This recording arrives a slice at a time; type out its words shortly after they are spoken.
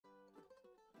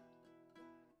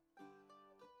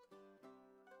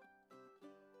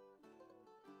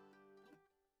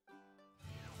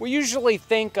We usually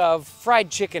think of fried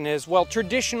chicken as, well,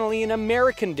 traditionally an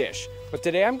American dish, but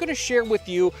today I'm going to share with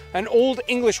you an Old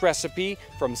English recipe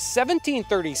from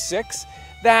 1736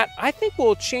 that I think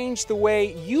will change the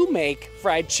way you make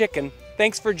fried chicken.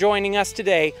 Thanks for joining us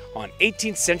today on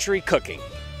 18th Century Cooking.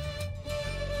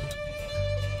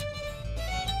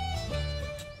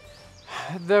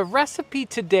 The recipe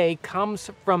today comes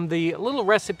from the little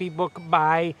recipe book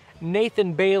by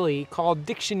Nathan Bailey called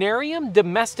Dictionarium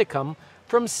Domesticum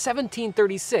from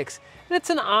 1736. And it's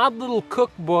an odd little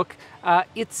cookbook.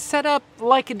 It's set up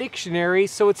like a dictionary,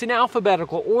 so it's in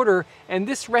alphabetical order, and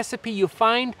this recipe you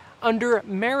find under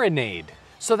marinade.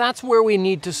 So that's where we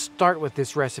need to start with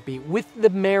this recipe, with the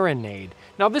marinade.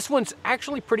 Now this one's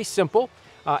actually pretty simple.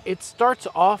 It starts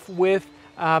off with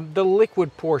the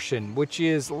liquid portion, which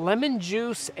is lemon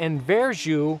juice and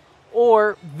verjus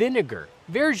or vinegar.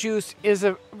 Verjus is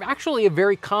actually a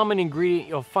very common ingredient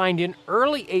you'll find in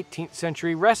early 18th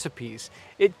century recipes.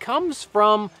 It comes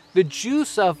from the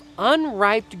juice of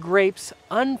unripe grapes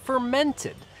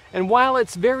unfermented. And while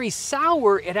it's very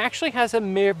sour, it actually has a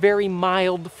very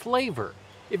mild flavor.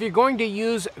 If you're going to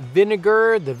use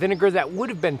vinegar, the vinegar that would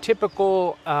have been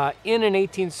typical in an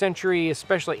 18th century,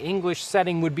 especially English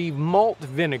setting, would be malt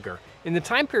vinegar. In the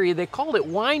time period, they called it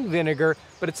wine vinegar,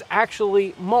 but it's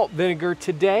actually malt vinegar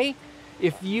today.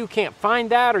 If you can't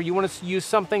find that, or you want to use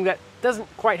something that doesn't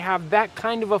quite have that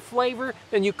kind of a flavor,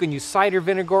 then you can use cider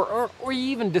vinegar or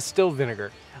even distilled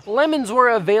vinegar. Lemons were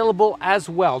available as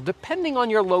well, depending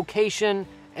on your location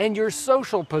and your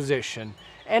social position.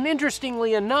 And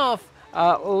interestingly enough,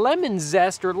 lemon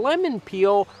zest or lemon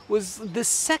peel was the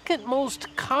second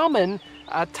most common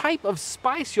type of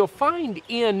spice you'll find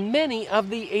in many of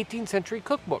the 18th century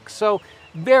cookbooks, so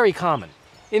very common.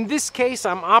 In this case,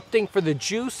 I'm opting for the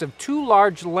juice of 2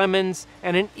 large lemons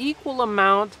and an equal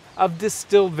amount of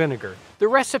distilled vinegar. The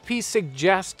recipe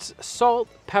suggests salt,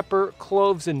 pepper,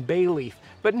 cloves, and bay leaf,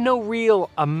 but no real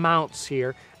amounts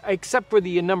here, except for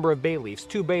the number of bay leaves,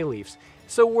 2 bay leaves.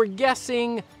 So we're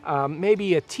guessing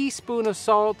maybe a teaspoon of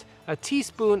salt, a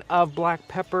teaspoon of black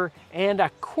pepper, and a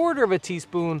 1/4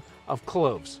 teaspoon of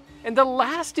cloves. And the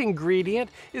last ingredient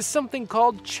is something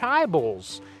called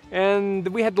chiboles. And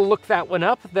we had to look that one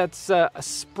up. That's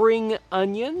spring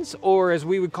onions, or as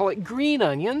we would call it, green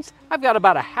onions. I've got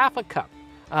about a 1/2 cup.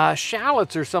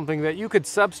 Shallots are something that you could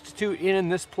substitute in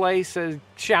this place.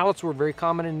 Shallots were very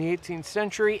common in the 18th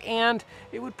century, and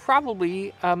it would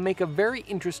probably make a very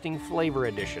interesting flavor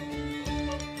addition.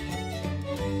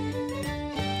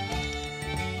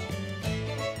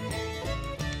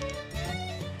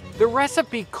 The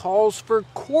recipe calls for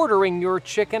quartering your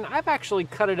chicken. I've actually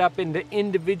cut it up into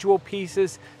individual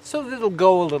pieces so that it'll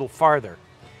go a little farther.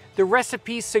 The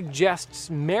recipe suggests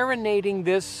marinating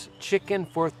this chicken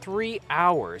for 3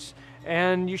 hours,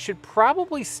 and you should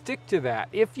probably stick to that.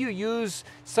 If you use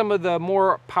some of the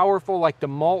more powerful, like the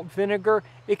malt vinegar,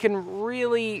 it can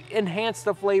really enhance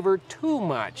the flavor too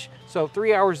much. So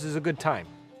 3 hours is a good time.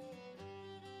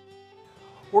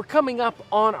 We're coming up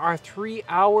on our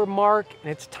 3-hour mark,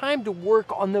 and it's time to work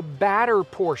on the batter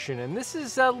portion, and this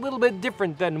is a little bit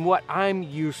different than what I'm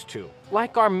used to.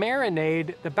 Like our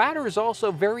marinade, the batter is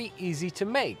also very easy to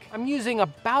make. I'm using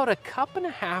about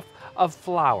 1.5 cups of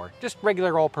flour. Just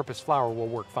regular all-purpose flour will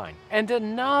work fine. And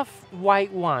enough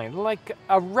white wine, like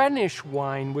a Rhenish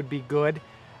wine would be good,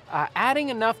 adding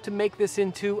enough to make this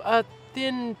into a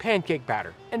thin pancake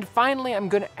batter. And finally, I'm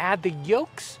going to add the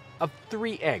yolks of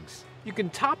 3 eggs. You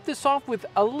can top this off with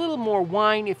a little more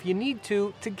wine if you need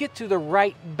to get to the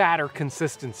right batter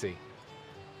consistency.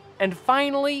 And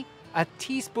finally, a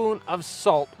teaspoon of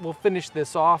salt will finish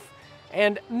this off,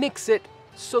 and mix it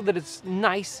so that it's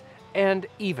nice and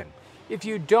even. If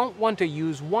you don't want to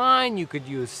use wine, you could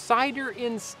use cider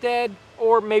instead,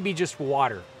 or maybe just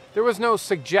water. There was no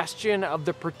suggestion of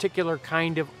the particular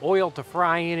kind of oil to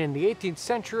fry in the 18th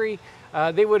century.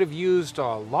 They would have used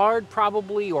lard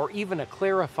probably, or even a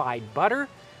clarified butter.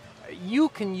 You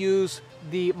can use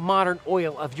the modern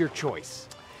oil of your choice.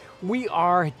 We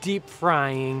are deep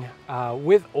frying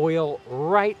with oil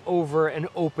right over an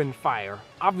open fire.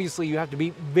 Obviously, you have to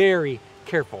be very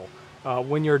careful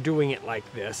when you're doing it like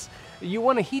this. You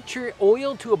want to heat your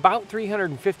oil to about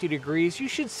 350 degrees. You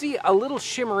should see a little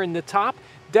shimmer in the top,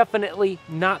 definitely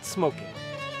not smoking.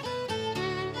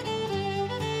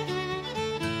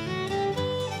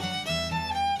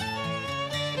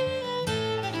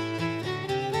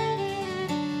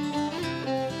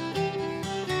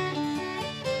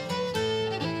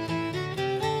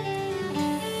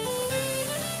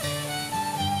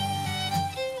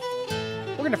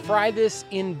 We're gonna fry this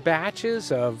in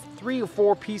batches of 3 or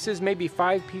 4 pieces, maybe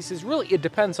 5 pieces. Really, it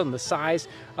depends on the size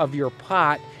of your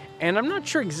pot. And I'm not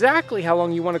sure exactly how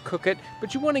long you want to cook it,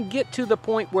 but you want to get to the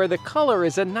point where the color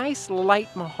is a nice light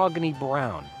mahogany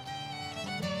brown.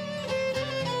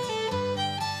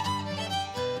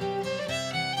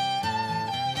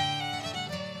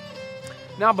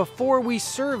 Now, before we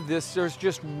serve this, there's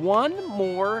just one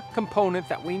more component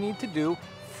that we need to do: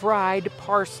 fried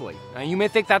parsley. Now, you may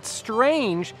think that's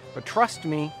strange, but trust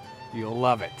me, you'll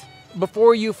love it.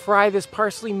 Before you fry this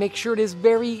parsley, make sure it is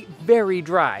very, very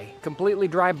dry. Completely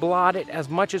dry, blot it as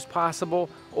much as possible,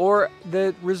 or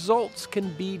the results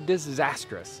can be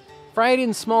disastrous. Fry it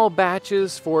in small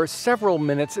batches for several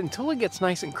minutes until it gets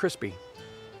nice and crispy.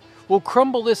 We'll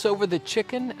crumble this over the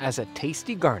chicken as a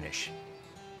tasty garnish.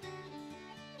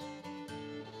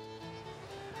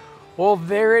 Well,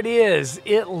 there it is.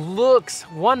 It looks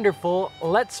wonderful.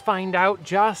 Let's find out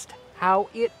just how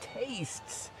it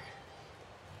tastes.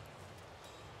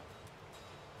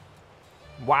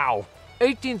 Wow,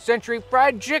 18th century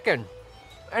fried chicken.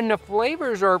 And the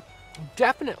flavors are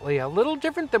definitely a little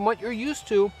different than what you're used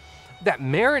to. That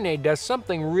marinade does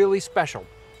something really special.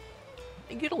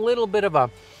 You get a little bit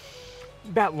of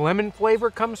that lemon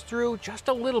flavor comes through, just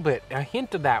a little bit, a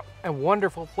hint of that, a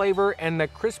wonderful flavor, and the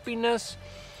crispiness.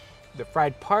 The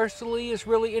fried parsley is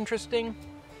really interesting.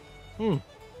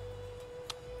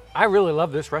 I really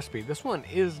love this recipe. This one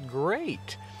is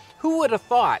great. Who would have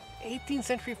thought 18th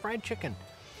century fried chicken?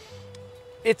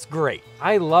 It's great.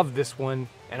 I love this one,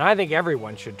 and I think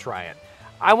everyone should try it.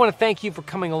 I want to thank you for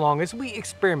coming along as we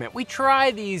experiment. We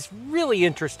try these really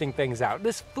interesting things out,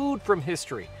 this food from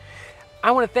history.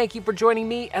 I want to thank you for joining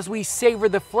me as we savor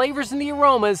the flavors and the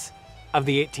aromas of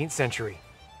the 18th century.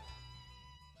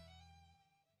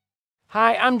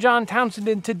 Hi, I'm John Townsend,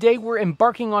 and today we're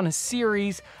embarking on a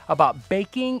series about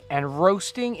baking and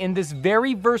roasting in this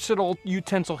very versatile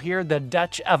utensil here, the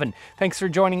Dutch oven. Thanks for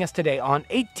joining us today on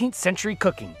 18th Century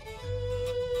Cooking.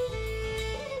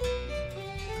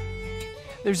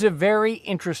 There's a very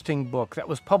interesting book that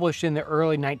was published in the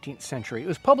early 19th century. It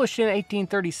was published in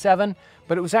 1837,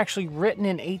 but it was actually written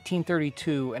in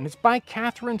 1832, and it's by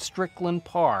Catherine Strickland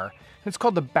Parr. It's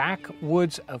called The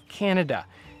Backwoods of Canada.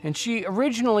 And she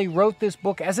originally wrote this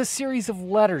book as a series of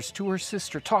letters to her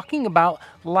sister talking about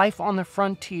life on the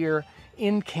frontier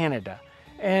in Canada.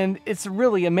 And it's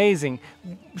really amazing.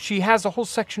 She has a whole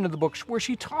section of the book where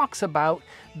she talks about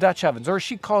Dutch ovens, or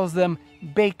she calls them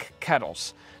bake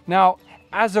kettles. Now,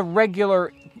 as a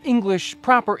regular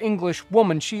proper English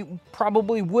woman, she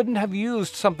probably wouldn't have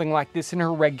used something like this in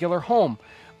her regular home.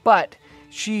 But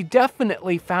she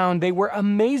definitely found they were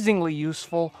amazingly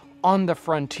useful on the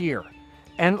frontier.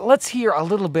 And let's hear a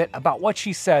little bit about what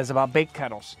she says about bake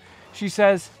kettles. She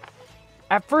says,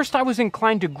 "At first I was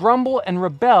inclined to grumble and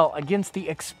rebel against the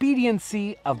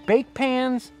expediency of bake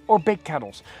pans or bake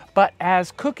kettles. But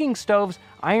as cooking stoves,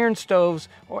 iron stoves,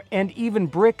 and even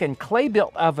brick and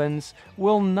clay-built ovens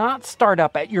will not start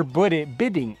up at your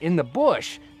bidding in the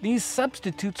bush, these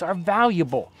substitutes are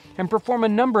valuable and perform a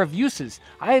number of uses.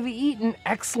 I have eaten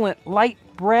excellent light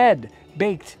bread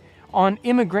baked on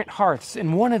immigrant hearths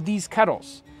in one of these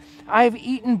kettles. I have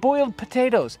eaten boiled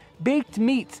potatoes, baked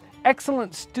meats,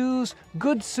 excellent stews,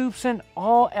 good soups, and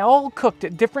all cooked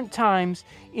at different times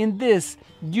in this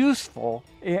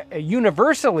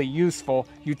universally useful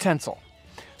utensil.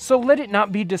 So let it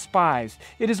not be despised.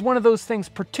 It is one of those things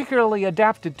particularly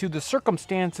adapted to the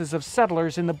circumstances of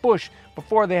settlers in the bush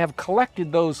before they have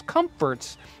collected those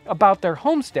comforts about their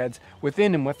homesteads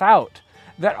within and without,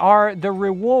 that are the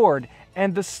reward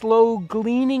and the slow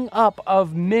gleaning up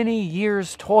of many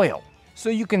years' toil." So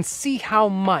you can see how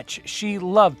much she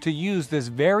loved to use this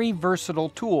very versatile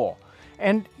tool.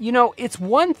 And you know, it's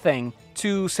one thing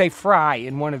to say fry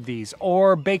in one of these,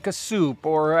 or bake a soup,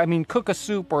 or cook a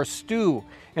soup or a stew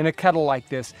in a kettle like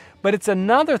this. But it's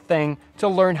another thing to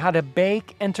learn how to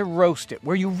bake and to roast it,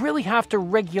 where you really have to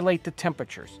regulate the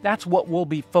temperatures. That's what we'll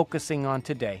be focusing on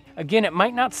today. Again, it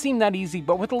might not seem that easy,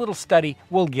 but with a little study,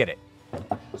 we'll get it.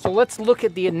 So let's look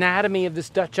at the anatomy of this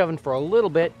Dutch oven for a little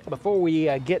bit before we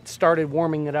get started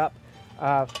warming it up.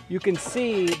 You can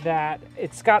see that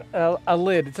it's got a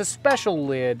lid. It's a special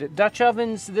lid. Dutch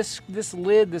ovens, this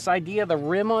lid, this idea, the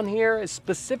rim on here is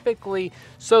specifically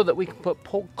so that we can put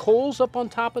coals up on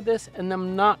top of this and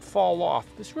them not fall off.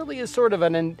 This really is sort of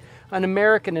an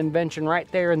American invention right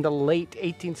there in the late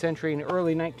 18th century and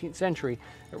early 19th century.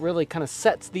 It really kind of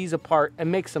sets these apart and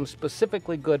makes them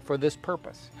specifically good for this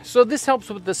purpose. So this helps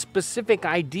with the specific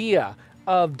idea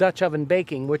of Dutch oven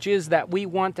baking, which is that we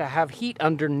want to have heat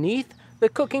underneath the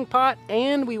cooking pot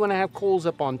and we want to have coals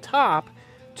up on top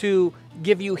to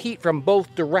give you heat from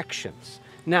both directions.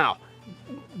 Now,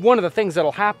 one of the things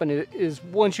that'll happen is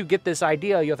once you get this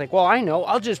idea, you'll think, well, I know,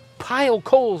 I'll just pile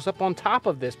coals up on top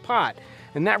of this pot.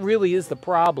 And that really is the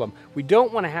problem. We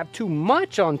don't want to have too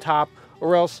much on top,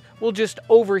 or else we'll just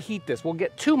overheat this. We'll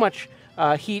get too much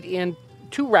heat in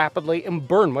too rapidly and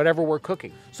burn whatever we're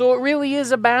cooking. So it really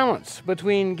is a balance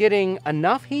between getting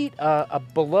enough heat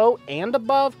below and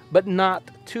above, but not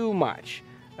too much.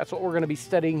 That's what we're going to be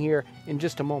studying here in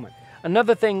just a moment.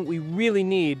 Another thing we really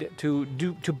need to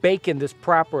bake in this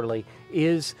properly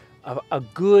is a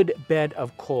good bed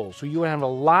of coals. So you have a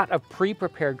lot of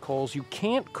pre-prepared coals. You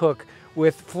can't cook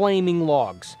with flaming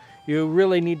logs. You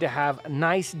really need to have a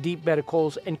nice deep bed of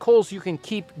coals, and coals you can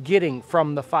keep getting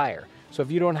from the fire. So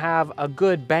if you don't have a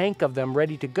good bank of them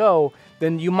ready to go,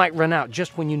 then you might run out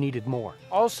just when you needed more.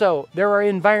 Also, there are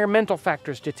environmental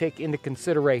factors to take into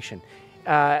consideration.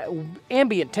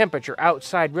 Ambient temperature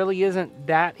outside really isn't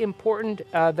that important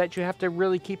that you have to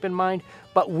really keep in mind,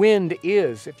 but wind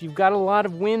is. If you've got a lot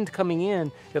of wind coming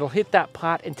in, it'll hit that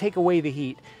pot and take away the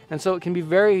heat, and so it can be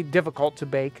very difficult to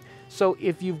bake. So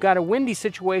if you've got a windy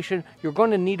situation, you're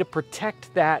going to need to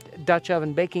protect that Dutch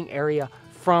oven baking area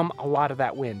from a lot of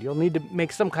that wind. You'll need to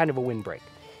make some kind of a windbreak.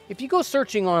 If you go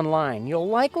searching online, you'll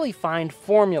likely find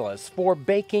formulas for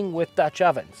baking with Dutch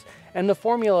ovens. And the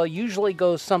formula usually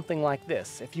goes something like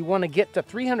this. If you want to get to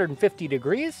 350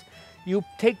 degrees, you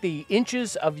take the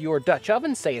inches of your Dutch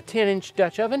oven, say a 10-inch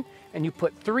Dutch oven, and you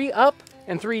put 3 up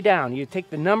and 3 down. You take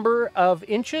the number of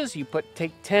inches, you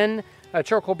take 10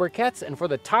 charcoal briquettes, and for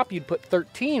the top you'd put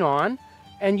 13 on,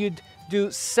 and you'd do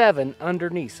 7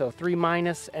 underneath, so 3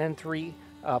 minus and 3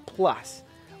 plus.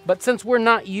 But since we're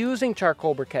not using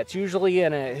charcoal briquettes, usually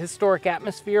in a historic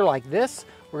atmosphere like this,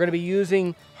 we're going to be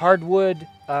using hardwood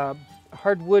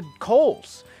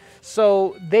coals.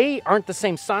 So they aren't the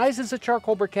same size as a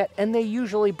charcoal briquette, and they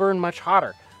usually burn much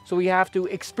hotter. So we have to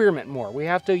experiment more. We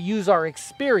have to use our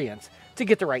experience to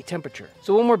get the right temperature.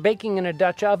 So when we're baking in a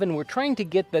Dutch oven, we're trying to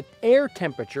get the air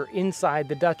temperature inside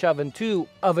the Dutch oven to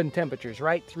oven temperatures,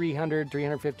 right? 300,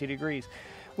 350 degrees.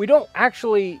 We don't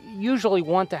actually usually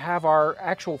want to have our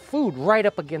actual food right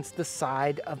up against the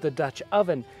side of the Dutch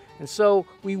oven. And so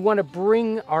we want to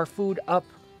bring our food up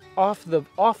off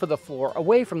of the floor,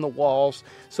 away from the walls.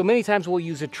 So many times we'll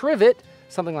use a trivet,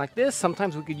 something like this.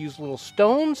 Sometimes we could use little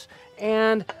stones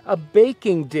and a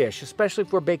baking dish, especially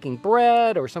if we're baking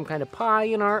bread or some kind of pie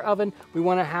in our oven. We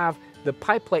want to have the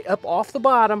pie plate up off the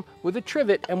bottom with a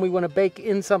trivet, and we want to bake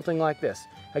in something like this.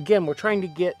 Again, we're trying to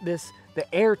get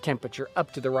the air temperature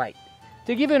up to the right.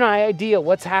 To give you an idea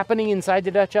what's happening inside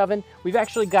the Dutch oven, we've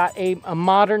actually got a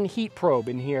modern heat probe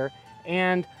in here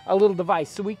and a little device,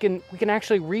 so we can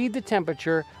actually read the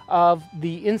temperature of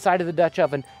the inside of the Dutch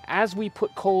oven as we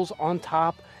put coals on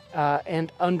top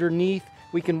and underneath.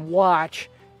 We can watch,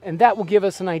 and that will give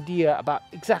us an idea about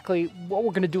exactly what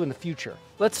we're going to do in the future.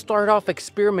 Let's start off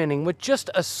experimenting with just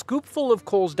a scoopful of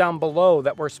coals down below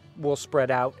that we'll spread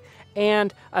out,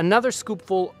 and another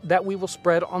scoopful that we will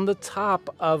spread on the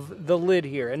top of the lid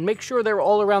here, and make sure they're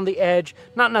all around the edge,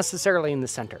 not necessarily in the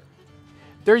center.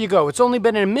 There you go. It's only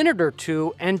been a minute or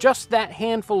two, and just that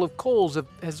handful of coals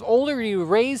has already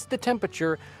raised the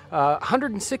temperature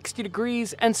 160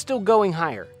 degrees and still going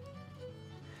higher.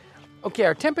 Okay,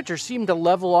 our temperature seemed to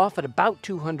level off at about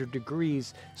 200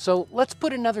 degrees, so let's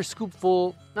put another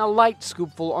scoopful, a light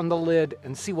scoopful, on the lid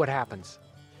and see what happens.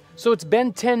 So it's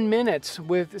been 10 minutes,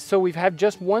 so we've had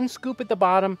just 1 scoop at the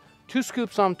bottom, 2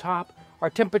 scoops on top. Our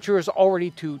temperature is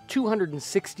already to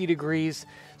 260 degrees,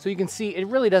 so you can see it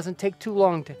really doesn't take too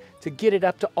long to get it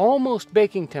up to almost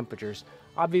baking temperatures.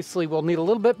 Obviously, we'll need a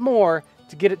little bit more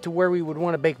to get it to where we would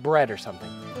want to bake bread or something.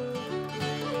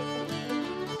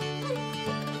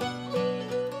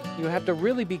 You have to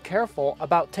really be careful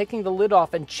about taking the lid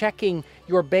off and checking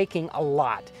your baking a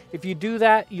lot. If you do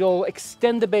that, you'll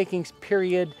extend the baking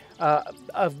period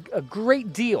a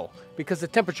great deal, because the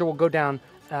temperature will go down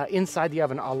inside the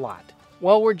oven a lot.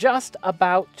 Well, we're just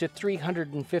about to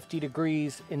 350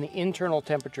 degrees in the internal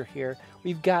temperature here.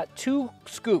 We've got 2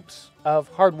 scoops of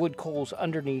hardwood coals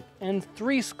underneath and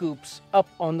 3 scoops up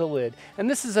on the lid. And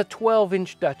this is a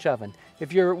 12-inch Dutch oven.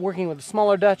 If you're working with a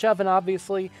smaller Dutch oven,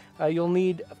 obviously, you'll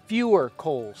need fewer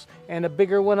coals, and a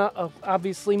bigger one,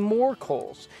 obviously more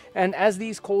coals. And as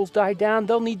these coals die down,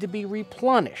 they'll need to be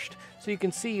replenished. So you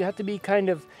can see you have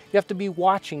to be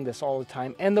watching this all the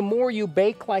time. And the more you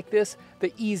bake like this,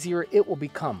 the easier it will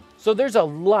become. So there's a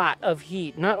lot of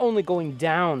heat, not only going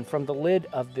down from the lid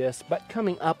of this, but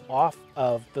coming up off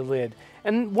of the lid.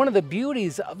 And one of the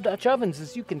beauties of Dutch ovens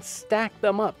is you can stack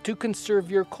them up to conserve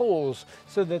your coals,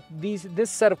 so that this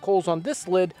set of coals on this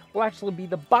lid will actually be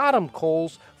the bottom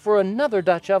coals for another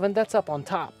Dutch oven that's up on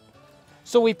top.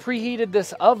 So we preheated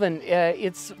this oven.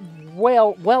 It's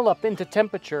well up into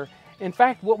temperature. In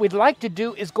fact, what we'd like to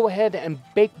do is go ahead and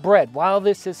bake bread while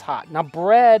this is hot. Now,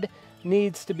 bread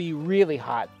needs to be really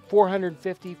hot,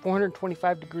 450,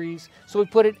 425 degrees. So we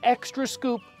put an extra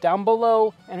scoop down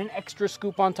below and an extra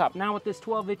scoop on top. Now with this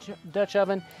 12-inch Dutch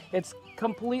oven, it's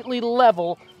completely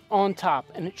level on top,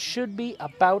 and it should be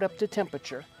about up to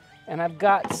temperature. And I've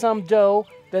got some dough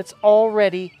that's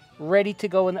already ready to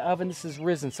go in the oven. This is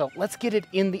risen, so let's get it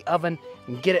in the oven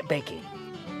and get it baking.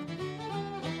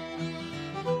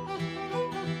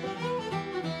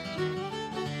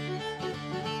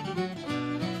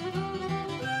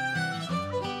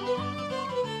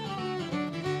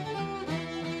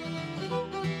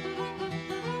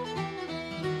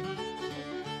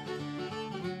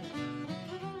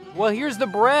 Well, here's the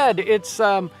bread. It's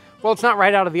well, it's not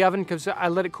right out of the oven because I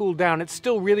let it cool down. It's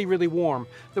still really, really warm.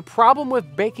 The problem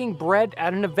with baking bread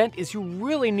at an event is you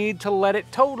really need to let it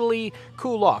totally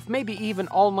cool off, maybe even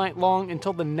all night long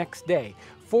until the next day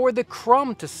for the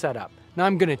crumb to set up. Now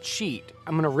I'm gonna cheat.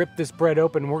 I'm gonna rip this bread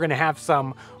open. We're gonna have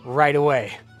some right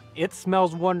away. It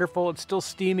smells wonderful. It's still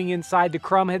steaming inside. The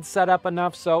crumb had set up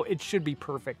enough, so it should be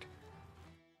perfect.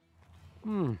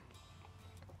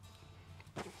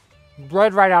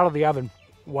 Bread right out of the oven.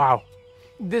 Wow.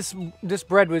 This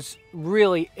bread was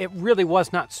really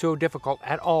was not so difficult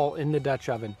at all in the Dutch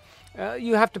oven.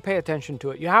 You have to pay attention to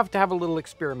it. You have to have a little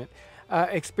experience,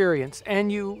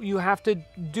 and you have to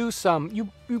do some.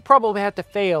 You probably have to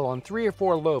fail on 3 or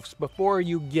 4 loaves before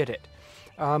you get it.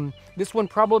 This one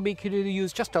probably could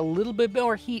use just a little bit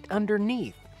more heat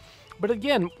underneath. But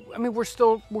again, I mean, we're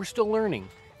still learning,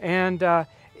 and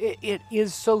it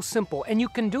is so simple, and you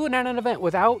can do it at an event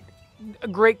without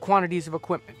great quantities of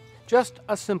equipment. Just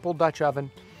a simple Dutch oven.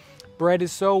 Bread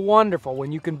is so wonderful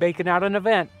when you can bake it at an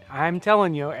event. I'm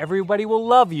telling you, everybody will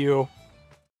love you.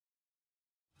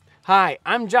 Hi,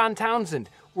 I'm John Townsend.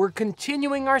 We're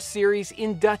continuing our series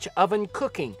in Dutch oven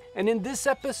cooking, and in this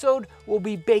episode, we'll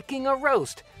be baking a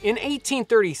roast. In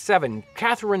 1837,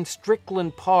 Catherine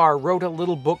Strickland Parr wrote a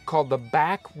little book called The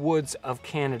Backwoods of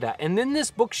Canada, and in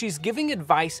this book, she's giving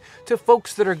advice to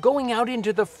folks that are going out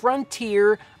into the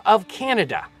frontier of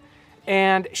Canada.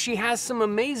 And she has some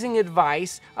amazing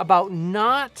advice about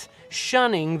not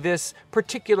shunning this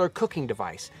particular cooking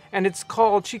device. And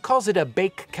she calls it a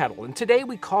bake kettle. And today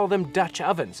we call them Dutch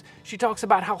ovens. She talks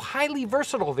about how highly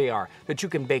versatile they are, that you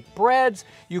can bake breads,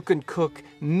 you can cook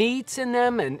meats in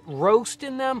them and roast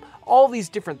in them, all these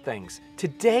different things.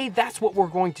 Today, that's what we're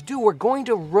going to do. We're going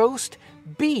to roast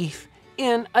beef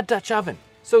in a Dutch oven.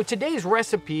 So today's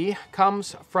recipe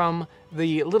comes from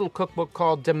the little cookbook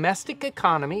called Domestic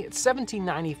Economy. It's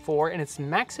 1794, and it's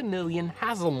Maximilian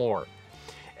Haselmohr.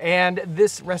 And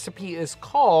this recipe is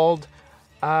called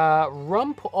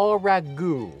rump au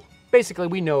ragout. Basically,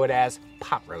 we know it as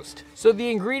pot roast. So the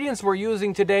ingredients we're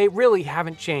using today really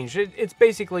haven't changed. It's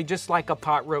basically just like a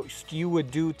pot roast you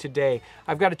would do today.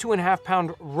 I've got a 2.5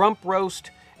 pound rump roast,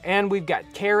 and we've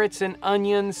got carrots and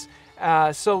onions.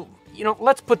 So, you know,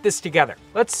 let's put this together.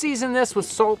 Let's season this with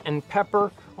salt and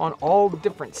pepper on all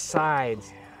different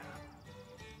sides.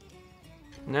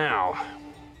 Now,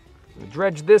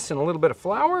 dredge this in a little bit of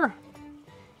flour.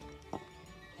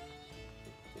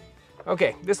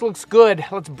 Okay, this looks good.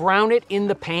 Let's brown it in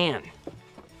the pan.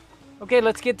 Okay,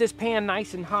 let's get this pan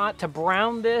nice and hot to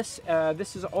brown this.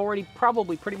 This is already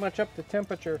probably pretty much up to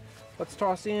temperature. Let's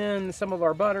toss in some of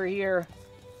our butter here.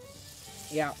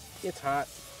 Yeah, it's hot.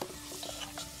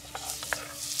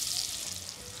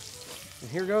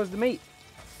 And here goes the meat.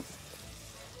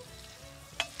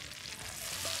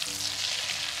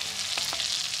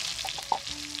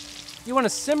 You want to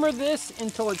simmer this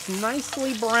until it's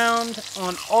nicely browned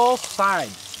on all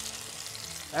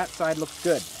sides. That side looks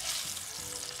good.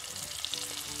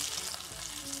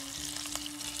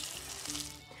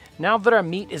 Now that our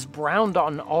meat is browned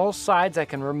on all sides, I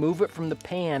can remove it from the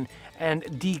pan and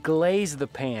deglaze the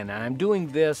pan. And I'm doing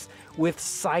this with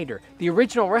cider. The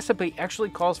original recipe actually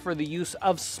calls for the use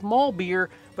of small beer,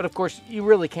 but of course you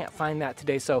really can't find that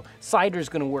today, so cider is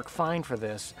going to work fine for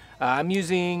this. I'm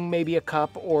using maybe a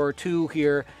cup or 2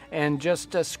 here and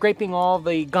just scraping all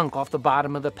the gunk off the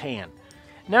bottom of the pan.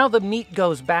 Now the meat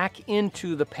goes back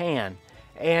into the pan,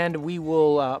 and we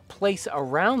will place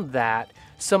around that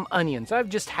some onions. I've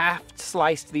just half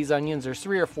sliced these onions. There's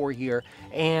 3 or 4 here,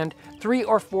 and 3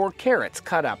 or 4 carrots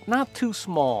cut up, not too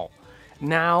small.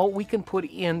 Now we can put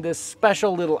in this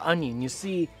special little onion. You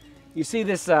see, You see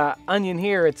this onion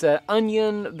here, it's an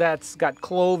onion that's got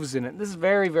cloves in it. This is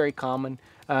very, very common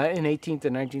in 18th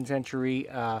and 19th century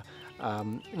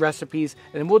recipes.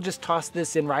 And we'll just toss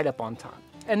this in right up on top.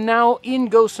 And now in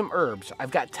go some herbs.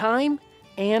 I've got thyme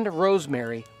and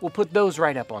rosemary. We'll put those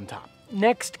right up on top.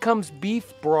 Next comes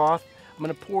beef broth. I'm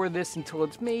gonna pour this until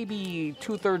it's maybe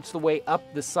 2/3 the way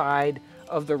up the side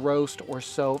of the roast or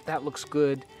so. That looks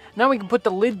good. Now we can put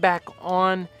the lid back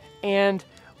on, and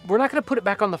we're not gonna put it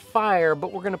back on the fire,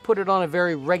 but we're gonna put it on a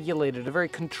very regulated, a very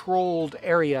controlled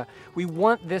area. We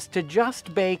want this to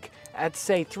just bake at,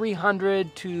 say,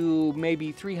 300 to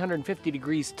maybe 350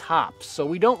 degrees tops. So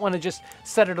we don't wanna just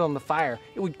set it on the fire.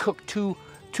 It would cook too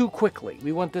quickly.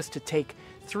 We want this to take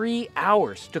 3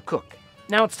 hours to cook.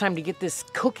 Now it's time to get this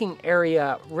cooking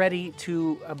area ready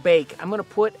to bake. I'm gonna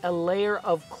put a layer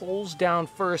of coals down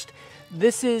first.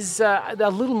 This is a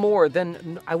little more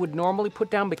than I would normally put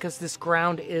down because this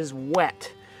ground is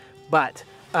wet. But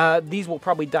these will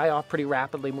probably die off pretty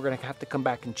rapidly, and we're gonna have to come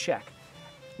back and check.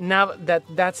 Now that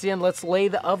that's in, let's lay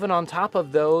the oven on top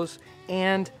of those.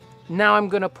 And now I'm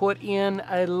gonna put in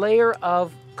a layer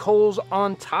of coals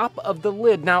on top of the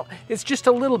lid. Now, it's just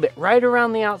a little bit, right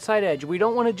around the outside edge. We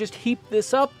don't want to just heap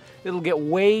this up. It'll get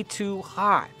way too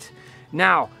hot.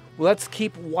 Now, let's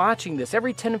keep watching this.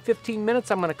 Every 10 to 15 minutes,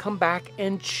 I'm going to come back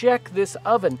and check this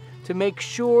oven to make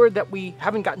sure that we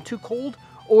haven't gotten too cold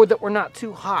or that we're not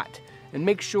too hot. And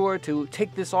make sure to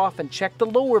take this off and check the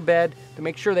lower bed to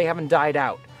make sure they haven't died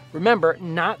out. Remember,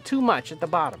 not too much at the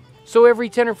bottom. So every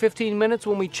 10 or 15 minutes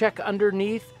when we check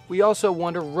underneath, we also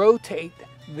want to rotate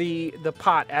the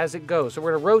pot as it goes. So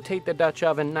we're going to rotate the Dutch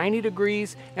oven 90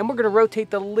 degrees, and we're going to rotate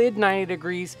the lid 90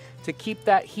 degrees to keep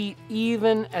that heat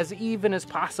even as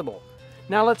possible.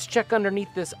 Now let's check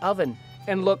underneath this oven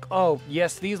and look. Oh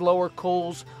yes, these lower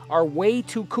coals are way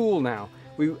too cool now.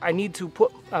 I need to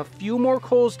put a few more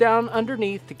coals down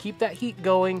underneath to keep that heat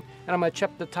going, and I'm going to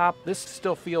check the top. This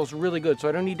still feels really good, so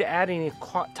I don't need to add any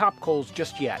top coals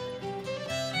just yet.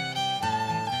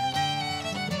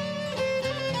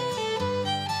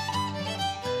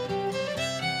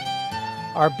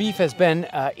 Our beef has been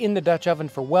in the Dutch oven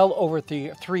for well over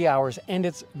 3 hours, and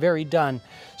it's very done.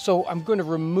 So I'm going to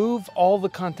remove all the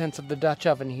contents of the Dutch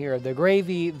oven here, the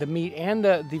gravy, the meat, and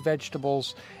the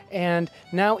vegetables. And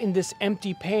now in this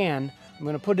empty pan, I'm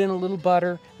going to put in a little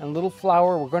butter and a little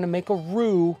flour. We're going to make a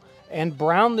roux and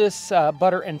brown this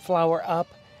butter and flour up.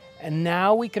 And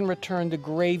now we can return the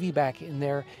gravy back in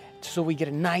there so we get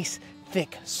a nice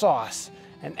thick sauce.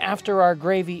 And after our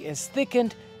gravy is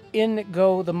thickened, in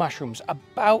go the mushrooms,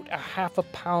 about a ½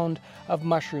 pound of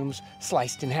mushrooms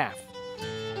sliced in half.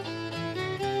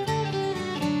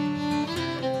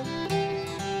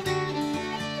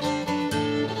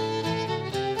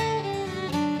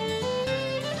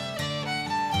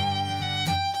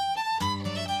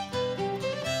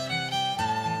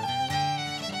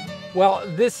 Well,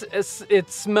 it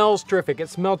smells terrific. It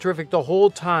smelled terrific the whole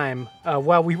time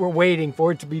while we were waiting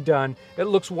for it to be done. It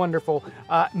looks wonderful.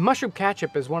 Mushroom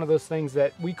ketchup is one of those things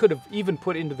that we could have even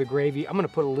put into the gravy. I'm gonna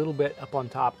put a little bit up on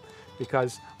top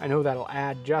because I know that'll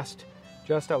add just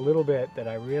a little bit that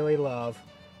I really love.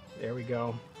 There we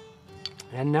go.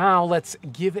 And now let's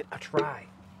give it a try.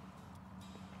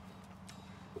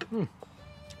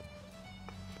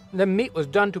 The meat was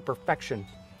done to perfection.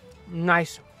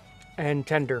 Nice and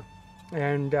tender.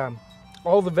 And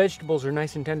all the vegetables are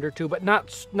nice and tender too, but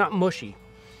not mushy.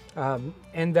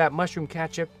 And that mushroom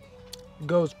ketchup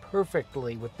goes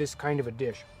perfectly with this kind of a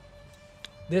dish.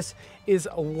 This is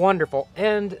wonderful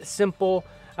and simple.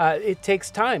 It takes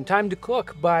time to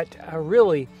cook, but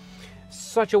really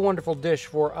such a wonderful dish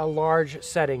for a large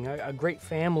setting, a great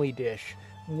family dish.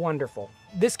 Wonderful.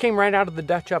 This came right out of the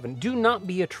Dutch oven. Do not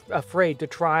be afraid to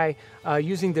try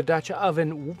using the Dutch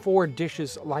oven for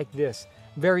dishes like this.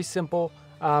 Very simple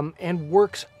and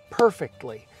works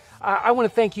perfectly. I want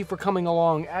to thank you for coming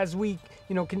along as we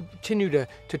continue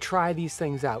to try these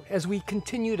things out, as we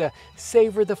continue to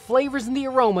savor the flavors and the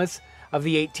aromas of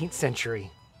the 18th century.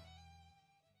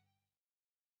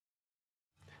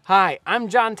 Hi, I'm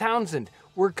John Townsend.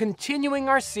 We're continuing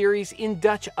our series in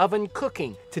Dutch oven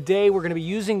cooking. Today we're going to be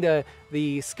using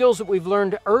the skills that we've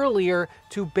learned earlier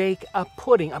to bake a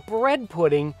pudding, a bread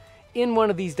pudding, in one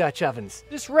of these Dutch ovens.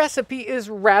 This recipe is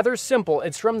rather simple.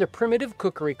 It's from the Primitive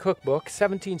Cookery Cookbook,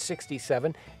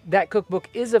 1767. That cookbook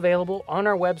is available on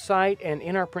our website and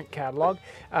in our print catalog.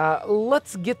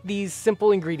 Let's get these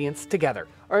simple ingredients together.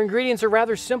 Our ingredients are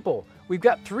rather simple. We've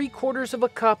got 3/4 of a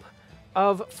cup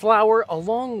of flour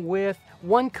along with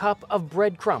 1 cup of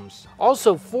breadcrumbs.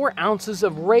 Also 4 ounces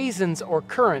of raisins or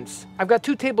currants. I've got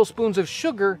 2 tablespoons of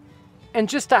sugar and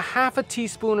just a half a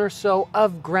teaspoon or so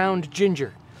of ground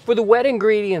ginger. For the wet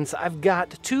ingredients, I've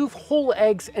got 2 whole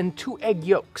eggs and 2 egg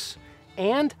yolks,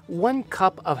 and 1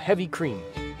 cup of heavy cream.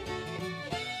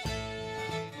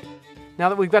 Now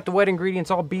that we've got the wet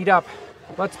ingredients all beat up,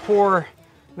 let's pour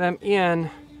them in,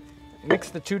 mix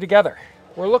the two together.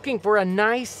 We're looking for a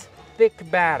nice thick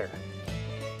batter.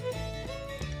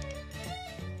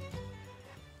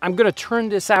 I'm gonna turn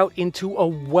this out into a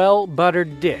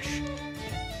well-buttered dish.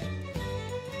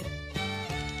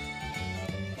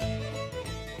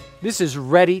 This is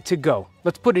ready to go.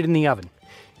 Let's put it in the oven.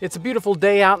 It's a beautiful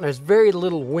day out and there's very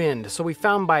little wind, so we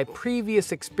found by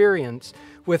previous experience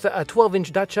with a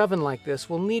 12-inch Dutch oven like this,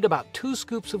 we'll need about 2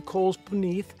 scoops of coals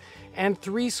beneath and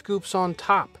 3 scoops on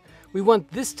top. We want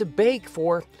this to bake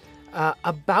for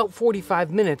about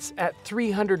 45 minutes at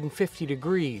 350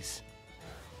 degrees.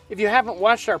 If you haven't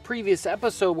watched our previous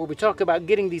episode where we talk about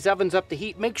getting these ovens up to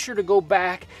heat, make sure to go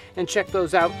back and check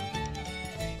those out.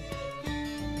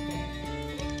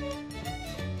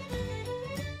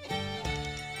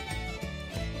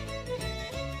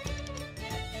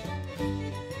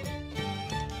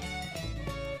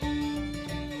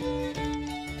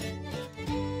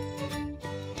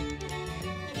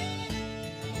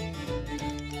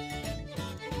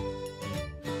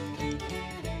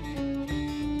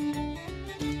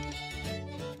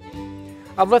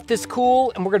 I'll let this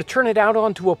cool and we're gonna turn it out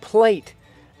onto a plate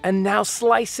and now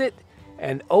slice it.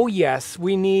 And oh yes,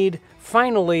 we need,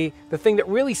 finally, the thing that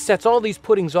really sets all these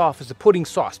puddings off is the pudding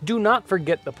sauce. Do not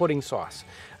forget the pudding sauce.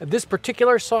 This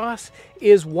particular sauce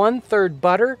is 1/3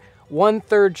 butter,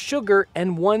 1/3 sugar,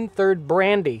 and 1/3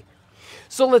 brandy.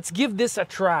 So let's give this a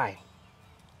try.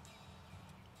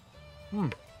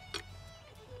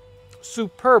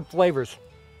 Superb flavors.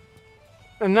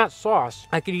 And that sauce,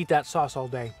 I could eat that sauce all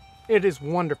day. It is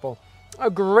wonderful. A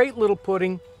great little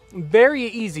pudding, very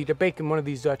easy to bake in one of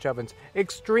these Dutch ovens.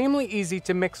 Extremely easy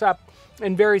to mix up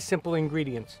and very simple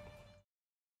ingredients.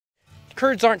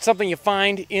 Curds aren't something you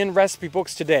find in recipe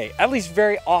books today, at least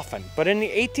very often, but in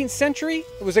the 18th century,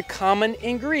 it was a common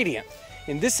ingredient.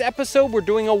 In this episode, we're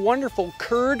doing a wonderful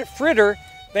curd fritter.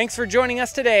 Thanks for joining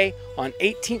us today on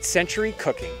 18th Century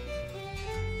Cooking.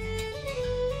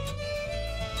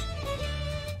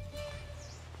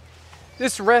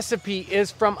 This recipe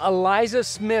is from Eliza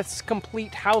Smith's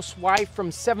Complete Housewife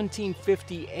from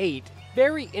 1758.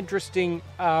 Very interesting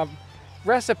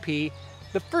recipe.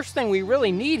 The first thing we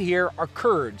really need here are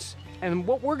curds. And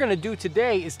what we're gonna do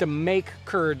today is to make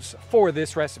curds for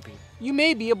this recipe. You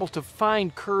may be able to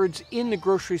find curds in the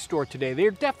grocery store today.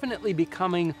 They're definitely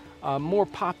becoming a more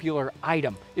popular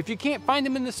item. If you can't find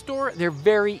them in the store, they're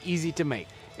very easy to make.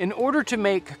 In order to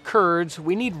make curds,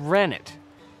 we need rennet.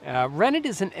 Rennet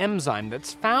is an enzyme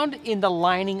that's found in the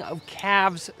lining of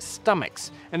calves'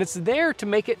 stomachs, and it's there to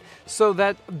make it so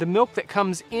that the milk that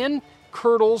comes in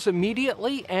curdles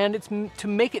immediately, and it's to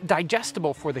make it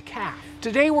digestible for the calf.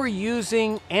 Today we're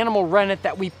using animal rennet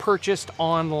that we purchased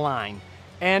online,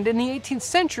 and in the 18th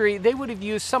century they would have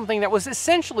used something that was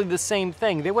essentially the same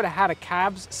thing. They would have had a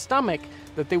calf's stomach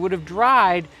that they would have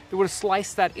dried, they would have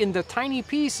sliced that into tiny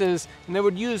pieces, and they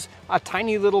would use a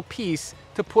tiny little piece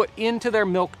to put into their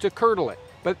milk to curdle it.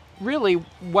 But really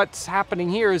what's happening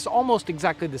here is almost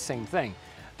exactly the same thing.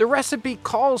 The recipe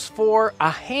calls for a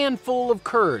handful of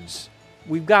curds.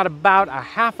 We've got about a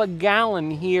half a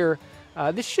gallon here.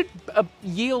 This should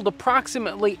yield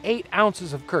approximately 8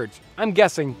 ounces of curds. I'm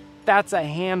guessing that's a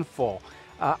handful.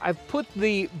 I've put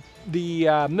the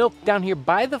milk down here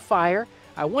by the fire.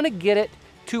 I want to get it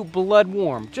to blood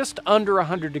warm, just under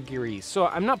 100 degrees. So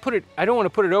I don't want to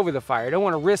put it over the fire. I don't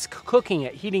want to risk cooking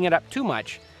it, heating it up too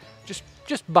much.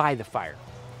 Just by the fire.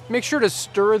 Make sure to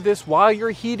stir this while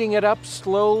you're heating it up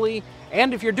slowly.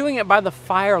 And if you're doing it by the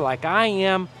fire like I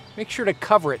am, make sure to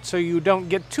cover it so you don't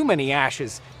get too many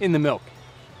ashes in the milk.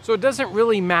 So it doesn't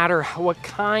really matter what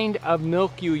kind of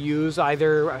milk you use,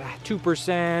 either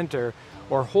 2%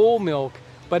 or whole milk,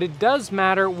 but it does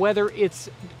matter whether it's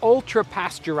ultra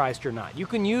pasteurized or not. You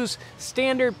can use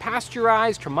standard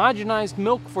pasteurized, homogenized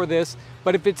milk for this,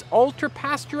 but if it's ultra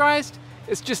pasteurized,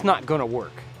 it's just not gonna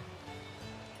work.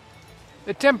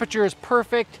 The temperature is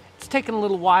perfect. It's taken a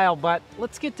little while, but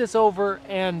let's get this over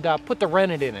and put the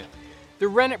rennet in it. The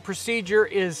rennet procedure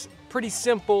is pretty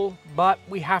simple, but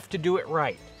we have to do it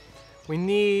right. We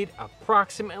need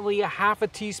approximately a half a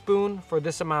teaspoon for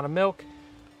this amount of milk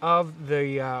of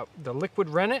the liquid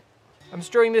rennet. I'm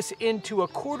stirring this into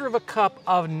 1/4 cup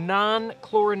of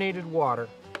non-chlorinated water.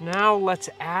 Now let's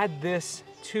add this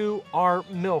to our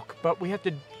milk, but we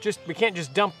can't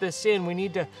just dump this in. We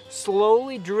need to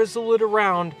slowly drizzle it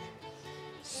around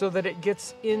so that it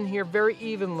gets in here very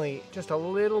evenly, just a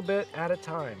little bit at a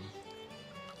time.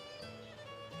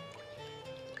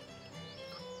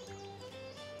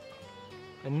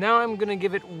 And now I'm gonna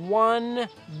give it one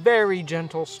very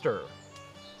gentle stir.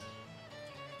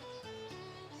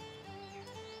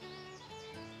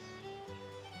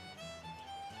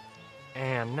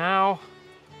 And now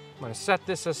I'm gonna set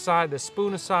this aside, the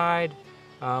spoon aside.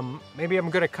 Maybe I'm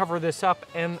gonna cover this up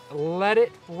and let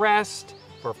it rest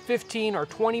for 15 or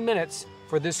 20 minutes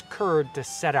for this curd to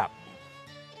set up.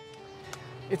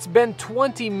 It's been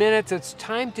 20 minutes, it's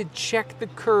time to check the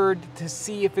curd to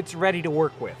see if it's ready to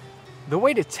work with. The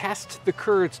way to test the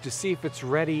curds to see if it's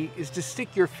ready is to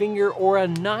stick your finger or a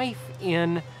knife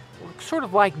in, sort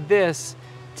of like this,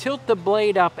 tilt the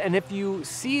blade up, and if you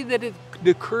see that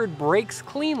the curd breaks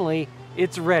cleanly,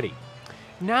 it's ready.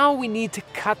 Now we need to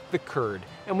cut the curd,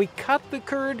 and we cut the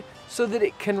curd so that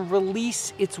it can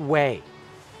release its whey.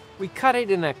 We cut it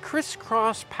in a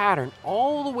crisscross pattern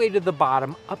all the way to the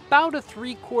bottom, about a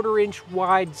 3/4 inch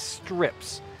wide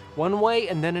strips, one way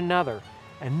and then another.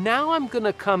 And now I'm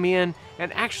gonna come in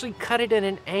and actually cut it at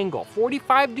an angle,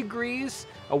 45 degrees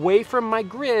away from my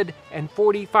grid and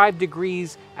 45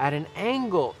 degrees at an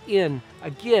angle in,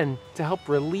 again, to help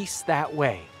release that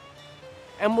whey.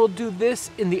 And we'll do this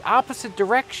in the opposite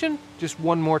direction just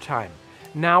one more time.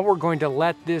 Now we're going to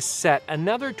let this set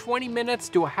another 20 minutes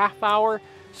to a half hour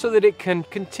so that it can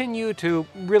continue to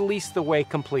release the whey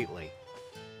completely.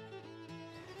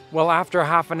 Well, after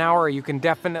half an hour, you can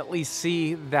definitely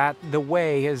see that the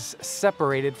whey is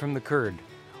separated from the curd.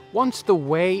 Once the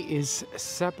whey is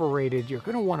separated, you're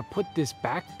gonna wanna put this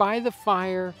back by the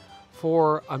fire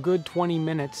for a good 20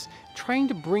 minutes, trying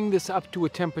to bring this up to a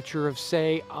temperature of,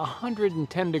 say,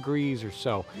 110 degrees or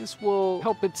so. This will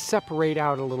help it separate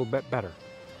out a little bit better.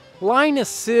 Line a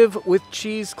sieve with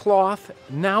cheesecloth.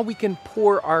 Now we can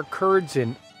pour our curds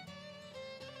in.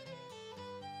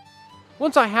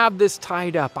 Once I have this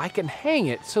tied up, I can hang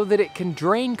it so that it can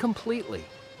drain completely.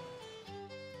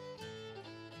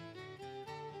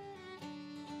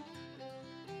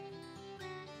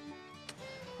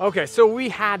 Okay, so we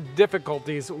had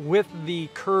difficulties with the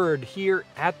curd here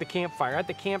at the campfire, at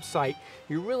the campsite.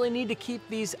 You really need to keep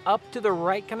these up to the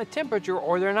right kind of temperature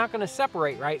or they're not gonna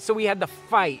separate, right? So we had to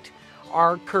fight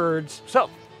our curds. So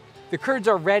the curds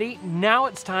are ready. Now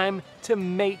it's time to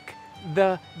make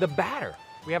the batter.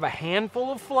 We have a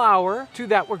handful of flour. To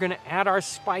that, we're gonna add our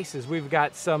spices. We've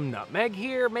got some nutmeg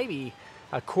here, maybe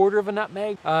a 1/4 of a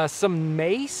nutmeg, some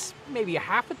mace, maybe a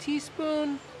 1/2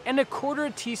 teaspoon, and a 1/4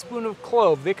 teaspoon of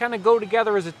clove. They kind of go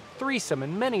together as a threesome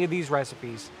in many of these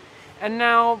recipes. And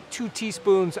now 2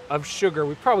 teaspoons of sugar.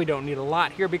 We probably don't need a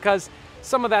lot here because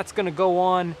some of that's gonna go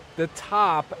on the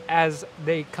top as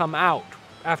they come out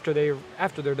after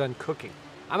they're done cooking.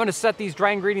 I'm gonna set these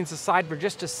dry ingredients aside for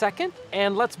just a second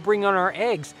and let's bring on our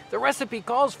eggs. The recipe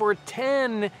calls for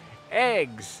 10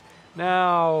 eggs.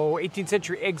 Now, 18th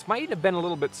century eggs might have been a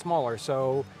little bit smaller,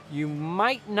 so you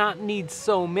might not need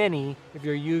so many if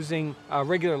you're using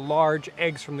regular large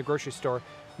eggs from the grocery store,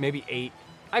 maybe 8.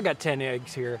 I've got 10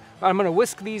 eggs here. I'm gonna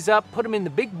whisk these up, put them in the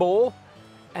big bowl,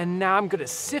 and now I'm gonna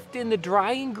sift in the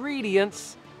dry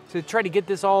ingredients to try to get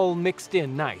this all mixed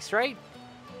in nice, right?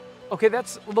 Okay,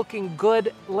 that's looking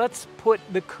good. Let's put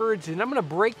the curds in. I'm gonna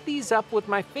break these up with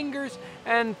my fingers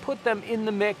and put them in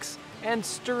the mix and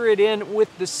stir it in with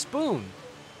the spoon.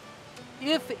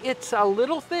 If it's a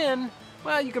little thin,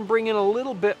 well, you can bring in a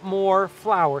little bit more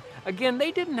flour. Again,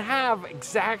 they didn't have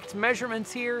exact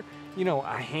measurements here. You know,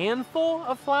 a handful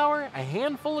of flour, a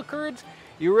handful of curds.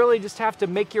 You really just have to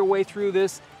make your way through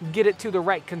this, get it to the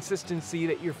right consistency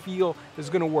that you feel is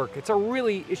gonna work.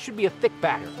 It should be a thick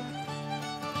batter.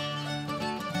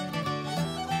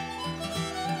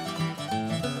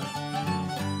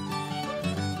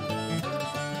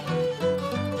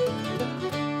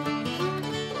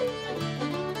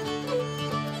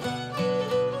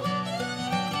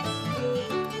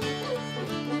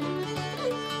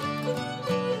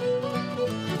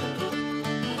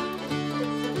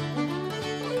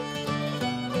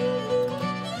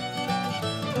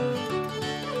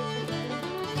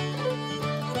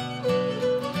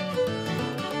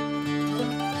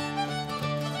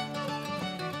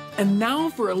 And now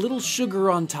for a little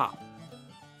sugar on top.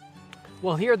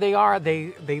 Well, here they are.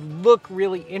 They look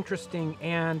really interesting,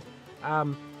 and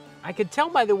I could tell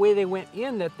by the way they went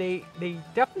in that they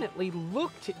definitely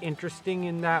looked interesting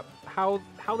in that how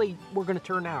they were going to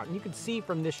turn out. And you can see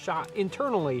from this shot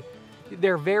internally,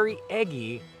 they're very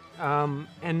eggy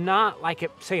and not like,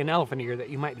 say, an elephant ear that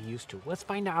you might be used to. Let's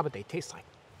find out what they taste like.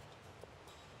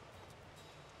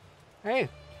 Hey,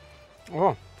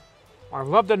 oh, I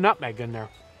love the nutmeg in there.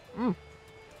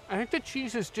 I think the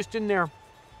cheese is just in there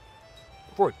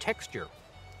for a texture.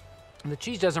 And the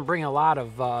cheese doesn't bring a lot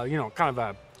of, you know, kind of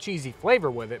a cheesy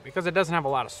flavor with it because it doesn't have a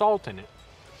lot of salt in it.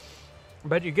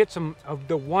 But you get some of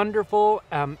the wonderful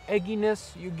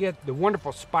egginess. You get the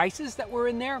wonderful spices that were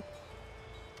in there.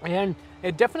 And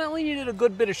it definitely needed a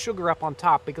good bit of sugar up on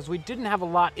top because we didn't have a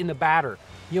lot in the batter.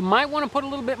 You might want to put a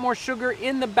little bit more sugar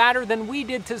in the batter than we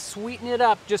did to sweeten it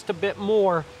up just a bit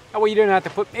more. That way you didn't have to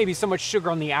put maybe so much sugar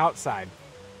on the outside.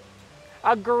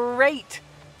 A great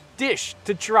dish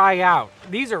to try out.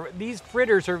 These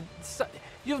fritters are,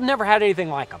 you've never had anything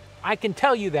like them. I can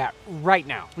tell you that right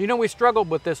now. You know, we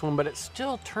struggled with this one, but it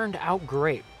still turned out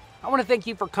great. I want to thank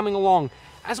you for coming along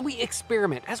as we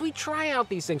experiment, as we try out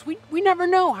these things. We never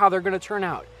know how they're going to turn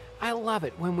out. I love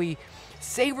it when we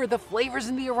savor the flavors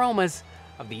and the aromas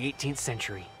of the 18th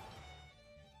century.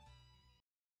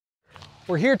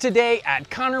 We're here today at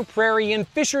Conner Prairie in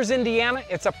Fishers, Indiana.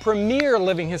 It's a premier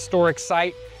living historic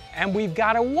site, and we've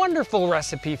got a wonderful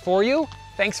recipe for you.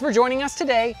 Thanks for joining us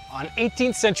today on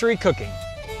 18th Century Cooking.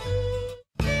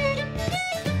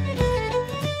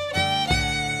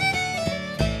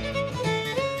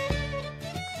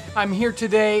 I'm here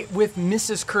today with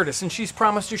Mrs. Curtis, and she's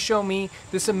promised to show me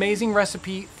this amazing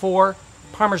recipe for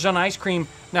Parmesan ice cream.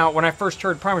 Now, when I first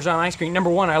heard Parmesan ice cream, number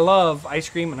one, I love ice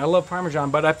cream and I love Parmesan,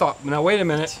 but I thought, now wait a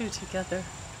minute. Two together.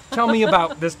 Tell me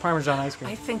about this Parmesan ice cream.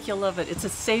 I think you'll love it. It's a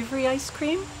savory ice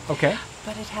cream. Okay.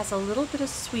 But it has a little bit of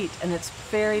sweet, and it's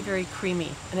very, very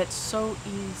creamy, and it's so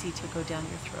easy to go down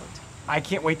your throat. I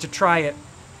can't wait to try it.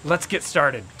 Let's get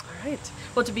started. All right.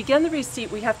 Well, to begin the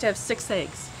receipt, we have to have 6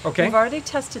 eggs. Okay. We've already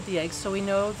tested the eggs, so we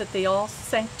know that they all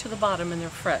sank to the bottom and they're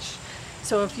fresh.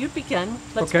 So if you begin,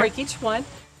 let's break each one.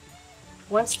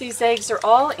 Once these eggs are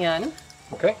all in,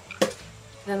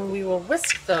 then we will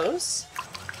whisk those.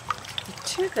 And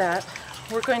to that,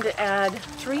 we're going to add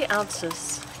 3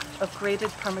 ounces of grated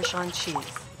Parmesan cheese.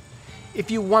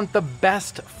 If you want the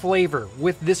best flavor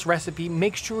with this recipe,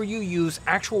 make sure you use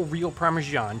actual real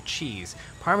Parmesan cheese.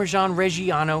 Parmesan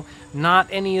Reggiano, not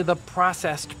any of the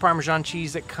processed Parmesan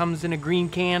cheese that comes in a green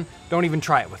can. Don't even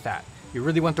try it with that. You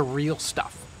really want the real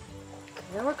stuff.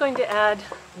 Then we're going to add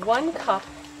 1 cup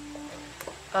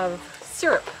of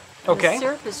syrup. Okay. The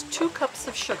syrup is 2 cups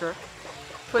of sugar,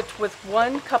 put with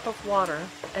 1 cup of water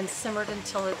and simmered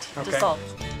until it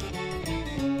dissolves.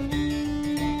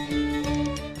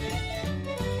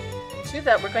 To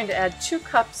that, we're going to add 2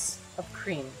 cups of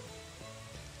cream.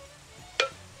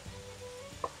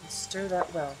 And stir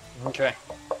that well. Okay.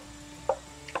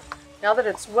 Now that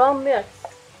it's well mixed,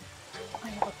 I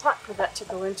have a pot for that to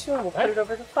go into, and we'll put it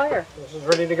over the fire. This is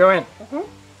ready to go in.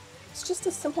 It's just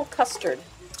a simple custard.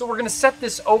 So we're going to set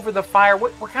this over the fire.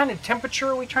 What kind of temperature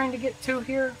are we trying to get to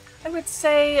here? I would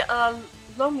say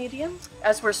low medium.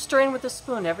 As we're stirring with a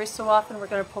spoon, every so often we're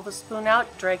going to pull the spoon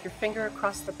out, drag your finger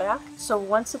across the back. So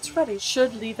once it's ready, it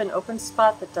should leave an open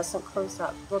spot that doesn't close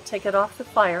up. We'll take it off the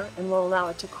fire and we'll allow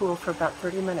it to cool for about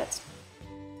 30 minutes.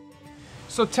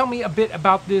 So tell me a bit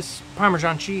about this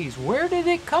Parmesan cheese. Where did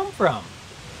it come from?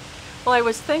 Well, I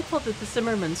was thankful that the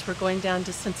Zimmermans were going down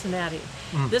to Cincinnati.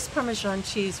 This Parmesan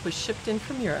cheese was shipped in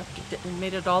from Europe and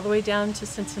made it all the way down to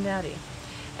Cincinnati.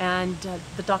 And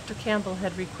the Dr. Campbell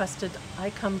had requested I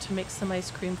come to make some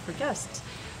ice cream for guests.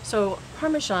 So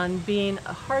Parmesan being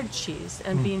a hard cheese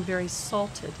and being very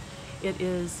salted, it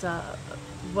is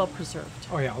well preserved.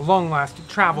 Oh yeah, long lasting,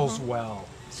 travels well.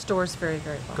 Stores very,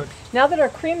 very well. Good. Now that our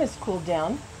cream is cooled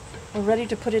down, we're ready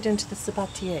to put it into the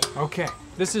sabatier. Okay,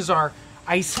 this is our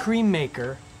ice cream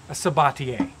maker, a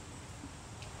sabatier.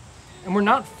 And we're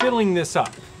not filling this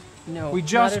up. No, we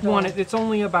just want it, it's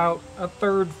only about a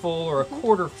third full or a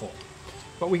quarter full.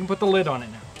 But we can put the lid on it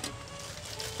now.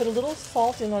 Put a little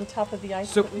salt in on top of the ice.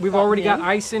 So we've already got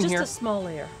ice in here. Just a small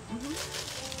layer.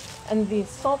 And the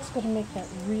salt's going to make that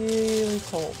really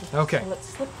cold. Okay. So let's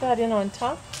slip that in on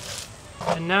top.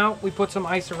 And now we put some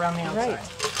ice around the outside.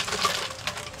 Right.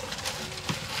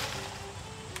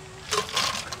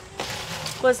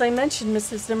 Well, as I mentioned,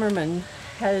 Mrs. Zimmerman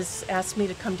has asked me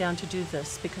to come down to do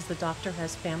this because the doctor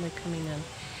has family coming in.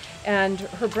 And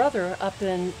her brother up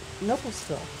in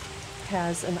Noblesville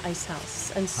has an ice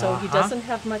house. And so he doesn't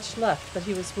have much left, but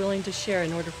he was willing to share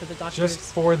in order for the doctor's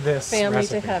just for this family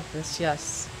recipe. to have this,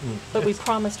 yes. But we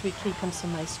promised we'd keep him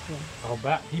some ice cream. I'll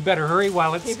bet. He better hurry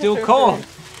while it's still cold.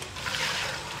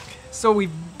 So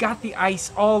we've got the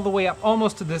ice all the way up,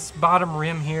 almost to this bottom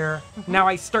rim here. Now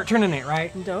I start turning it,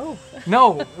 right? No.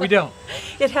 No, we don't.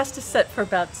 It has to set for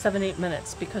about 7-8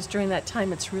 minutes because during that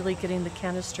time it's really getting the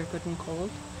canister good and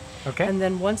cold. Okay. And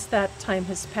then once that time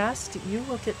has passed, you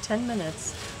will get 10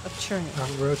 minutes of churning.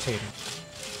 I'm rotating.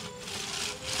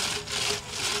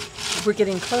 We're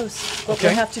getting close. What Okay.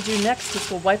 we'll have to do next is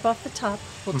we'll wipe off the top,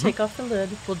 we'll take off the lid,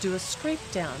 we'll do a scrape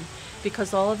down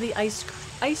because all of the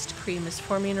iced cream is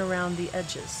forming around the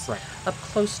edges, Right. up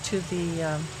close to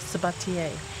the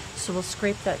sabatier. So we'll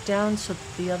scrape that down so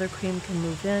that the other cream can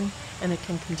move in and it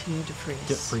can continue to freeze.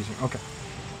 Get freezing. Okay.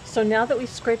 So now that we've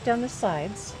scraped down the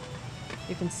sides,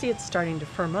 you can see it's starting to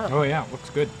firm up. Oh yeah, looks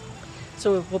good.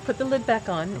 So we'll put the lid back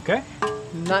on. Okay.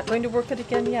 I'm not going to work it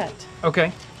again yet.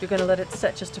 Okay. You're going to let it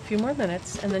set just a few more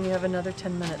minutes, and then you have another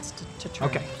 10 minutes to try.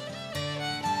 Okay.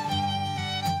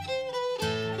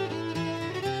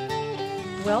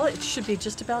 Well, it should be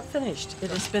just about finished. It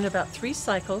has been about 3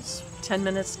 cycles, 10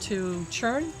 minutes to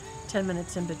churn, 10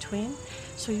 minutes in between.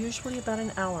 So usually about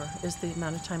an hour is the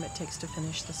amount of time it takes to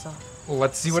finish this off. Well,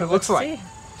 let's see what So it looks let's like. see.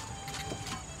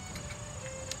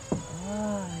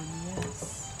 Ah,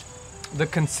 yes. The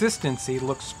consistency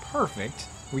looks perfect.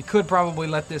 We could probably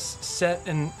let this set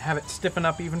and have it stiffen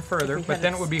up even further, we but had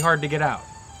then it it would be hard to get out.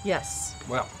 Yes.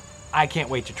 Well, I can't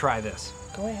wait to try this.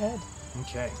 Go ahead.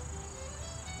 Okay.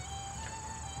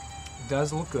 It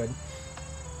does look good.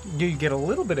 You get a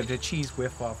little bit of the cheese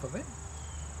whiff off of it.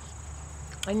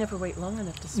 I never wait long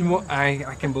enough to smell Well, it.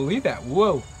 I can believe that.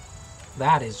 Whoa.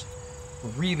 That is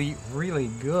really, really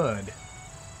good.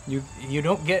 You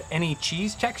don't get any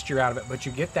cheese texture out of it, but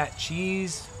you get that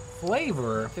cheese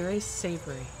flavor, Very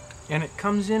savory. and it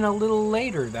comes in a little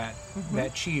later, that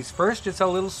cheese. First, it's a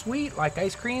little sweet, like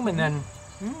ice cream, and then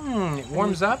it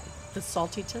warms up. The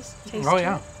salty taste Oh, to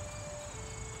yeah. it.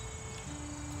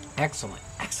 Excellent,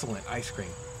 excellent ice cream.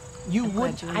 I'm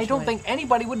glad you I don't enjoyed think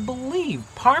anybody would believe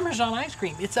Parmesan ice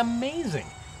cream. It's amazing.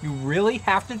 You really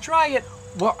have to try it.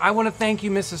 Well, I want to thank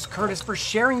you, Mrs. Curtis, for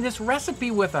sharing this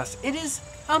recipe with us. It is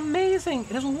amazing.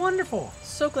 It is wonderful.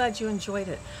 So glad you enjoyed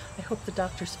it. I hope the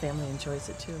doctor's family enjoys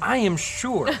it too. I am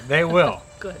sure they will.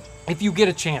 Good. If you get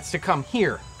a chance to come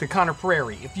here to Conner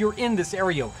Prairie, if you're in this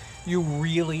area, you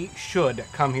really should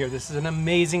come here. This is an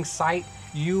amazing site.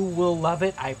 You will love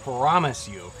it, I promise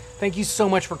you. Thank you so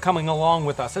much for coming along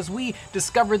with us as we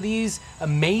discover these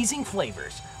amazing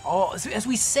flavors, as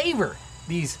we savor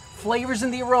these flavors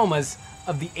and the aromas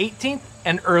of the 18th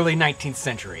and early 19th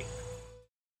century.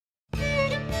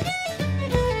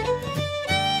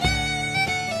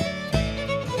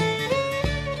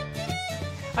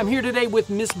 I'm here today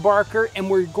with Miss Barker, and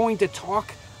we're going to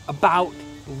talk about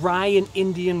rye and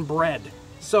Indian bread.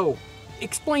 So,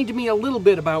 explain to me a little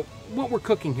bit about what we're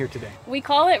cooking here today. We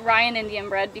call it rye and Indian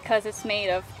bread because it's made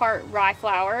of part rye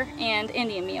flour and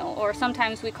Indian meal, or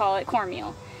sometimes we call it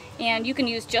cornmeal. And you can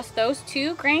use just those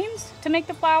 2 grains to make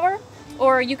the flour,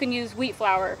 or you can use wheat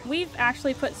flour. We've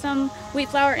actually put some wheat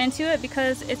flour into it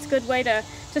because it's a good way to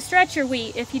stretch your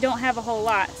wheat if you don't have a whole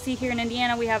lot. See, here in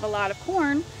Indiana we have a lot of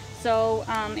corn, so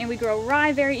and we grow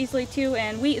rye very easily too,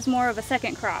 and wheat is more of a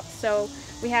second crop. So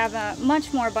we have a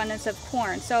much more abundance of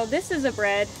corn. So this is a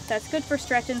bread that's good for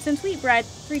stretching, since we eat bread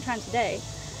 3 times a day.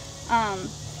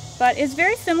 But it's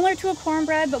very similar to a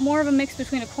cornbread, but more of a mix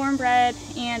between a cornbread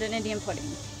and an Indian pudding.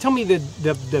 Tell me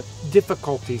the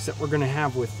difficulties that we're going to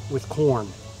have with corn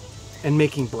and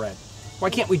making bread. Why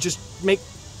can't we just make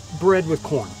bread with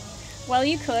corn? Well,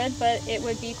 you could, but it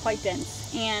would be quite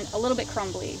dense and a little bit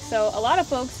crumbly. So a lot of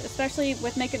folks, especially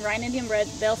with making rye and Indian bread,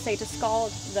 they'll say to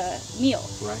scald the meal,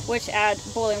 Right. which add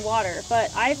boiling water.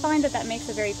 But I find that makes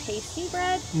a very pasty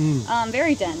bread,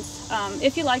 very dense.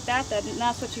 If you like that, then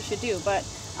that's what you should do. But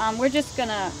we're just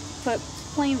gonna put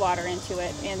plain water into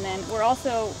it, and then we're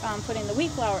also putting the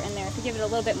wheat flour in there to give it a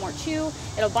little bit more chew.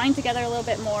 It'll bind together a little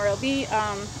bit more. It'll be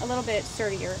a little bit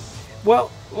sturdier.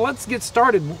 Well, let's get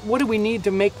started. What do we need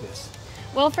to make this?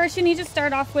 Well, first you need to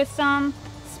start off with some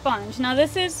sponge. Now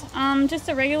this is just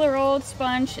a regular old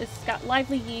sponge. It's got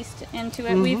lively yeast into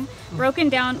it. We've broken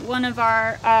down one of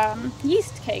our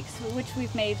yeast cakes, which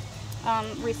we've made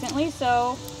recently.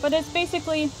 But it's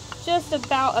basically just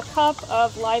about a cup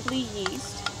of lively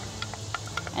yeast.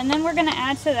 And then we're gonna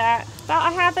add to that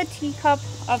about a half a teacup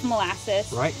of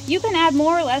molasses. Right. You can add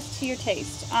more or less to your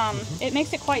taste. It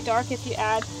makes it quite dark if you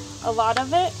add a lot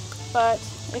of it, but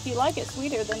if you like it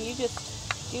sweeter, then you just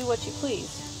do what you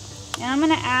please. And I'm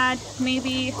gonna add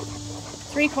maybe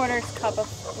 3/4 cup of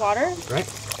water. Right.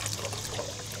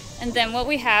 And then what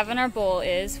we have in our bowl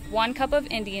is 1 cup of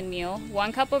Indian meal,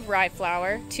 1 cup of rye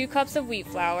flour, 2 cups of wheat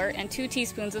flour, and 2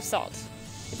 teaspoons of salt.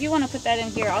 If you want to put that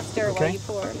in here, I'll stir while you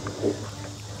pour.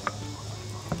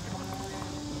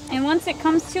 And once it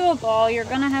comes to a ball, you're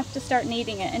gonna have to start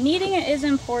kneading it. And kneading it is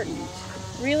important.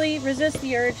 Really resist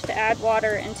the urge to add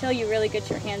water until you really get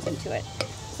your hands into it.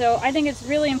 So I think it's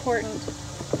really important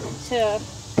to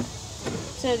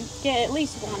get at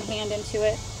least 1 hand into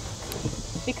it.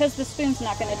 because the spoon's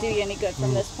not going to do you any good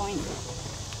from this point.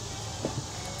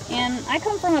 And I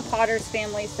come from a potter's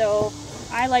family, so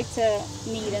I like to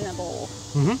knead in a bowl.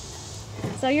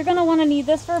 So you're going to want to knead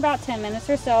this for about 10 minutes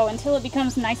or so until it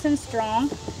becomes nice and strong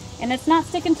and it's not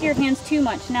sticking to your hands too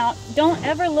much. Now, don't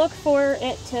ever look for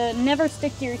it to never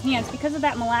stick to your hands. Because of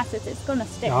that molasses, it's going to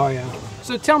stick. Oh yeah.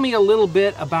 So tell me a little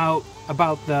bit about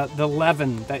the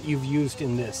leaven that you've used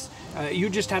in this. You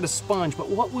just had a sponge, but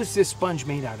what was this sponge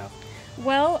made out of?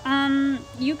 Well,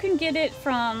 you can get it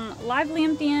from live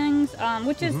lamb dings,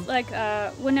 which is like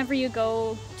whenever you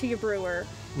go to your brewer,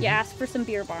 you ask for some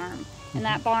beer barm. And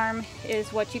that barm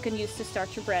is what you can use to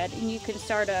start your bread. And you can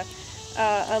start a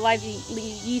lively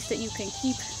yeast that you can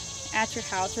keep at your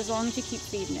house as long as you keep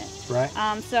feeding it. Right.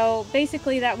 So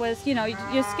basically that was, you know, you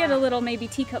just get a little maybe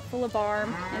teacup full of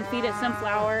barm and feed it some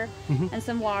flour and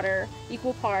some water,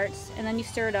 equal parts, and then you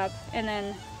stir it up, and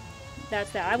then that's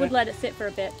that. I would let it sit for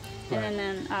a bit,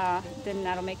 and then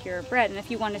that'll make your bread. And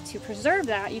if you wanted to preserve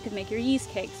that, you could make your yeast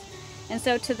cakes. And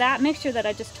so to that mixture that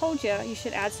I just told you, you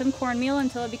should add some cornmeal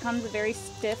until it becomes a very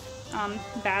stiff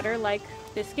batter like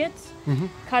biscuits.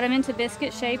 Cut them into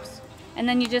biscuit shapes, and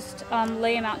then you just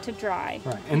lay them out to dry.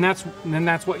 Right, and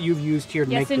that's what you've used here to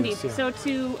make this. Yes, indeed. So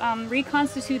to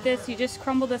reconstitute this, you just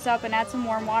crumble this up and add some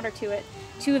warm water to it.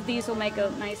 2 of these will make a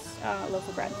nice loaf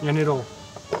of bread. And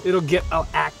it'll get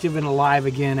active and alive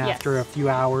again after a few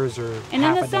hours or And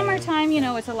half in the a day. summertime, you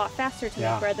know, it's a lot faster to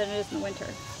make bread than it is in the winter.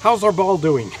 How's our ball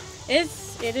doing?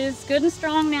 It is good and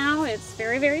strong now. It's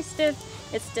very, very stiff.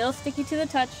 It's still sticky to the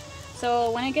touch.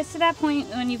 So when it gets to that point,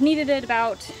 when you've kneaded it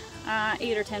about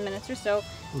 8 or 10 minutes or so,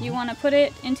 you want to put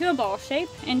it into a ball shape,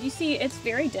 and you see it's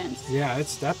very dense. Yeah,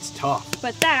 that's tough.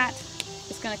 But that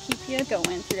is going to keep you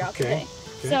going throughout the day.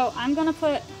 Okay. So I'm going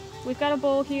to we've got a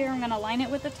bowl here. I'm going to line it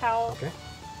with a towel. Okay.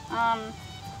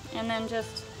 And then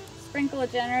just sprinkle a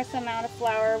generous amount of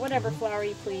flour, whatever flour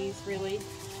you please, really.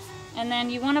 And then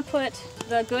you want to put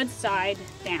the good side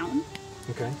down.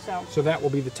 Okay. So that will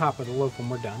be the top of the loaf when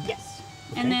we're done. Yes.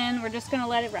 Okay. And then we're just going to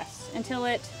let it rest until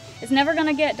it's never going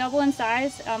to get double in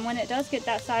size. When it does get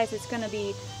that size, it's going to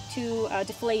be too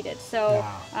deflated. So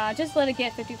just let it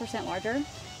get 50% larger.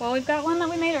 Well, we've got one that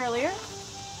we made earlier.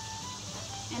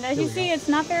 And as you see, it's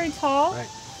not very tall. Right.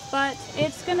 But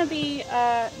it's going to be,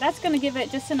 that's going to give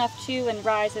it just enough chew and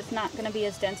rise. It's not going to be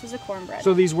as dense as a cornbread.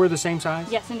 So these were the same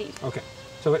size? Yes, indeed. Okay.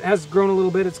 So it has grown a little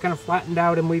bit. It's kind of flattened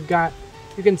out, and we've got,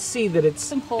 you can see that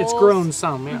it's holes. It's grown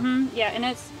some. Yeah.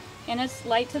 Yeah, and it's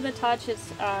light to the touch.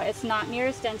 It's not near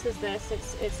as dense as this.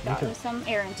 It's gotten some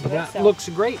air into it. That looks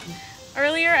great.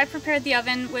 Earlier, I prepared the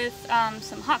oven with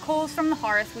some hot coals from the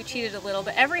hearth. We cheated a little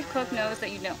bit. Every cook knows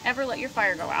that you don't ever let your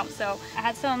fire go out. So I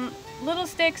had some little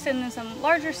sticks and then some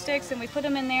larger sticks, and we put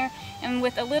them in there. And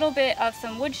with a little bit of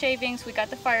some wood shavings, we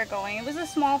got the fire going. It was a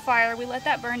small fire. We let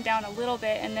that burn down a little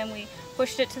bit, and then we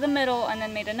pushed it to the middle, and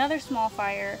then made another small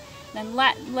fire. Then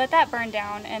let that burn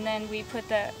down, and then we put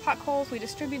the hot coals, we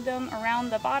distribute them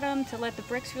around the bottom to let the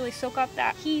bricks really soak up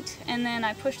that heat, and then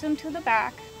I pushed them to the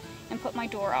back and put my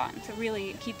door on to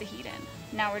really keep the heat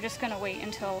in. Now we're just going to wait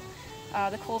until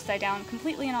the coals die down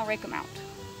completely, and I'll rake them out.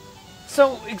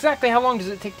 So exactly how long does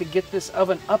it take to get this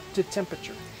oven up to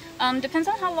temperature? Depends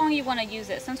on how long you want to use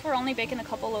it. Since we're only baking a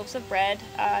couple loaves of bread,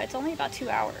 it's only about 2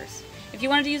 hours. If you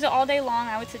wanted to use it all day long,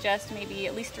 I would suggest maybe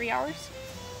at least 3 hours.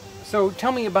 So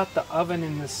tell me about the oven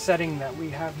and the setting that we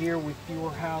have here with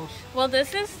your house. Well,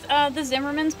 this is the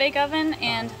Zimmerman's bake oven,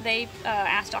 and they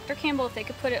asked Dr. Campbell if they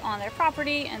could put it on their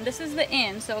property, and this is the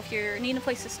inn, so if you need a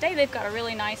place to stay, they've got a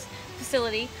really nice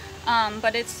facility,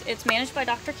 but it's managed by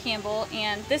Dr. Campbell,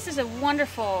 and this is a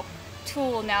wonderful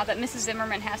tool now that Mrs.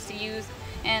 Zimmerman has to use.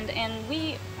 And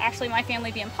we, actually my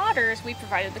family being potters, we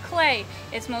provided the clay.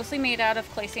 It's mostly made out of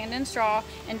clay, sand, and straw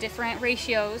in different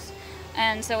ratios.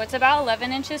 And so it's about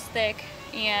 11 inches thick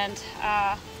and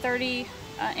 30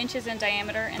 inches in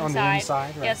diameter inside. On the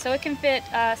inside, right. Yeah, so it can fit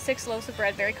 6 loaves of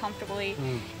bread very comfortably,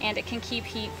 and it can keep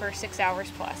heat for 6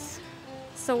 hours plus.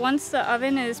 So once the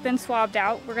oven has been swabbed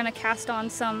out, we're going to cast on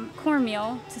some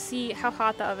cornmeal to see how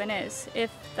hot the oven is.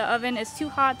 If the oven is too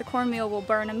hot, the cornmeal will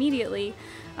burn immediately.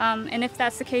 And if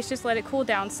that's the case, just let it cool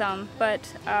down some.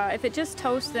 But if it just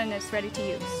toasts, then it's ready to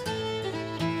use.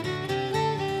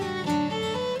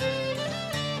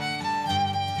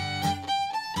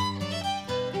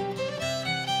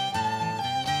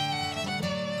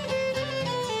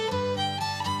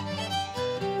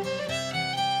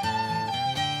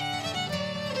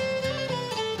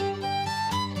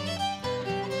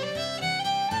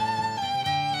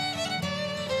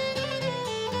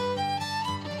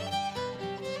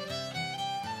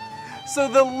 So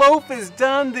the loaf is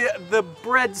done. The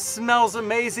bread smells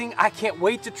amazing. I can't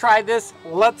wait to try this.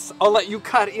 I'll let you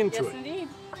cut into it. Yes, indeed.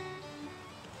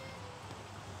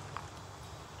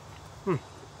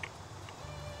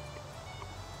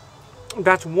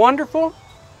 That's wonderful.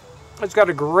 It's got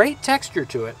a great texture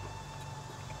to it.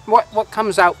 What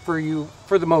comes out for you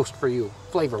the most for you,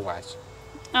 flavor-wise?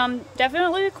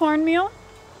 Definitely the cornmeal.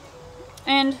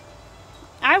 And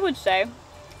I would say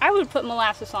I would put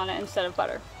molasses on it instead of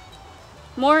butter.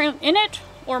 More in it,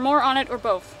 or more on it, or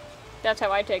both. That's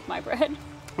how I take my bread.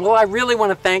 Well, I really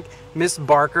want to thank Miss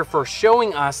Barker for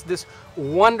showing us this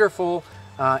wonderful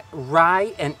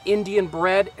rye and Indian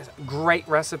bread. It's a great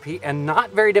recipe and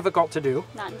not very difficult to do.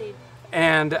 Not indeed.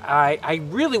 And I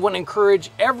really want to encourage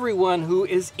everyone who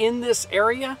is in this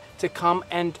area to come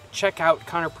and check out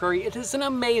Conner Prairie. It is an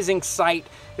amazing site.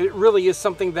 It really is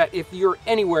something that if you're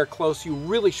anywhere close, you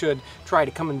really should try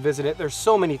to come and visit it. There's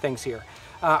so many things here.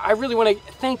 I really want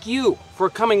to thank you for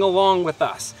coming along with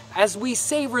us as we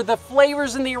savor the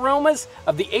flavors and the aromas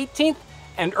of the 18th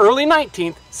and early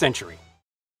 19th century.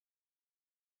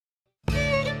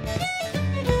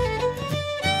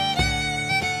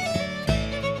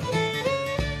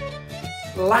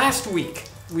 Last week,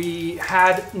 we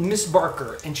had Miss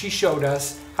Barker, and she showed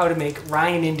us how to make rye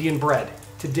and Indian bread.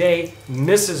 Today,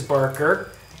 Mrs. Barker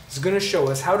is going to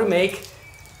show us how to make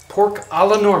pork a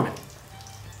la Norman.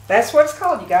 That's what it's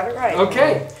called. You got it right.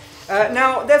 Okay.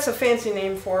 Now, that's a fancy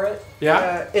name for it.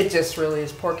 Yeah? It just really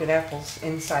is pork and apples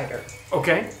in cider.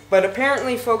 Okay. But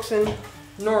apparently, folks in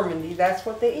Normandy, that's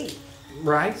what they eat.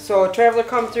 Right. So a traveler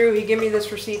come through, he gave me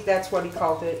this receipt, that's what he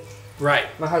called it. Right.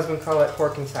 My husband called it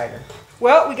pork and cider.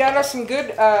 Well, we got us some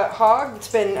good hog.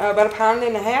 It's been about 1.5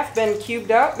 pounds, been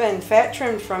cubed up and fat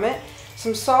trimmed from it.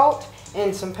 Some salt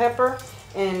and some pepper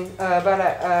and about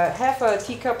a half a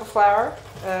teacup of flour.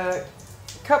 A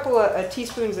couple of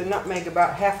teaspoons of nutmeg,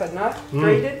 about half a nut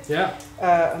grated. Yeah.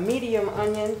 A medium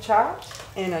onion chopped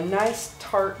and a nice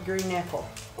tart green apple.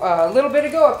 A little bit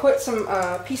ago, I put some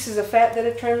pieces of fat that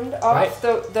I trimmed off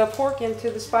the pork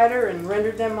into the spider and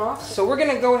rendered them off. So we're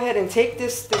going to go ahead and take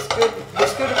this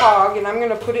good hog, and I'm going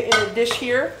to put it in a dish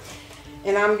here,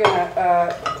 and I'm going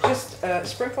to just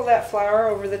sprinkle that flour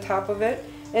over the top of it,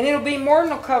 and it'll be more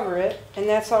than will cover it, and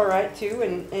that's all right too.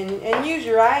 And use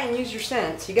your eye and use your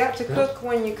sense. You got to cook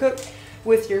when you cook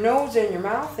with your nose and your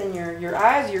mouth and your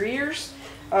eyes, your ears,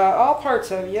 all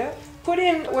parts of you. Put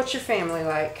in what your family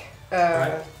like.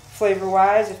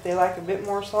 Flavor-wise, if they like a bit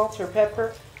more salt or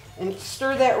pepper, and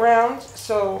stir that round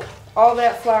so all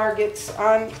that flour gets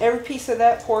on every piece of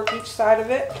that pork, each side of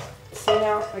it. See,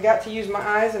 now I got to use my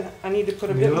eyes, and I need to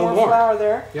put a bit more flour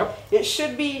there. Yep. It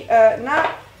should be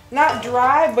not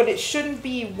dry, but it shouldn't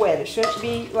be wet. It shouldn't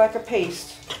be like a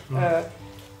paste.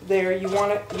 There, you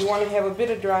want to have a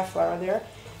bit of dry flour there,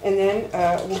 and then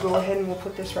we'll go ahead and we'll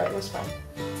put this right in the spider.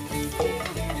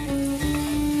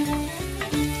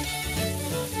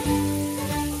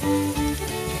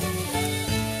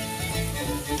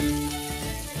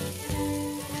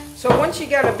 So once you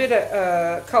got a bit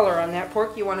of color on that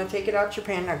pork, you want to take it out your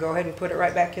pan. Now go ahead and put it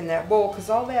right back in that bowl, because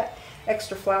all that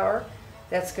extra flour,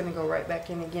 that's going to go right back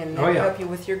in again. And that'll help you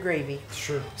with your gravy.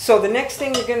 Sure. So the next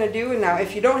thing you're going to do, now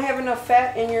if you don't have enough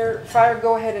fat in your fire,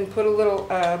 go ahead and put a little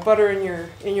butter in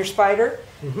your spider.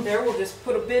 There, we'll just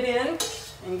put a bit in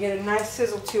and get a nice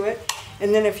sizzle to it.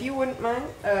 And then if you wouldn't mind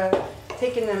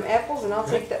taking them apples, and I'll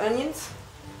take the onions.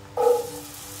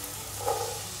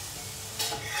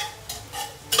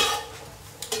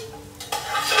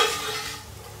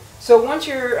 So once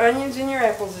your onions and your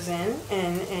apples is in,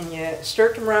 and you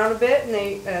stir them around a bit, and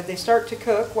they start to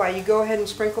cook, while you go ahead and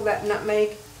sprinkle that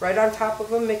nutmeg right on top of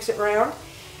them, mix it around,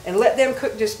 and let them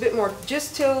cook just a bit more,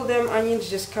 just till them onions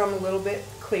just come a little bit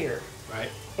clear. Right.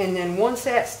 And then once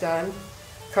that's done,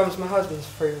 comes my husband's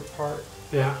favorite part.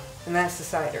 Yeah. And that's the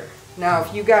cider. Now,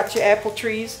 if you got your apple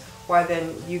trees, why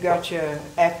then you got your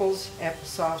apples,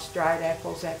 applesauce, dried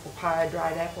apples, apple pie,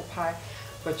 dried apple pie,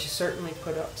 but you certainly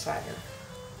put up cider.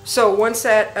 So once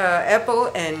that apple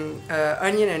and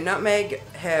onion and nutmeg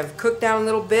have cooked down a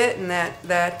little bit, and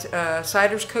that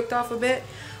cider's cooked off a bit,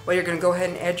 well, you're going to go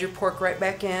ahead and add your pork right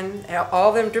back in.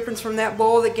 All them drippings from that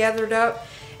bowl that gathered up,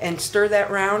 and stir that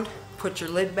round. Put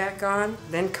your lid back on,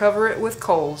 then cover it with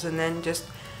coals, and then just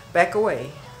back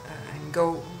away and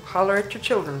go holler at your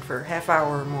children for a half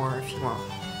hour or more if you want.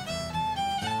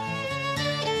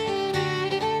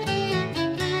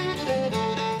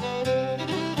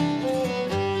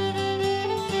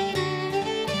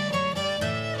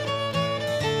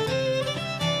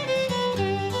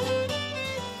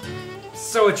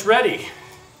 So it's ready.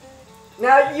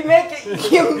 Now you make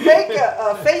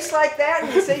a face like that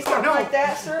and you say something like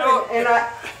that, sir,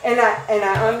 and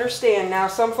I understand. Now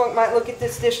some folk might look at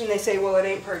this dish and they say, well, it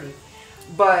ain't pretty,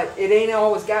 but it ain't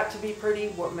always got to be pretty.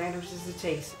 What matters is the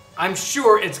taste. I'm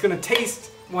sure it's gonna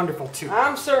taste wonderful too.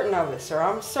 I'm certain of it, sir.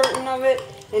 I'm certain of it.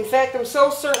 In fact, I'm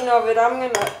so certain of it. I'm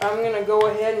gonna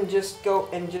go ahead and just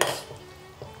give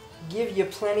you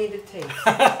plenty to taste.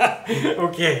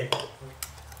 Okay.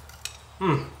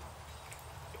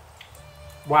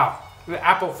 Wow, the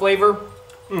apple flavor,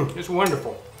 it's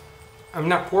wonderful.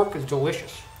 And that pork is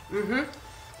delicious.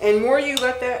 And more you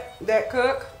let that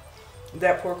cook,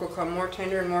 that pork will come more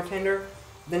tender and more tender.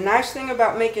 The nice thing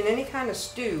about making any kind of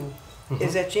stew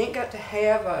is that you ain't got to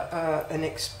have an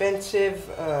expensive,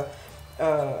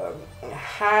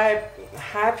 high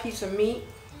piece of meat.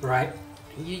 Right.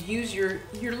 You use your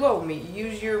low meat. You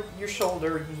use your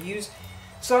shoulder. You use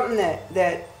something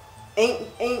that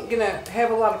ain't gonna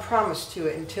have a lot of promise to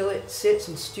it until it sits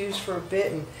and stews for a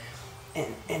bit,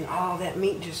 and all that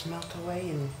meat just melt away.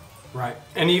 And right.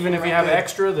 And even if you have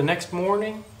extra the next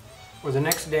morning or the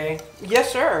next day.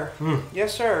 Yes, sir.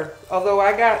 Yes, sir. Although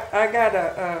I got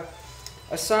a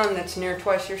son that's near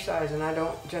twice your size, and I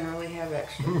don't generally have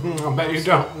extra. I bet you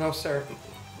don't. No, sir.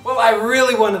 Well, I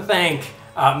really want to thank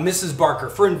Mrs. Barker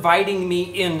for inviting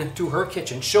me into her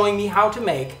kitchen, showing me how to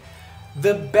make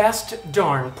the best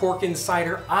darn pork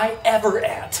insider I ever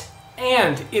ate.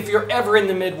 And if you're ever in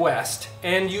the Midwest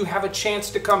and you have a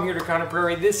chance to come here to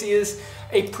Prairie, this is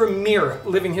a premier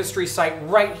living history site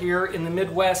right here in the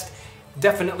Midwest.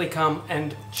 Definitely come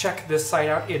and check this site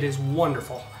out. It is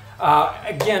wonderful.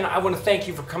 Again, I want to thank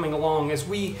you for coming along as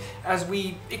we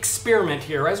experiment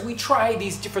here, as we try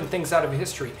these different things out of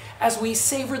history, as we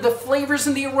savor the flavors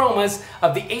and the aromas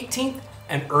of the 18th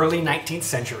and early 19th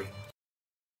century.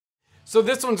 So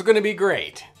this one's going to be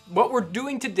great. What we're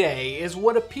doing today is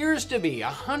what appears to be a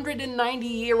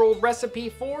 190-year-old recipe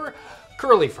for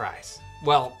curly fries.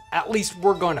 Well, at least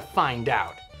we're going to find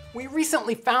out. We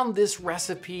recently found this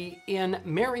recipe in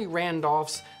Mary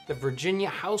Randolph's The Virginia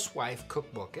Housewife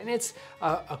Cookbook, and it's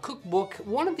a cookbook,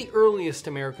 one of the earliest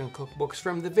American cookbooks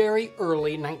from the very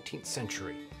early 19th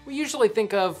century. We usually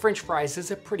think of French fries as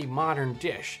a pretty modern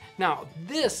dish. Now,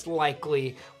 this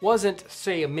likely wasn't,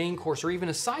 say, a main course or even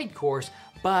a side course,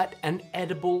 but an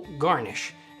edible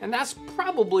garnish. And that's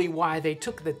probably why they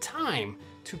took the time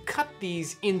to cut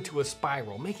these into a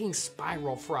spiral, making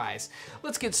spiral fries.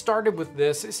 Let's get started with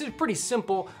this. This is pretty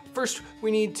simple. First, we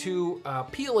need to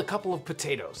peel a couple of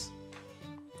potatoes.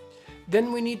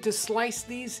 Then we need to slice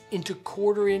these into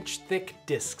 1/4-inch thick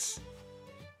discs.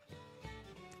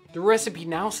 The recipe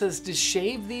now says to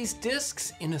shave these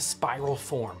discs in a spiral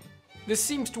form. This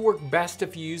seems to work best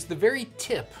if you use the very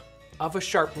tip of a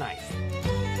sharp knife.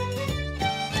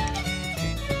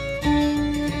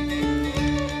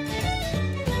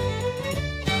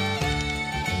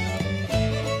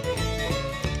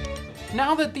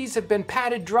 Now that these have been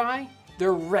patted dry,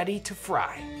 they're ready to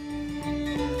fry.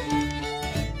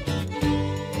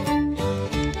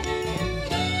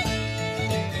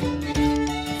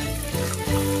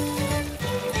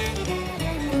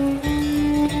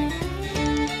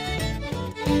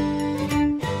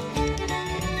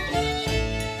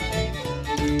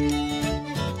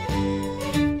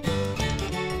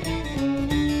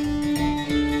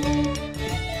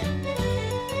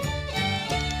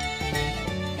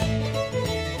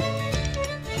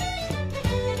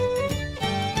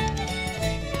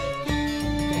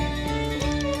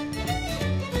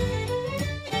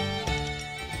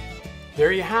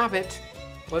 There you have it.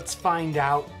 Let's find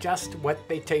out just what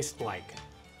they taste like.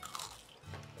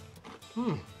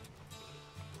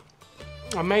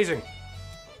 Amazing.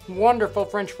 Wonderful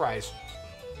French fries.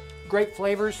 Great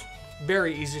flavors,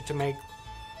 very easy to make.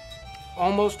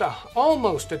 Almost a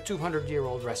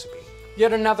 200-year-old recipe.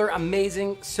 Yet another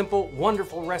amazing, simple,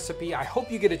 wonderful recipe. I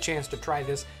hope you get a chance to try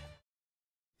this.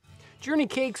 Journey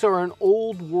cakes are an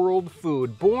old world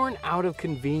food born out of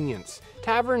convenience.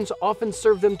 Taverns often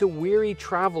served them to weary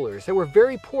travelers. They were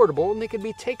very portable and they could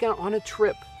be taken on a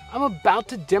trip. I'm about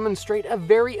to demonstrate a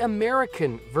very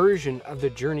American version of the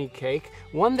journey cake,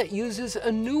 one that uses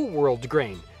a New World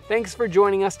grain. Thanks for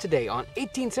joining us today on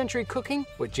 18th Century Cooking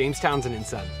with James Townsend and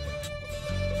Son.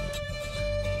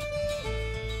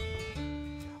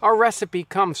 Our recipe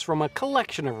comes from a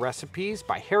collection of recipes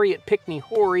by Harriet Pickney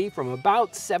Horry from about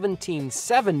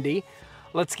 1770.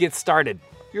 Let's get started.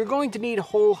 You're going to need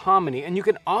whole hominy, and you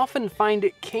can often find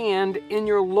it canned in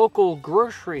your local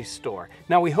grocery store.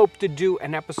 Now, we hope to do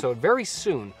an episode very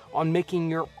soon on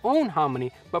making your own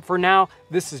hominy, but for now,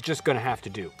 this is just gonna have to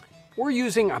do. We're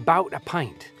using about a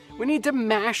pint. We need to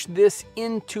mash this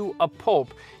into a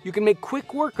pulp. You can make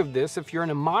quick work of this if you're in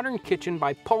a modern kitchen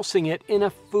by pulsing it in a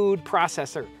food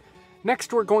processor.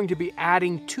 Next, we're going to be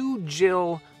adding 2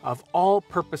 gill of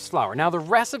all-purpose flour. Now, the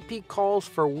recipe calls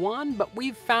for 1, but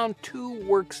we've found 2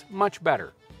 works much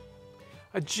better.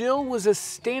 A gill was a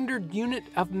standard unit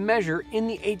of measure in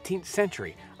the 18th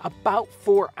century, about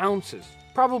 4 ounces.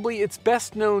 Probably its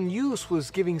best known use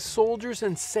was giving soldiers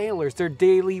and sailors their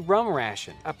daily rum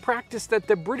ration, a practice that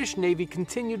the British Navy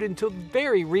continued until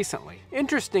very recently.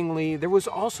 Interestingly, there was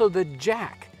also the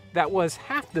jack that was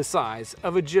half the size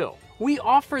of a gill. We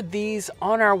offered these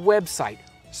on our website.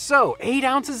 So 8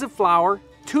 ounces of flour,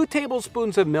 2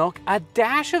 tablespoons of milk, a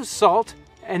dash of salt,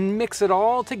 and mix it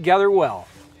all together well.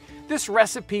 This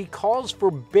recipe calls for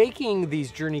baking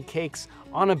these journey cakes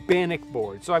on a bannock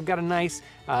board. So I've got a nice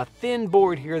thin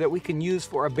board here that we can use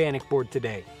for a bannock board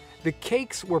today. The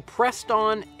cakes were pressed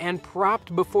on and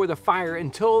propped before the fire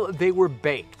until they were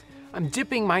baked. I'm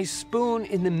dipping my spoon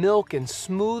in the milk and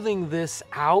smoothing this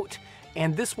out,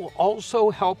 and this will also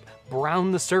help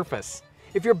brown the surface.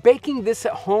 If you're baking this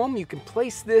at home, you can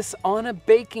place this on a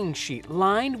baking sheet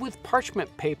lined with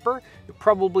parchment paper. You'll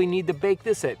probably need to bake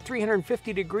this at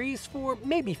 350 degrees for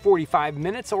maybe 45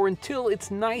 minutes or until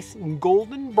it's nice and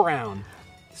golden brown.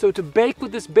 So to bake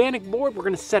with this bannock board, we're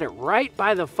going to set it right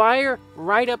by the fire,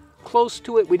 right up close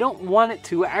to it. We don't want it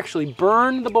to actually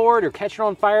burn the board or catch it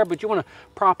on fire, but you want to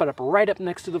prop it up right up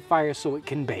next to the fire so it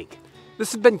can bake.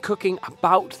 This has been cooking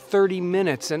about 30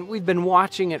 minutes and we've been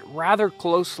watching it rather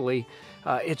closely.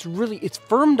 It's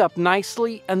firmed up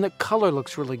nicely and the color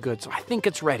looks really good, so I think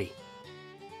it's ready.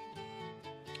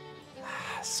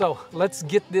 So let's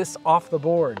get this off the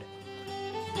board.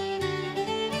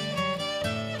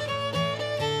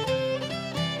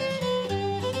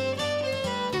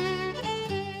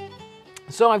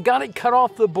 So I've got it cut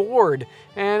off the board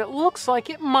and it looks like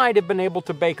it might have been able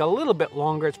to bake a little bit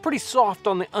longer. It's pretty soft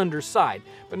on the underside,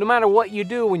 but no matter what you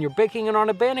do when you're baking it on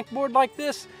a bannock board like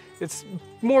this, it's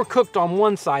more cooked on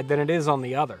one side than it is on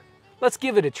the other. Let's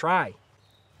give it a try.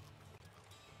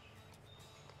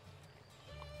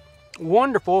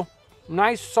 Wonderful,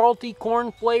 nice salty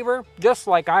corn flavor, just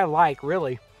like I like,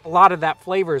 really. A lot of that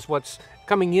flavor is what's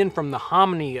coming in from the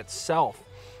hominy itself,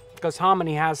 because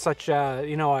hominy has such a,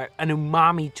 an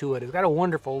umami to it. It's got a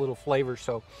wonderful little flavor,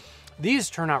 so these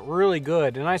turn out really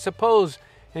good. And I suppose,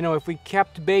 if we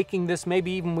kept baking this, maybe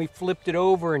even we flipped it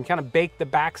over and kind of baked the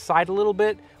back side a little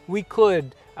bit, we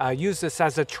could use this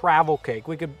as a travel cake.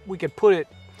 We could put it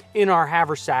in our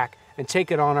haversack and take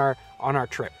it on our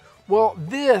trip. Well,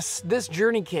 this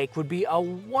journey cake would be a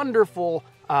wonderful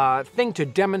thing to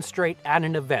demonstrate at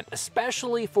an event,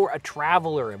 especially for a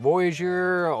traveler, a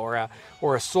voyager,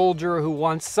 or a soldier who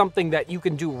wants something that you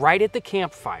can do right at the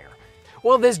campfire.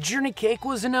 Well, this journey cake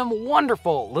was a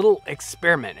wonderful little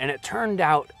experiment, and it turned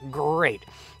out great.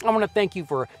 I want to thank you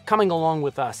for coming along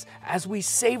with us as we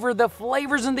savor the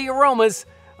flavors and the aromas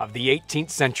of the 18th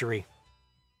century.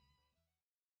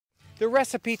 The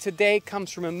recipe today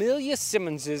comes from Amelia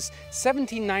Simmons's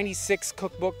 1796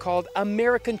 cookbook called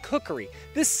American Cookery.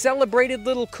 This celebrated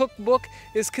little cookbook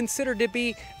is considered to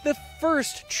be the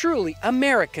first truly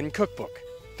American cookbook.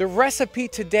 The recipe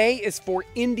today is for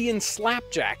Indian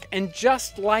slapjack, and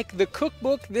just like the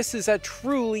cookbook, this is a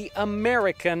truly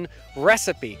American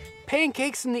recipe.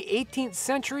 Pancakes in the 18th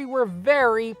century were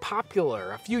very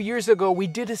popular. A few years ago, we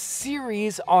did a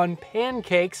series on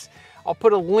pancakes. I'll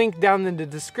put a link down in the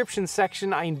description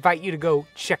section. I invite you to go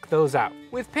check those out.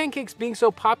 With pancakes being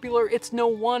so popular, it's no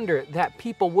wonder that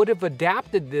people would have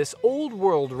adapted this old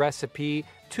world recipe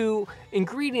to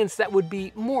ingredients that would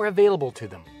be more available to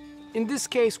them. In this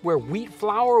case, where wheat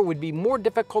flour would be more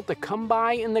difficult to come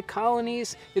by in the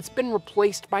colonies, it's been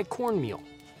replaced by cornmeal.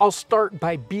 I'll start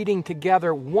by beating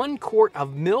together 1 quart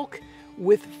of milk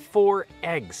with 4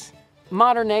 eggs.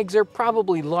 Modern eggs are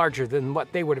probably larger than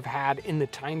what they would have had in the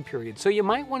time period, so you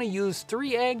might want to use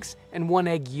 3 eggs and 1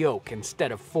 egg yolk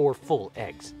instead of 4 full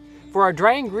eggs. For our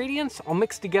dry ingredients, I'll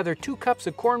mix together 2 cups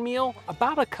of cornmeal,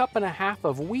 about 1.5 cups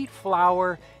of wheat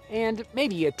flour, and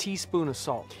maybe a teaspoon of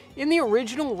salt. In the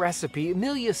original recipe,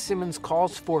 Amelia Simmons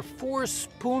calls for 4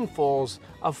 spoonfuls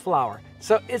of flour.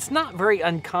 So it's not very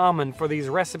uncommon for these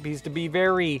recipes to be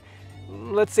very,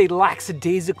 let's say,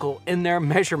 lackadaisical in their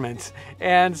measurements.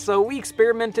 And so we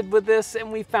experimented with this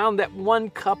and we found that 1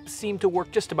 cup seemed to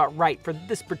work just about right for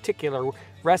this particular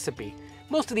recipe.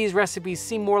 Most of these recipes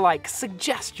seem more like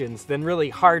suggestions than really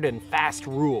hard and fast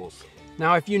rules.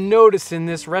 Now, if you notice in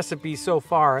this recipe so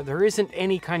far, there isn't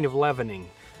any kind of leavening.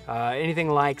 anything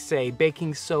like, say,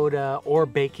 baking soda or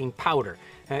baking powder.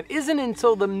 And it isn't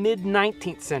until the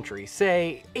mid-19th century,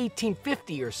 say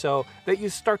 1850 or so, that you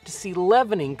start to see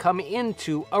leavening come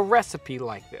into a recipe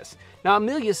like this. Now,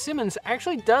 Amelia Simmons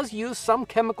actually does use some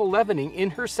chemical leavening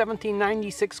in her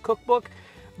 1796 cookbook,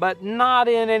 but not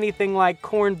in anything like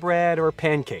cornbread or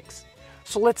pancakes.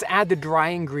 So let's add the dry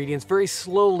ingredients very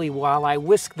slowly while I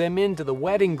whisk them into the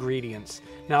wet ingredients.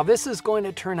 Now, this is going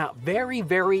to turn out very,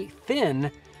 very thin,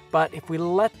 but if we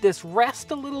let this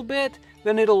rest a little bit,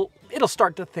 then it'll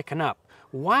start to thicken up.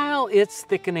 While it's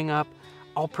thickening up,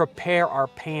 I'll prepare our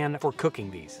pan for cooking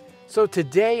these. So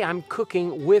today I'm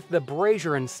cooking with the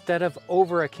brazier instead of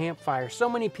over a campfire. So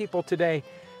many people today,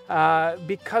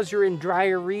 because you're in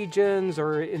drier regions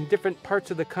or in different parts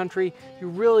of the country, you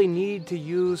really need to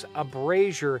use a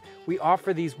brazier. We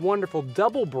offer these wonderful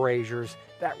double braziers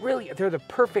that really, they're the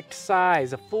perfect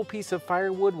size. A full piece of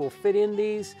firewood will fit in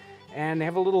these. And they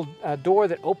have a little door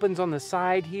that opens on the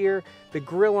side here. The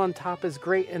grill on top is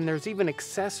great, and there's even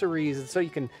accessories, so you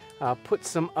can put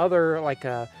some other like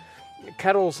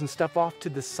kettles and stuff off to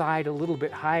the side a little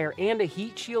bit higher, and a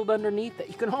heat shield underneath that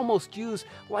you can almost use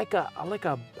like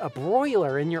a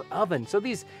broiler in your oven. So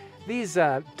these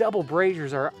double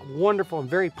braziers are wonderful and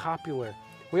very popular.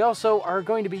 We also are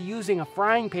going to be using a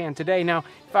frying pan today. Now,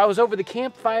 if I was over the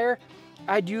campfire,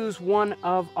 I'd use one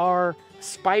of our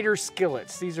spider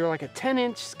skillets. These are like a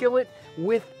 10-inch skillet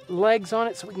with legs on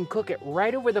it, so we can cook it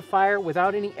right over the fire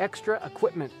without any extra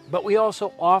equipment. But we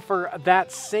also offer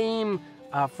that same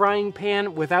frying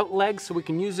pan without legs, so we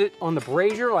can use it on the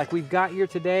brazier like we've got here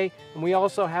today. And we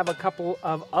also have a couple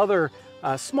of other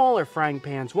smaller frying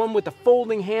pans, one with a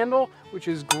folding handle, which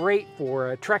is great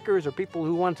for trekkers or people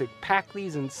who want to pack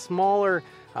these in smaller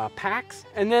packs,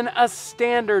 and then a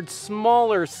standard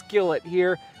smaller skillet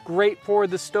here, great for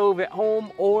the stove at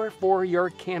home or for your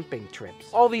camping trips.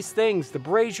 All these things, the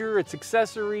brazier, its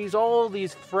accessories, all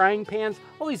these frying pans,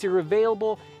 all these are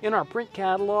available in our print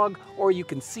catalog, or you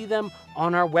can see them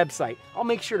on our website. I'll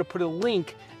make sure to put a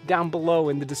link down below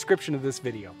in the description of this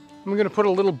video. I'm gonna put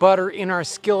a little butter in our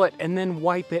skillet and then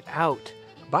wipe it out.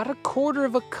 About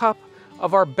 1/4 cup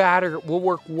of our batter will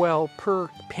work well per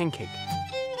pancake.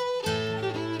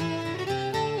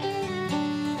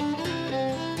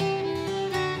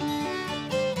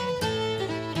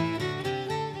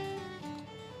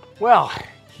 Well,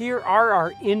 here are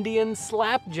our Indian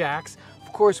slapjacks.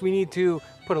 Of course, we need to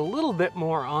put a little bit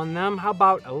more on them. How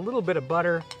about a little bit of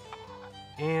butter?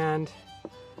 And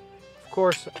of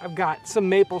course, I've got some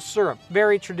maple syrup.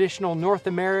 Very traditional North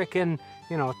American,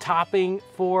 topping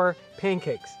for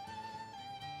pancakes.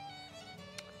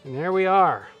 And there we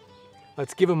are.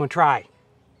 Let's give them a try.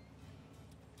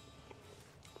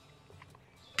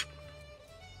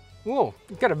 Whoa,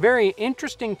 it's got a very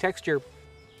interesting texture.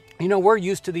 We're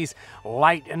used to these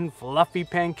light and fluffy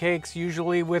pancakes,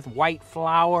 usually with white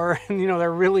flour, and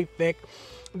they're really thick.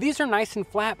 These are nice and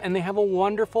flat, and they have a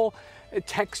wonderful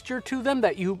texture to them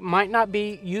that you might not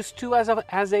be used to as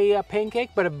a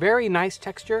pancake, but a very nice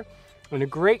texture and a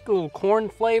great little corn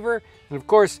flavor. And of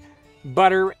course,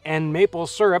 butter and maple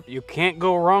syrup, you can't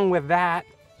go wrong with that.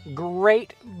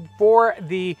 Great for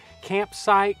the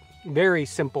campsite. Very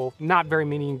simple, not very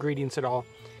many ingredients at all.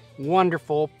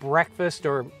 Wonderful breakfast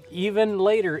or even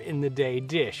later in the day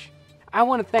dish. I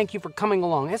want to thank you for coming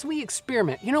along as we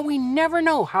experiment. We never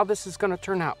know how this is going to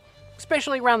turn out,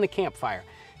 especially around the campfire.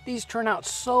 These turn out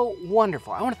so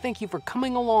wonderful. I want to thank you for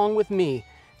coming along with me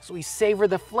as we savor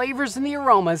the flavors and the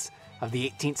aromas of the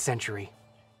 18th century.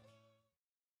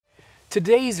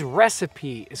 Today's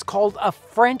recipe is called a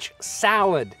French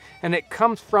salad, and it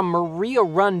comes from Maria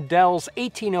Rundell's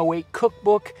 1808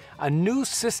 cookbook, A New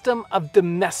System of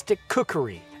Domestic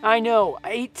Cookery. I know,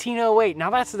 1808, now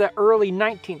that's the early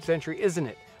 19th century, isn't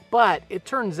it? But it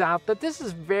turns out that this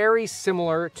is very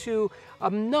similar to a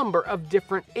number of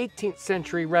different 18th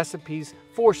century recipes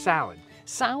for salad.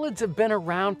 Salads have been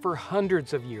around for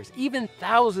hundreds of years, even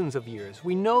thousands of years.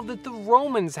 We know that the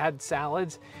Romans had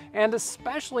salads, and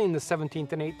especially in the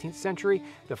 17th and 18th century,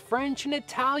 the French and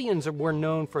Italians were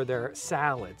known for their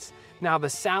salads. Now the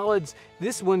salads,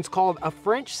 this one's called a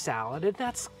French salad, and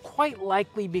that's quite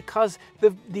likely because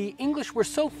the English were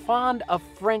so fond of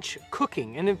French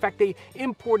cooking, and in fact they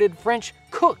imported French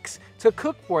cooks to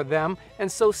cook for them, and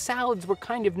so salads were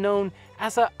kind of known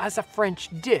as a French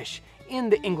dish in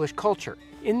the English culture.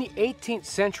 In the 18th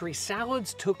century,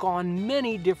 salads took on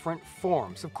many different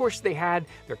forms. Of course, they had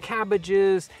their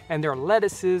cabbages and their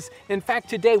lettuces. In fact,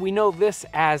 today we know this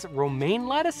as romaine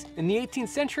lettuce. In the 18th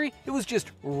century, it was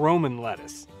just Roman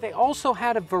lettuce. They also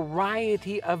had a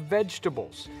variety of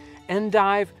vegetables.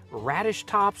 endive, radish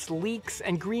tops, leeks,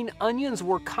 and green onions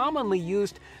were commonly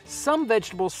used. Some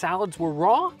vegetable salads were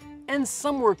raw, and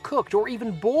some were cooked or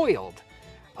even boiled.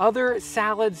 Other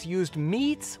salads used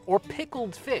meats or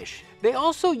pickled fish. They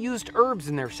also used herbs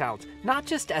in their salads, not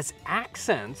just as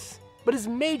accents, but as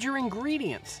major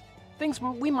ingredients, things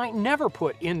we might never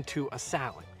put into a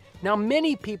salad. Now,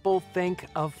 many people think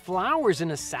of flowers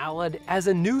in a salad as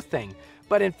a new thing,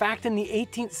 but in fact, in the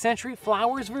 18th century,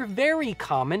 flowers were very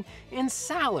common in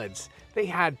salads. They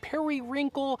had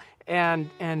periwinkle and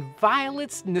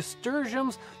violets,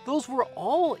 nasturtiums. Those were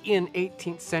all in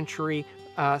 18th century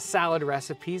salad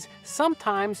recipes.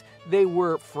 Sometimes they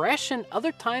were fresh and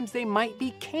other times they might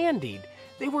be candied.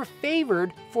 They were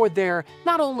favored for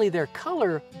not only their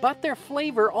color, but their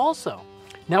flavor also.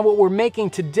 Now what we're making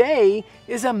today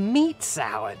is a meat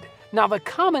salad. Now the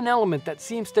common element that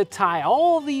seems to tie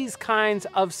all these kinds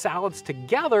of salads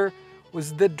together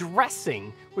was the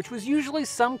dressing, which was usually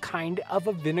some kind of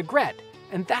a vinaigrette.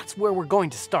 And that's where we're going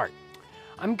to start.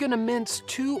 I'm gonna mince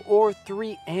 2 or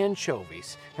 3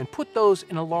 anchovies and put those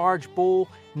in a large bowl,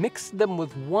 mix them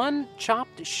with 1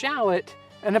 chopped shallot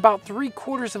and about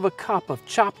 3/4 of a cup of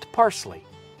chopped parsley.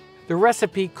 The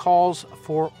recipe calls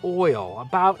for oil,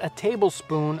 about a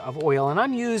tablespoon of oil, and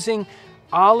I'm using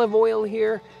olive oil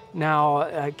here. Now,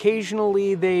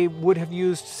 occasionally they would have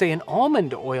used, say, an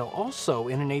almond oil also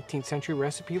in an 18th century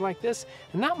recipe like this,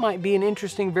 and that might be an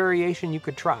interesting variation you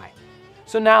could try.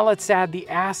 So now let's add the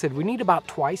acid. We need about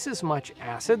twice as much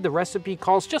acid. The recipe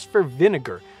calls just for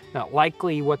vinegar. Now,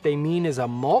 likely what they mean is a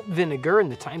malt vinegar in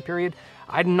the time period.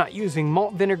 I'm not using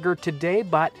malt vinegar today,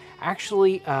 but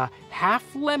actually half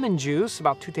lemon juice,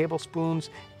 about 2 tablespoons,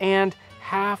 and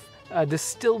half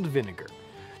distilled vinegar.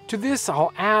 To this,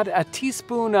 I'll add a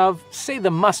teaspoon of, say,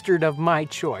 the mustard of my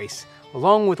choice,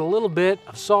 along with a little bit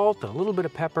of salt, a little bit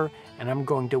of pepper, and I'm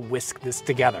going to whisk this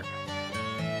together.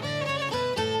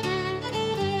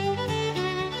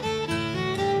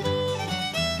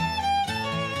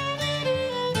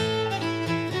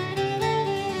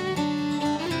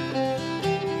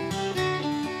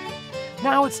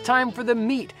 Now it's time for the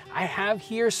meat. I have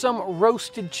here some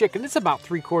roasted chicken. It's about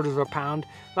 3/4 of a pound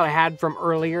that I had from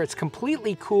earlier. It's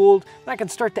completely cooled, and I can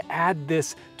start to add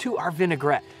this to our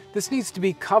vinaigrette. This needs to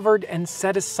be covered and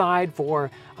set aside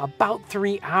for about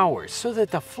 3 hours so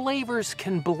that the flavors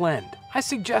can blend. I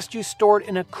suggest you store it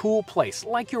in a cool place,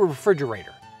 like your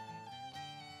refrigerator.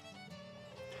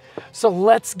 So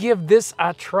let's give this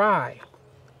a try.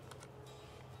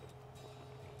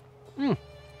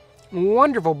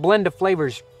 Wonderful blend of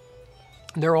flavors.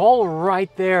 They're all right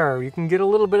there. You can get a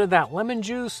little bit of that lemon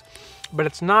juice, but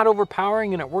it's not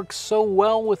overpowering and it works so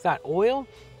well with that oil.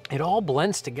 It all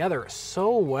blends together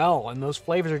so well and those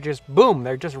flavors are just boom,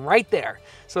 they're just right there.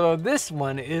 So this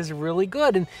one is really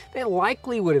good, and they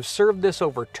likely would have served this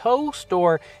over toast,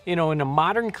 or in a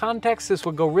modern context this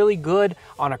would go really good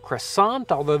on a croissant,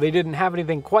 although they didn't have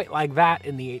anything quite like that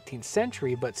in the 18th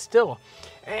century, but still.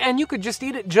 And you could just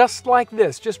eat it just like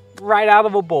this, just right out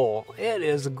of a bowl. It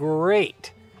is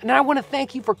great. And I want to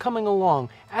thank you for coming along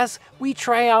as we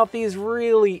try out these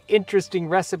really interesting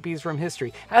recipes from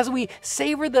history, as we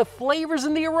savor the flavors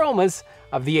and the aromas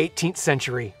of the 18th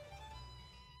century.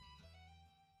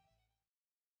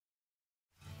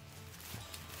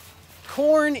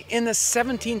 Corn in the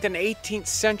 17th and 18th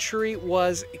century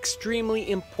was extremely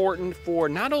important for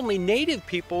not only native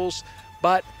peoples,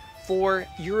 but for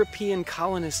European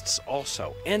colonists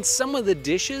also. And some of the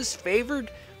dishes favored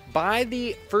by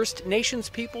the First Nations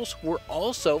peoples were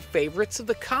also favorites of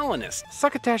the colonists.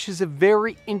 Succotash is a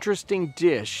very interesting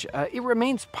dish. It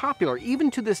remains popular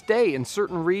even to this day in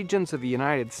certain regions of the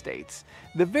United States.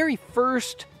 The very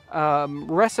first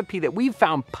recipe that we've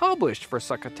found published for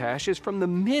succotash is from the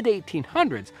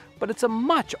mid-1800s, but it's a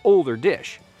much older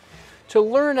dish. To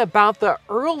learn about the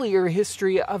earlier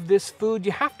history of this food,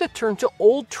 you have to turn to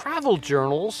old travel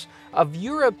journals of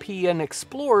European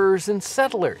explorers and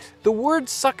settlers. The word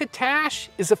succotash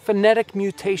is a phonetic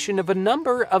mutation of a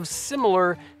number of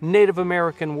similar Native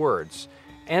American words.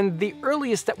 And the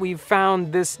earliest that we've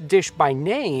found this dish by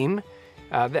name,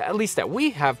 at least that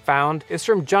we have found, is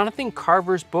from Jonathan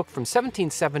Carver's book from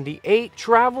 1778,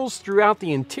 Travels Throughout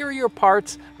the Interior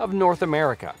Parts of North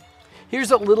America.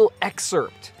 Here's a little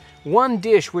excerpt. One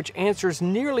dish which answers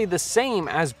nearly the same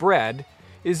as bread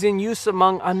is in use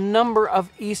among a number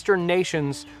of eastern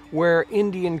nations where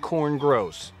Indian corn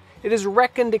grows. It is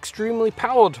reckoned extremely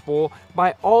palatable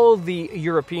by all the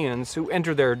Europeans who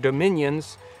enter their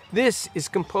dominions. This is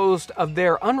composed of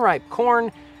their unripe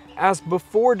corn, as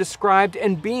before described,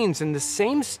 and beans in the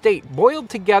same state boiled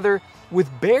together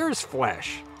with bear's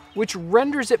flesh. which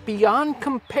renders it beyond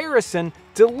comparison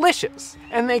delicious.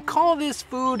 And they call this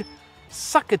food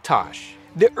Succotash.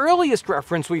 The earliest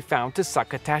reference we found to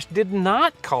Succotash did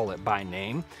not call it by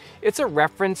name. It's a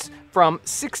reference from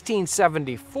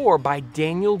 1674 by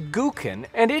Daniel Gookin,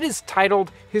 and it is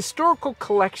titled Historical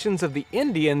Collections of the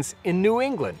Indians in New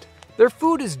England. Their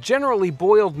food is generally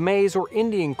boiled maize or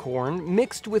Indian corn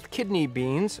mixed with kidney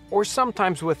beans, or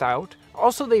sometimes without.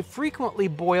 Also, they frequently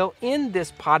boil in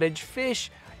this pottage fish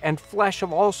and flesh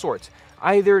of all sorts,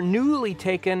 either newly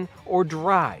taken or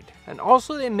dried. And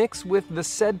also they mix with the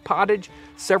said pottage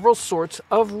several sorts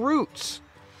of roots,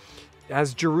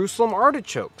 as Jerusalem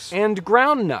artichokes, and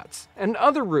ground nuts, and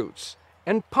other roots,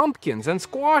 and pumpkins, and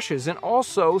squashes, and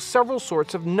also several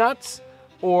sorts of nuts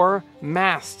or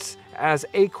masts, as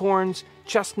acorns,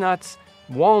 chestnuts,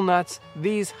 walnuts.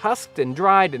 These husked and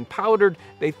dried and powdered,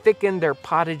 they thicken their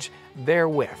pottage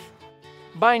therewith.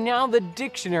 By now, the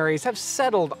dictionaries have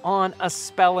settled on a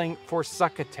spelling for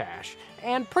Succotash,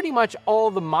 and pretty much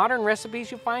all the modern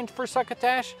recipes you find for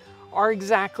Succotash are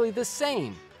exactly the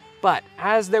same. But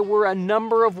as there were a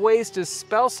number of ways to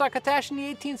spell Succotash in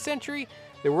the 18th century,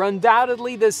 there were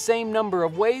undoubtedly the same number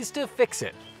of ways to fix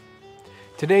it.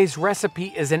 Today's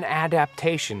recipe is an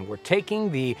adaptation. We're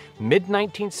taking the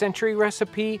mid-19th century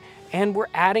recipe and we're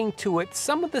adding to it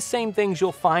some of the same things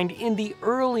you'll find in the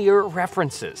earlier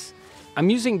references. I'm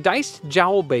using diced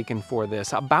jowl bacon for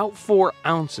this, about 4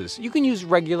 ounces. You can use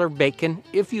regular bacon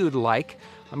if you'd like.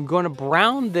 I'm going to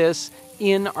brown this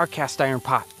in our cast iron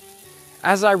pot.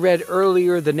 As I read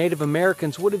earlier, the Native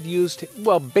Americans would have used,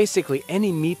 well, basically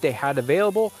any meat they had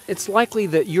available. It's likely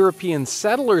that European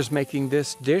settlers making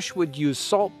this dish would use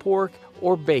salt pork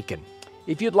or bacon.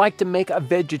 If you'd like to make a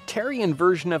vegetarian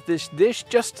version of this dish,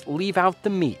 just leave out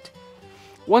the meat.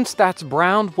 Once that's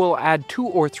browned, we'll add 2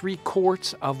 or 3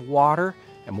 quarts of water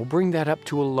and we'll bring that up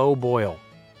to a low boil.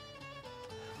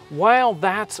 While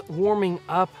that's warming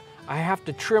up, I have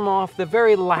to trim off the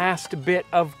very last bit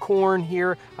of corn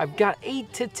here. I've got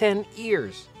 8 to 10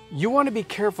 ears. You want to be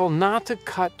careful not to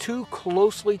cut too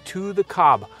closely to the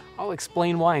cob. I'll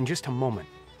explain why in just a moment.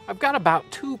 I've got about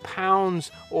 2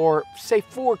 pounds or say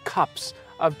 4 cups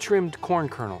of trimmed corn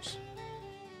kernels.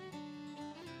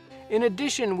 In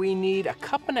addition, we need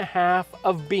 1.5 cups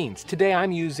of beans. Today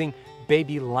I'm using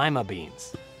baby lima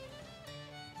beans.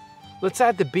 Let's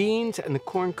add the beans and the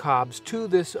corn cobs to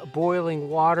this boiling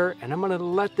water, and I'm going to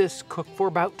let this cook for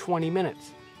about 20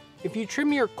 minutes. If you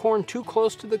trim your corn too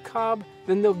close to the cob,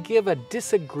 then they'll give a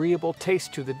disagreeable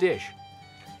taste to the dish.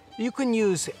 You can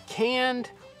use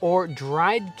canned or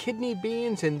dried kidney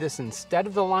beans in this instead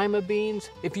of the lima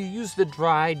beans. If you use the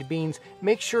dried beans,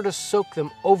 make sure to soak them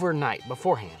overnight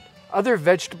beforehand. Other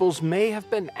vegetables may have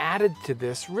been added to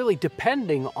this, really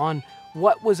depending on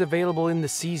what was available in the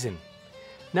season.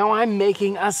 Now I'm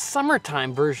making a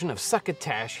summertime version of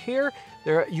Succotash here.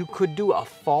 You could do a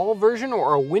fall version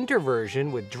or a winter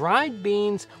version with dried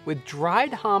beans, with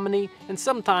dried hominy, and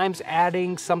sometimes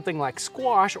adding something like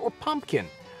squash or pumpkin.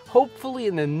 Hopefully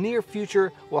in the near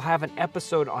future, we'll have an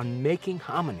episode on making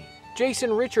hominy.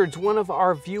 Jason Richards, one of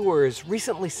our viewers,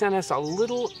 recently sent us a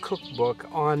little cookbook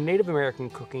on Native American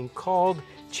cooking called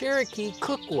Cherokee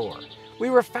Cooklore. We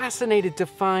were fascinated to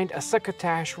find a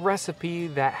Succotash recipe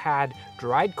that had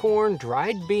dried corn,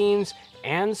 dried beans,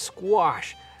 and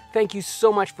squash. Thank you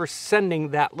so much for sending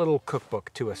that little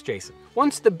cookbook to us, Jason.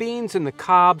 Once the beans and the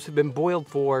cobs have been boiled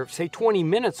for, say, 20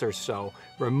 minutes or so,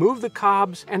 remove the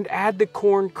cobs and add the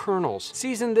corn kernels.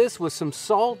 Season this with some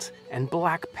salt and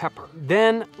black pepper.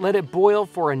 Then let it boil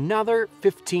for another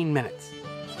 15 minutes.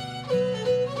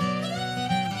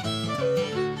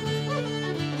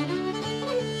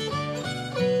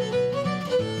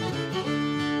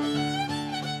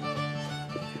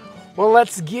 Well,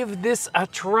 let's give this a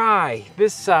try.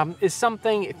 This is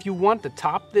something, if you want to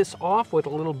top this off with a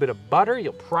little bit of butter,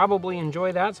 you'll probably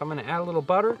enjoy that. So I'm going to add a little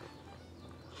butter.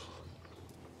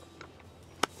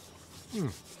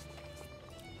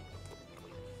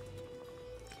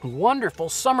 Wonderful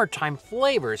summertime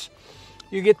flavors.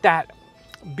 You get that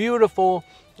beautiful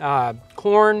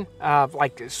corn,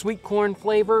 like sweet corn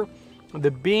flavor.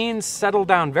 The beans settle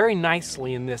down very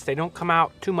nicely in this. They don't come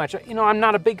out too much. You know, I'm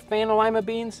not a big fan of lima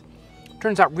beans.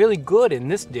 Turns out really good in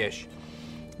this dish.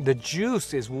 The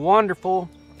juice is wonderful.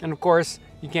 And of course,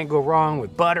 you can't go wrong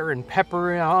with butter and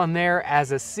pepper on there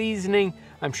as a seasoning.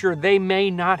 I'm sure they may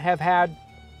not have had,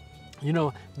 you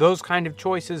know, those kind of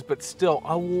choices, but still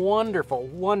a wonderful,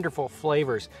 wonderful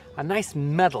flavors. A nice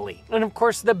medley. And of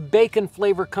course, the bacon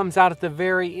flavor comes out at the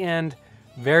very end.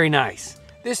 Very nice.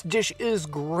 This dish is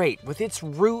great with its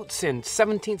roots in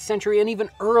 17th century and even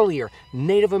earlier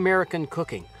Native American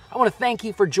cooking. I want to thank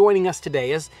you for joining us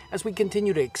today as we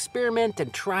continue to experiment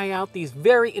and try out these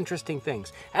very interesting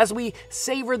things, as we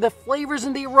savor the flavors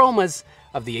and the aromas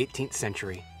of the 18th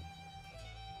century.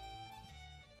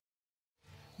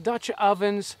 Dutch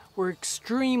ovens were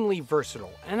extremely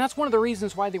versatile, and that's one of the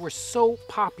reasons why they were so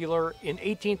popular in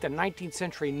 18th and 19th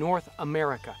century North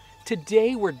America.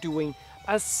 Today we're doing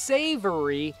a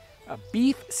savory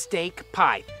beef steak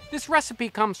pie. This recipe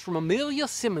comes from Amelia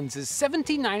Simmons'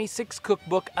 1796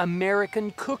 cookbook,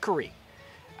 American Cookery.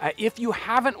 If you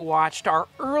haven't watched our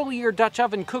earlier Dutch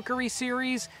oven cookery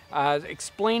series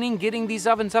explaining getting these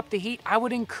ovens up to heat, I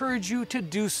would encourage you to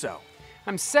do so.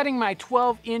 I'm setting my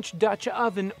 12-inch Dutch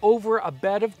oven over a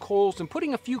bed of coals and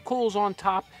putting a few coals on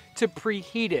top to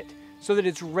preheat it so that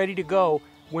it's ready to go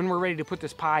when we're ready to put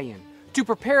this pie in. To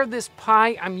prepare this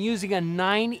pie, I'm using a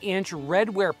 9-inch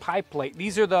redware pie plate.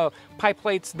 These are the pie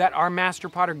plates that our master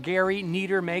potter Gary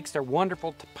Nieder makes. They're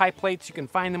wonderful pie plates. You can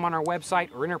find them on our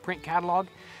website or in our print catalog.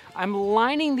 I'm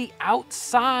lining the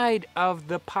outside of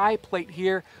the pie plate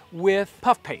here with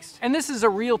puff paste. And this is a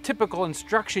real typical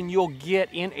instruction you'll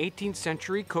get in 18th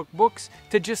century cookbooks,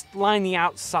 to just line the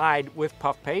outside with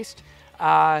puff paste.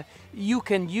 You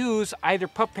can use either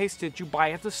puff paste that you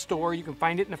buy at the store. You can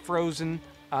find it in the frozen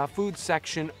food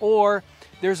section, or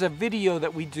there's a video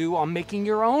that we do on making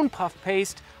your own puff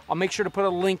paste. I'll make sure to put a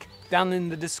link down in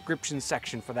the description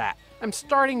section for that. I'm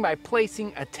starting by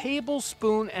placing a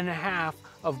tablespoon and a half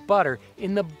of butter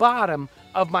in the bottom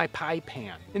of my pie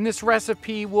pan. In this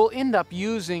recipe, we'll end up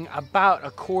using about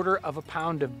 1/4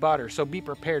 pound of butter, so be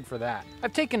prepared for that.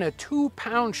 I've taken a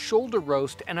 2-pound shoulder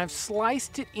roast and I've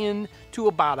sliced it into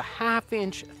about 1/2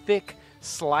 inch thick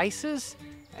slices.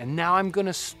 And now I'm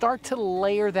gonna start to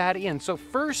layer that in. So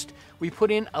first, we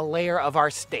put in a layer of our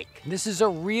steak. This is a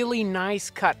really nice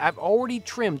cut. I've already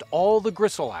trimmed all the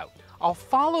gristle out. I'll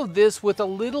follow this with a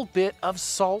little bit of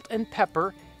salt and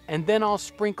pepper, and then I'll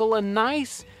sprinkle a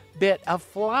nice bit of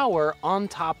flour on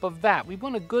top of that. We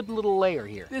want a good little layer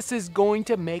here. This is going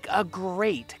to make a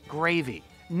great gravy.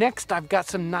 Next, I've got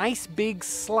some nice big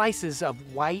slices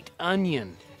of white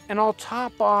onion, and I'll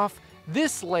top off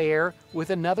this layer with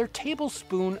another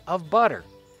tablespoon of butter.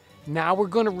 Now we're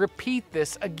going to repeat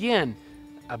this again.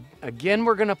 Again,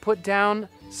 we're going to put down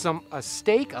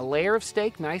a layer of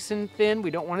steak, nice and thin. We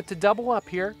don't want it to double up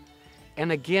here.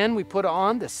 And again, we put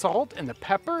on the salt and the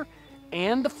pepper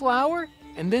and the flour,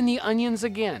 and then the onions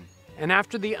again. And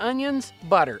after the onions,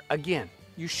 butter again.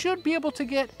 You should be able to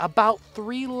get about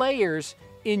 3 layers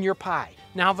in your pie.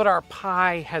 Now that our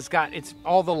pie has got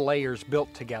all the layers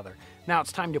built together, now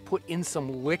it's time to put in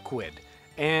some liquid.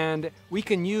 And we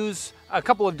can use a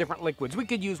couple of different liquids. We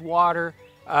could use water,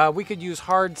 we could use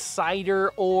hard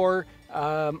cider, or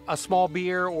a small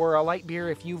beer or a light beer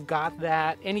if you've got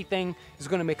that. Anything is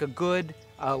going to make a good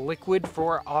liquid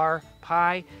for our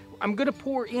pie. I'm going to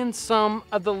pour in some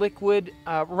of the liquid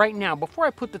right now before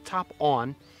I put the top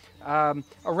on,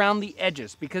 around the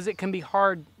edges, because it can be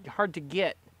hard to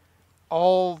get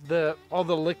all the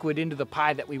liquid into the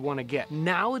pie that we want to get.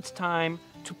 Now it's time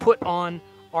to put on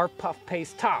our puff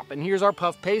paste top. And here's our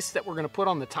puff paste that we're going to put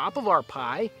on the top of our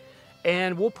pie.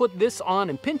 And we'll put this on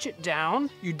and pinch it down.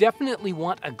 You definitely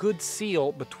want a good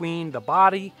seal between the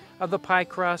body of the pie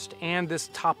crust and this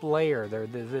top layer,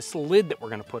 this lid that we're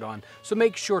going to put on. So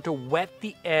make sure to wet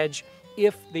the edge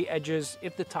if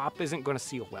the top isn't going to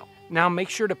seal well. Now make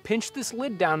sure to pinch this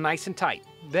lid down nice and tight.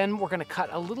 Then we're going to cut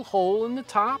a little hole in the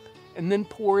top and then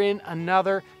pour in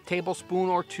another tablespoon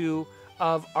or 2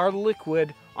 of our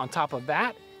liquid on top of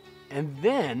that. And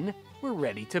then we're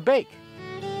ready to bake.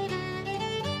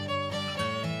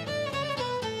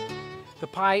 The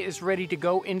pie is ready to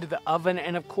go into the oven,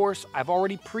 and of course, I've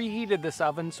already preheated this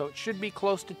oven, so it should be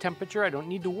close to temperature. I don't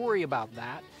need to worry about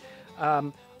that.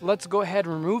 Let's go ahead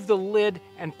and remove the lid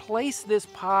and place this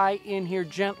pie in here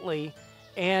gently,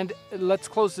 and let's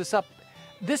close this up.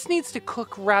 This needs to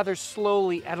cook rather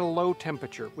slowly at a low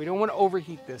temperature. We don't want to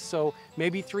overheat this, so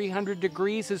maybe 300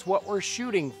 degrees is what we're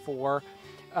shooting for.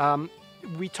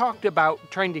 We talked about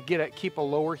trying to keep a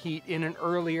lower heat in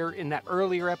that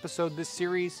earlier episode this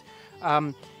series.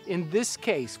 In this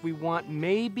case, we want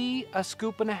maybe 1.5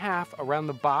 scoops around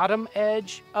the bottom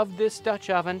edge of this Dutch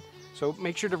oven. So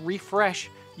make sure to refresh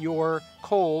your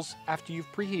coals after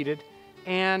you've preheated.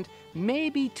 And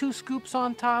maybe 2 scoops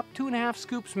on top, 2.5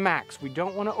 scoops max. We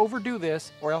don't want to overdo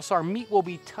this, or else our meat will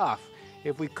be tough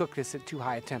if we cook this at too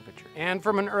high a temperature. And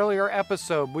from an earlier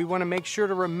episode, we want to make sure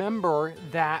to remember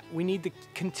that we need to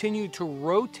continue to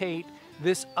rotate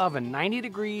this oven 90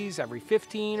 degrees every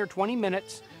 15 or 20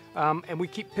 minutes And we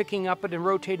keep picking up it and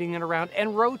rotating it around,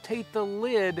 and rotate the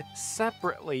lid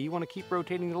separately. You want to keep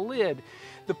rotating the lid.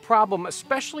 The problem,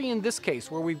 especially in this case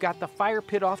where we've got the fire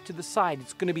pit off to the side,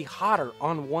 it's going to be hotter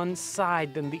on one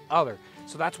side than the other.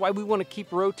 So that's why we want to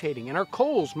keep rotating. And our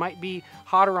coals might be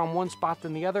hotter on one spot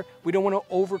than the other. We don't want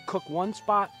to overcook one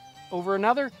spot over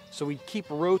another, so we keep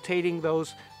rotating the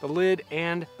lid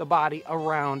and the body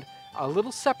around a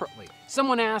little separately.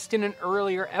 Someone asked in an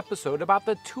earlier episode about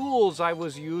the tools I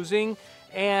was using,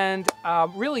 and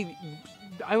really,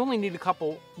 I only need a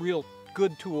couple real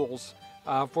good tools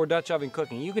for Dutch oven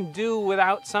cooking. You can do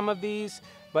without some of these,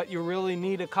 but you really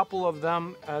need a couple of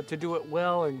them to do it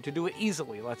well and to do it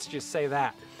easily, let's just say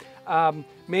that.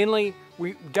 Mainly,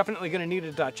 we're definitely going to need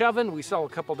a Dutch oven. We sell a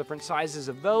couple different sizes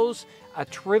of those. A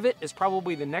trivet is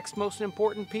probably the next most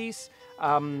important piece.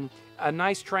 A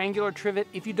nice triangular trivet.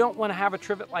 If you don't want to have a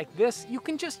trivet like this, you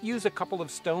can just use a couple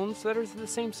of stones that are the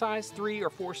same size, 3 or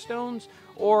 4 stones,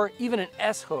 or even an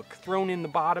S-hook thrown in the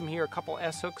bottom here. A couple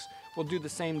S-hooks will do the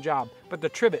same job, but the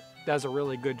trivet does a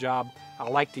really good job. I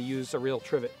like to use a real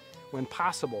trivet when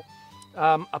possible.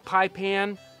 A pie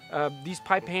pan. These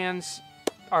pie pans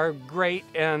are great,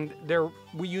 and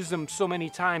we use them so many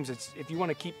times. If you want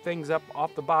to keep things up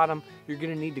off the bottom, you're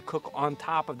going to need to cook on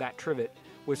top of that trivet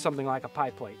with something like a pie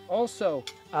plate. Also,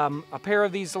 a pair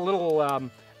of these little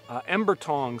ember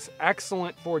tongs,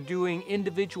 excellent for doing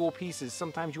individual pieces.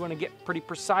 Sometimes you want to get pretty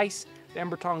precise. The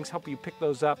ember tongs help you pick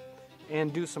those up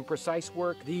and do some precise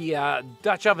work. The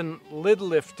Dutch oven lid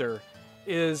lifter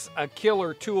is a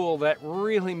killer tool that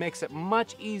really makes it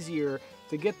much easier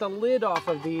to get the lid off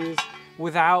of these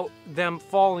without them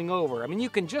falling over. I mean, you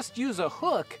can just use a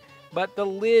hook, but the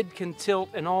lid can tilt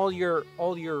and all your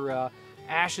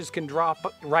ashes can drop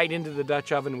right into the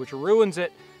Dutch oven, which ruins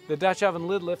it. The Dutch oven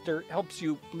lid lifter helps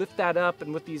you lift that up,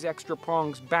 and with these extra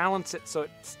prongs, balance it so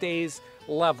it stays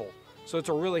level. So it's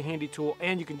a really handy tool,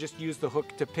 and you can just use the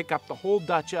hook to pick up the whole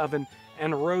Dutch oven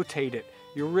and rotate it.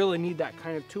 You really need that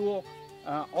kind of tool.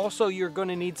 Also, you're going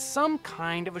to need some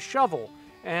kind of a shovel,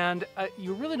 and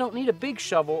you really don't need a big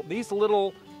shovel. These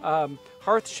little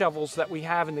hearth shovels that we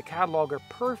have in the catalog are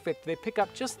perfect. They pick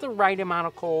up just the right amount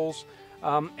of coals,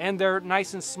 and they're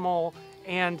nice and small,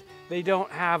 and they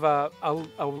don't have a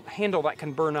handle that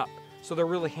can burn up. So they're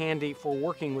really handy for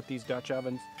working with these Dutch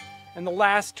ovens. And the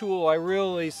last tool I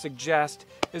really suggest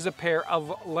is a pair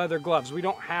of leather gloves. We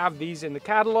don't have these in the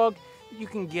catalog. You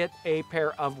can get a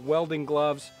pair of welding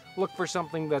gloves. Look for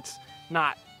something that's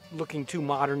not looking too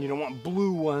modern. You don't want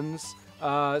blue ones.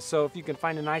 So if you can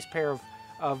find a nice pair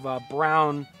of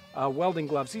brown welding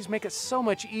gloves, these make it so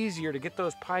much easier to get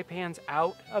those pie pans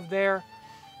out of there,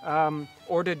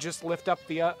 or to just lift up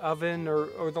the oven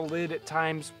or the lid at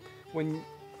times when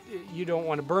you don't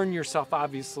want to burn yourself,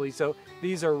 obviously. So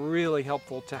these are really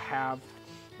helpful to have.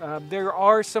 There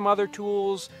are some other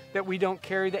tools that we don't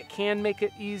carry that can make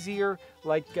it easier.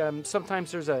 Like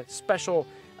sometimes there's a special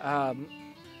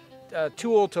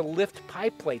tool to lift pie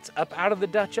plates up out of the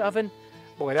Dutch oven.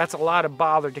 Boy, that's a lot of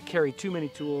bother to carry too many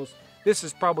tools. This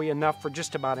is probably enough for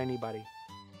just about anybody.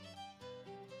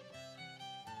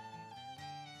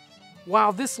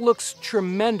 Wow, this looks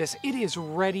tremendous. It is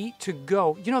ready to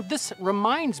go. You know, this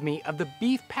reminds me of the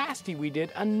beef pasty we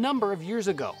did a number of years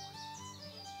ago.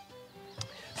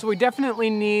 So we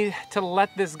definitely need to let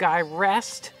this guy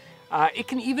rest. It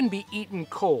can even be eaten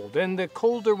cold, and the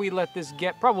colder we let this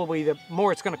get, probably the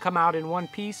more it's going to come out in one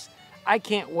piece. I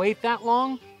can't wait that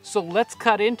long, so let's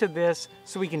cut into this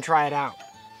so we can try it out.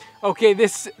 Okay,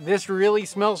 this really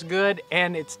smells good,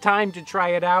 and it's time to try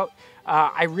it out.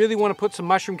 I really want to put some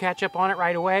mushroom ketchup on it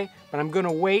right away, but I'm going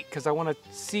to wait because I want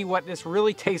to see what this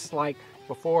really tastes like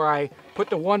before I put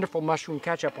the wonderful mushroom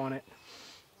ketchup on it.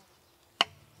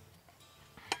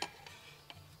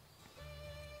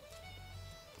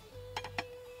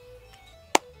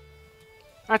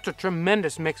 That's a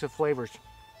tremendous mix of flavors.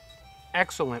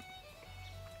 Excellent.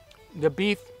 The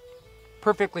beef,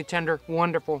 perfectly tender,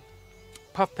 wonderful.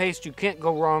 Puff paste, you can't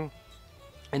go wrong.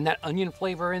 And that onion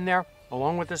flavor in there,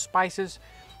 along with the spices.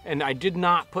 And I did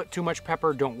not put too much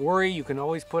pepper. Don't worry, you can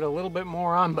always put a little bit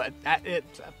more on, but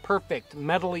it's a perfect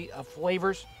medley of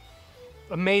flavors.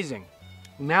 Amazing.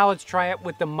 Now let's try it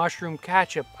with the mushroom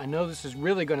ketchup. I know this is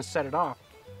really going to set it off.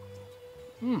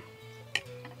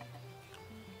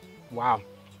 Wow.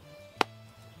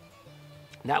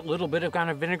 That little bit of kind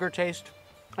of vinegar taste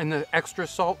and the extra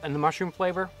salt and the mushroom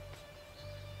flavor,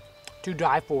 to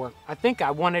die for. I think I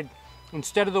wanted,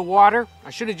 instead of the water, I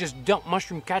should have just dumped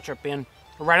mushroom ketchup in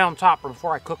right on top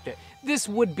before I cooked it. This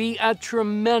would be a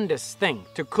tremendous thing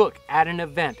to cook at an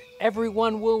event.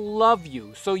 Everyone will love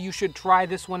you, so you should try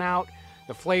this one out.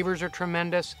 The flavors are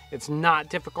tremendous. It's not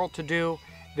difficult to do.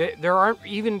 There aren't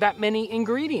even that many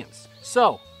ingredients.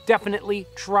 So definitely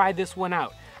try this one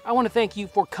out. I want to thank you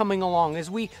for coming along as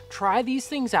we try these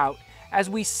things out, as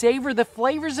we savor the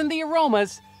flavors and the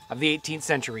aromas of the 18th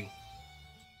century.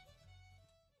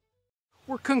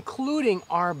 We're concluding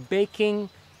our baking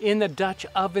in the Dutch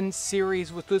oven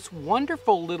series with this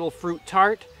wonderful little fruit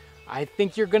tart. I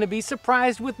think you're going to be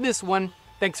surprised with this one.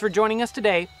 Thanks for joining us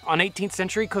today on 18th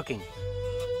Century Cooking.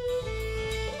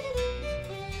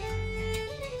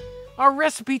 Our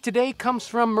recipe today comes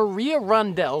from Maria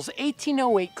Rundell's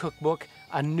 1808 cookbook,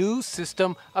 A New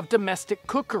System of Domestic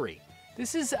Cookery.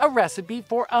 This is a recipe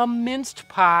for a minced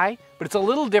pie, but it's a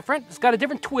little different. It's got a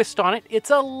different twist on it.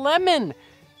 It's a lemon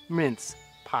mince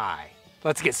pie.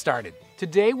 Let's get started.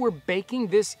 Today we're baking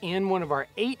this in one of our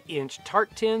 8-inch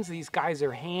tart tins. These guys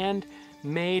are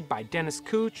handmade by Dennis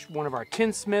Cooch, one of our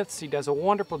tinsmiths. He does a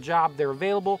wonderful job. They're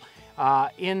available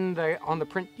in the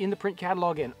print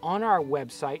catalog and on our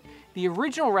website. The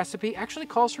original recipe actually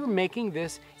calls for making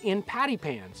this in patty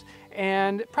pans.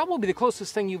 And probably the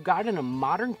closest thing you've got in a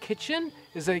modern kitchen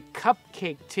is a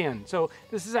cupcake tin. So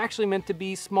this is actually meant to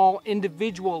be small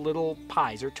individual little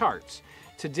pies or tarts.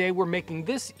 Today we're making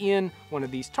this in one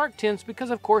of these tart tins because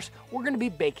of course we're going to be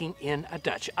baking in a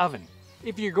Dutch oven.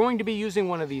 If you're going to be using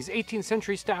one of these 18th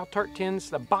century style tart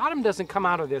tins, the bottom doesn't come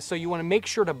out of this, so you want to make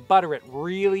sure to butter it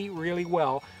really, really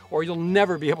well, or you'll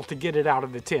never be able to get it out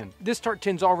of the tin. This tart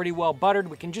tin's already well buttered.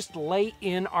 We can just lay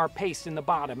in our paste in the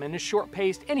bottom, and a short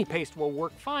paste, any paste will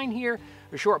work fine here.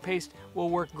 A short paste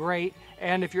will work great,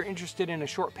 and if you're interested in a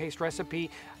short paste recipe,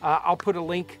 I'll put a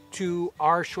link to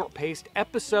our short paste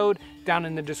episode down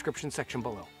in the description section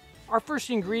below. Our first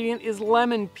ingredient is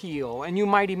lemon peel, and you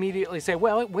might immediately say,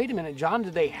 well, wait a minute, John,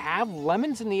 did they have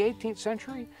lemons in the 18th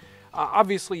century?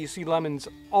 Obviously, you see lemons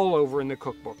all over in the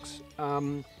cookbooks.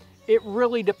 It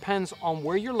really depends on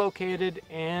where you're located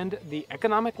and the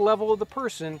economic level of the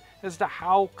person as to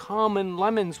how common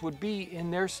lemons would be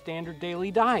in their standard daily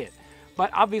diet. But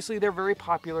obviously, they're very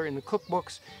popular in the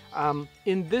cookbooks.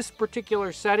 In this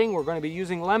particular setting, we're going to be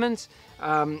using lemons.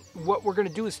 What we're going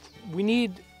to do is we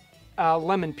need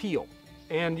lemon peel,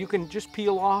 and you can just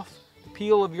peel off the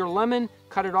peel of your lemon,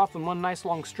 cut it off in one nice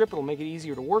long strip. It'll make it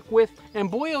easier to work with, and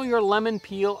boil your lemon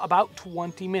peel about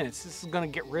 20 minutes. This is going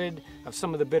to get rid of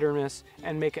some of the bitterness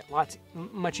and make it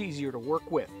much easier to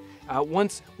work with.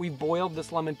 Once we've boiled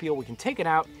this lemon peel, we can take it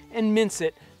out and mince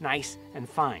it nice and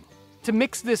fine. To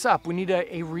mix this up, we need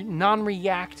a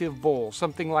non-reactive bowl,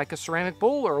 something like a ceramic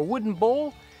bowl or a wooden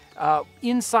bowl.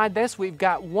 Inside this, we've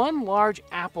got one large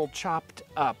apple chopped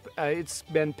up. It's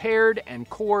been pared and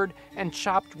cored and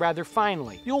chopped rather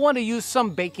finely. You'll want to use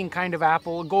some baking kind of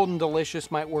apple. A Golden Delicious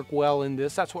might work well in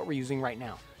this. That's what we're using right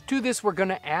now. To this, we're going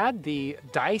to add the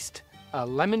diced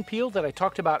lemon peel that I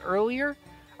talked about earlier,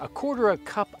 a 1/4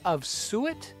 cup of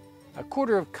suet, a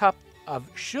 1/4 cup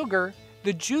of sugar,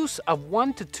 the juice of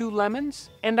 1 to 2 lemons,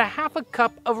 and a 1/2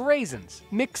 cup of raisins.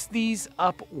 Mix these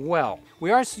up well. We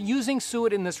are using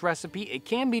suet in this recipe. It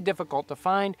can be difficult to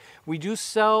find. We do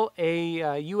sell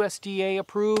a USDA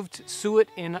approved suet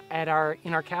in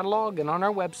our catalog and on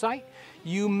our website.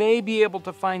 You may be able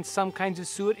to find some kinds of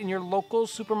suet in your local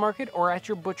supermarket or at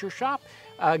your butcher shop.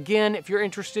 Again, if you're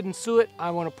interested in suet,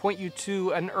 I want to point you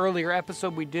to an earlier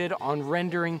episode we did on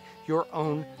rendering your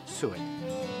own suet.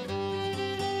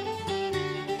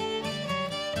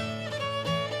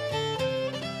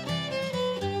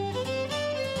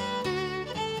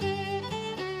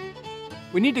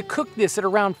 We need to cook this at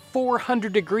around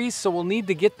 400 degrees, so we'll need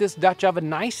to get this Dutch oven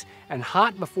nice and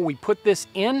hot before we put this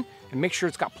in, and make sure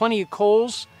it's got plenty of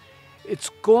coals. It's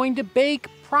going to bake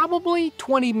probably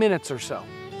 20 minutes or so.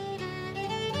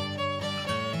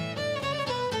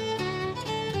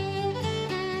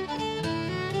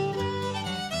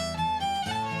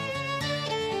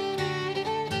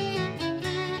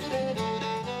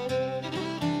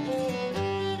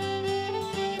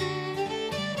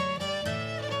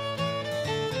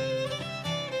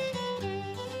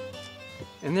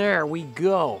 And there we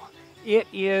go.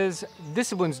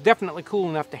 This one's definitely cool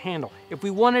enough to handle. If we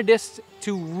wanted this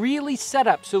to really set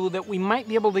up so that we might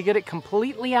be able to get it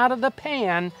completely out of the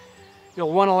pan,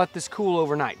 you'll want to let this cool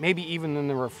overnight, maybe even in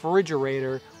the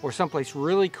refrigerator or someplace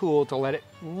really cool to let it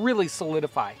really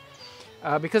solidify.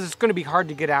 Because it's going to be hard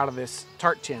to get out of this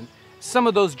tart tin. Some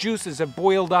of those juices have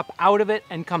boiled up out of it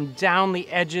and come down the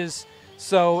edges,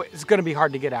 so it's going to be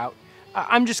hard to get out.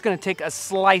 I'm just going to take a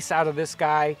slice out of this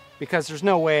guy because there's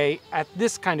no way at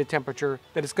this kind of temperature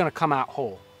that it's going to come out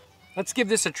whole. Let's give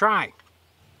this a try.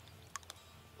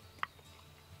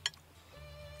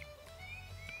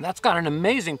 That's got an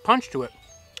amazing punch to it.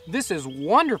 This is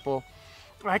wonderful.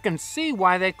 I can see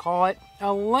why they call it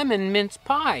a lemon mince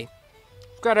pie.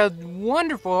 It's got a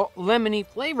wonderful lemony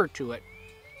flavor to it.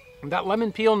 That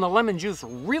lemon peel and the lemon juice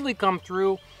really come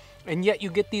through, and yet you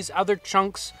get these other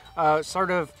chunks,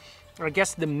 sort of, I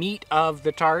guess, the meat of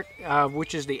the tart,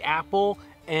 which is the apple,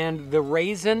 and the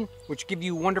raisin, which give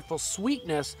you wonderful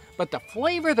sweetness, but the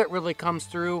flavor that really comes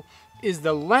through is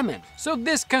the lemon. So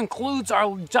this concludes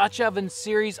our Dutch oven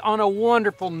series on a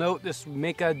wonderful note. This would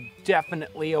make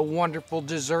definitely a wonderful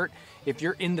dessert. If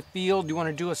you're in the field, you want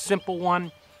to do a simple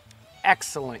one,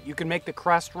 excellent. You can make the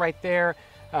crust right there.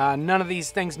 None of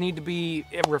these things need to be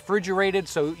refrigerated,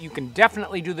 so you can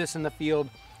definitely do this in the field.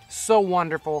 So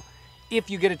wonderful.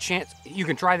 If you get a chance, you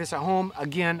can try this at home.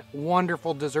 Again,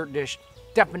 wonderful dessert dish.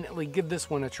 Definitely give this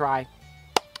one a try.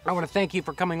 I want to thank you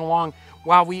for coming along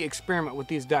while we experiment with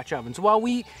these Dutch ovens, while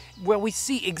we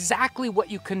see exactly what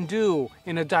you can do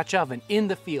in a Dutch oven in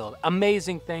the field.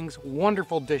 Amazing things,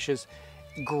 wonderful dishes,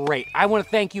 great. I want to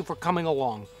thank you for coming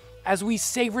along as we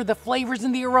savor the flavors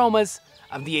and the aromas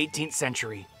of the 18th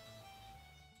century.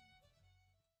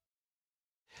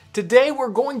 Today we're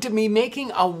going to be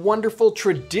making a wonderful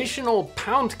traditional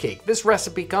pound cake. This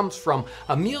recipe comes from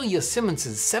Amelia Simmons'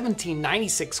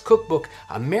 1796 cookbook,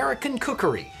 American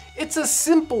Cookery. It's a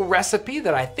simple recipe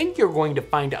that I think you're going to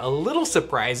find a little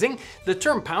surprising. The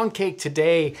term pound cake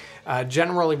today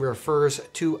generally refers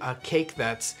to a cake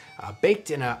that's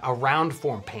baked in a round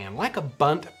form pan, like a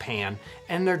bundt pan,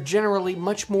 and they're generally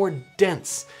much more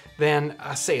dense than,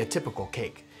 say, a typical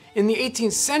cake. In the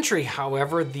 18th century,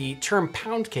 however, the term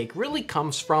pound cake really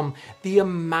comes from the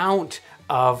amount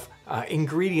of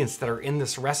ingredients that are in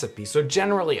this recipe. So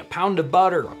generally a pound of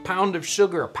butter, a pound of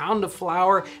sugar, a pound of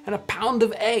flour, and a pound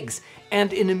of eggs.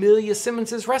 And in Amelia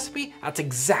Simmons' recipe, that's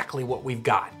exactly what we've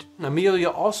got. Amelia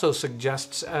also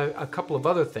suggests a couple of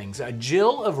other things, a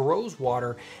gill of rose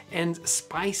water and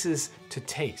spices to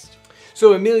taste.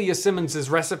 So Amelia Simmons'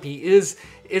 recipe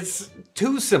it's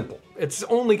too simple. It's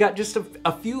only got just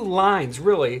a few lines,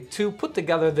 really, to put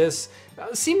together this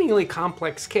seemingly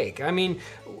complex cake. I mean,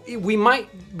 we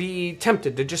might be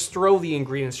tempted to just throw the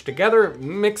ingredients together,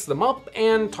 mix them up,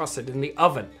 and toss it in the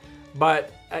oven.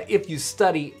 But if you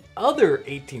study other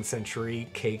 18th century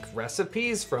cake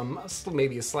recipes from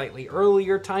maybe a slightly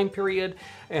earlier time period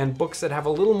and books that have a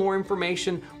little more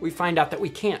information, we find out that we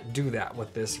can't do that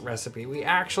with this recipe. We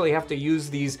actually have to use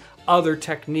these other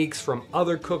techniques from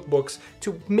other cookbooks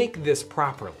to make this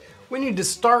properly. We need to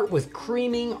start with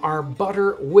creaming our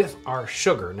butter with our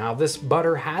sugar. Now this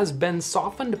butter has been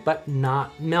softened but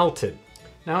not melted.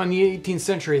 Now in the 18th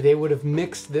century they would have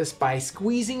mixed this by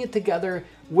squeezing it together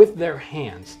with their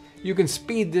hands. You can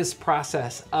speed this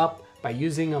process up by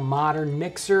using a modern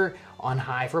mixer on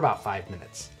high for about 5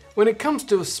 minutes. When it comes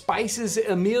to spices,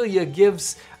 Amelia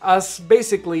gives us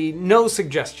basically no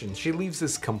suggestions. She leaves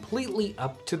this completely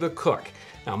up to the cook.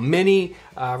 Now, many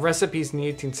recipes in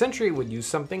the 18th century would use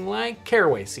something like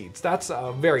caraway seeds. That's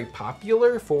very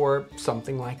popular for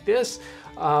something like this.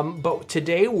 But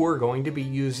today we're going to be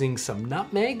using some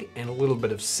nutmeg and a little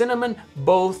bit of cinnamon,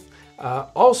 both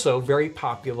also very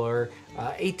popular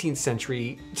 18th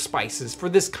century spices for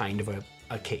this kind of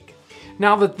a cake.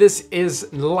 Now that this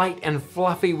is light and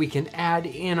fluffy, we can add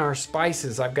in our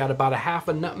spices. I've got about a half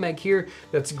a nutmeg here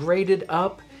that's grated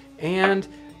up, and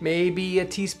maybe a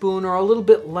teaspoon or a little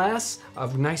bit less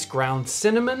of nice ground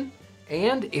cinnamon.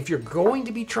 And if you're going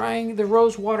to be trying the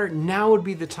rose water, now would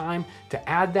be the time to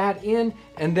add that in,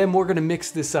 and then we're gonna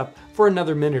mix this up for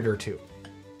another minute or two.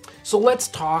 So let's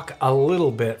talk a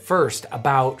little bit first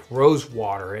about rose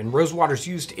water. And rose water is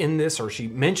used in this, or she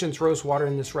mentions rose water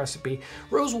in this recipe.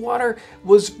 Rose water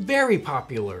was very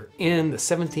popular in the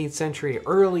 17th century,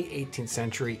 early 18th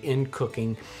century in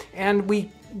cooking. And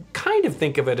we kind of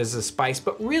think of it as a spice,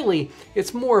 but really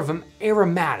it's more of an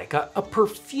aromatic, a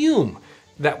perfume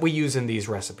that we use in these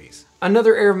recipes.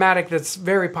 Another aromatic that's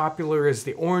very popular is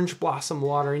the orange blossom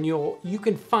water, and you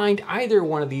can find either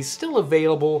one of these still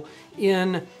available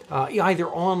in either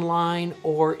online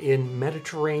or in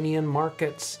Mediterranean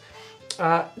markets.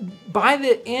 By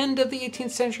the end of the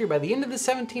 18th century, by the end of the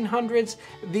 1700s,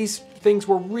 these things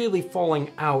were really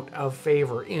falling out of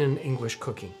favor in English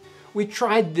cooking. We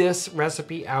tried this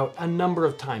recipe out a number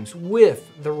of times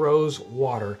with the rose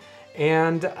water,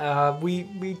 and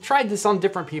we tried this on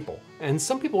different people, and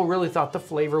some people really thought the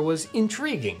flavor was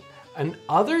intriguing, and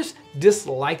others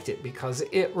disliked it because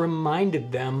it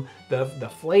reminded them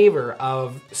the flavor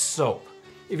of soap.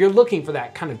 If you're looking for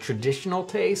that kind of traditional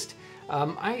taste,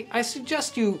 I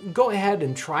suggest you go ahead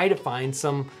and try to find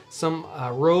some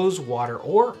rose water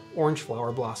or orange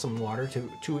flower blossom water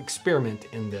to experiment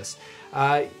in this.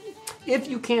 If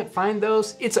you can't find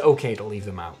those, it's okay to leave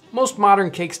them out. Most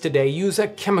modern cakes today use a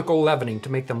chemical leavening to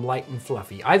make them light and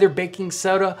fluffy, either baking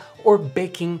soda or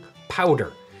baking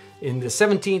powder. In the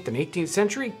 17th and 18th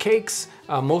century, cakes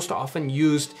most often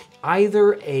used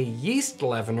either a yeast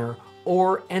leavener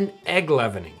or an egg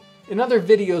leavening. In other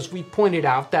videos, we pointed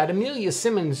out that Amelia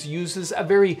Simmons uses a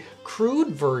very crude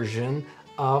version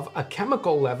of a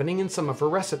chemical leavening in some of her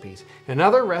recipes. In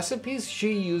other recipes,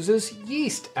 she uses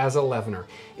yeast as a leavener.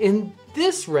 In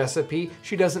this recipe,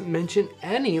 she doesn't mention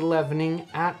any leavening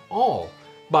at all,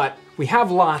 but we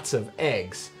have lots of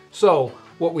eggs. So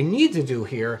what we need to do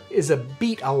here is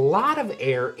beat a lot of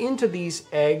air into these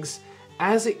eggs.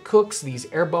 As it cooks, these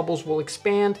air bubbles will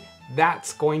expand.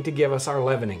 That's going to give us our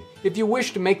leavening. If you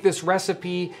wish to make this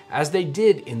recipe as they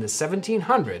did in the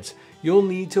 1700s, you'll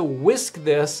need to whisk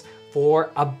this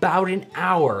for about an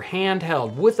hour,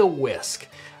 handheld with a whisk.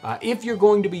 If you're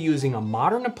going to be using a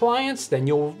modern appliance, then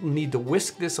you'll need to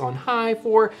whisk this on high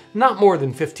for not more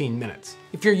than 15 minutes.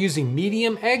 If you're using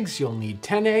medium eggs, you'll need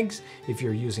 10 eggs. If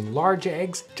you're using large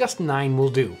eggs, just 9 will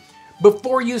do.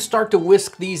 Before you start to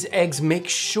whisk these eggs, make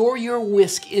sure your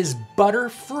whisk is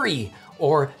butter-free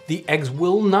or the eggs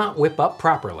will not whip up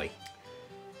properly.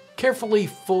 Carefully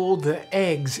fold the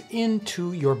eggs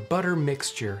into your butter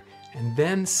mixture and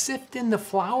then sift in the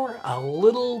flour a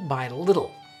little by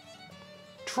little.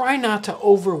 Try not to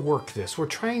overwork this. We're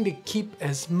trying to keep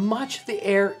as much of the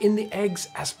air in the eggs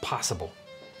as possible.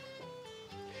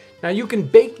 Now you can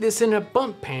bake this in a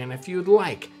bundt pan if you'd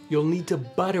like. You'll need to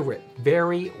butter it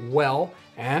very well,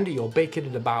 and you'll bake it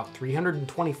at about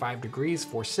 325 degrees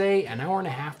for, say, an hour and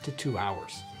a half to 2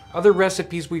 hours. Other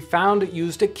recipes we found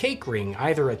used a cake ring,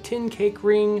 either a tin cake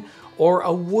ring or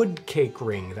a wood cake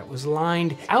ring that was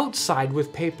lined outside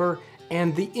with paper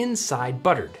and the inside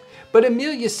buttered. But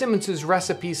Amelia Simmons's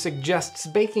recipe suggests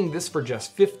baking this for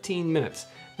just 15 minutes.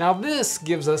 Now this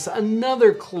gives us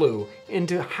another clue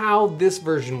into how this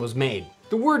version was made.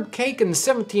 The word cake in the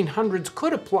 1700s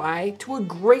could apply to a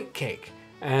great cake,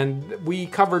 and we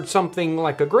covered something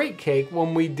like a great cake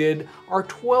when we did our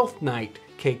 12th night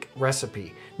cake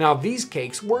recipe. Now these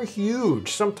cakes were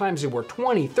huge. Sometimes they were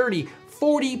 20, 30,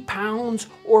 40 pounds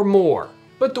or more.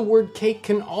 But the word cake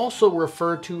can also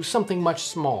refer to something much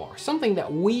smaller, something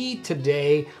that we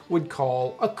today would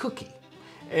call a cookie.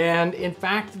 And in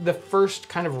fact, the first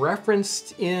kind of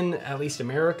reference in at least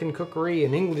American cookery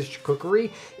and English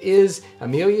cookery is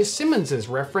Amelia Simmons's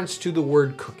reference to the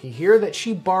word cookie here that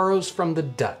she borrows from the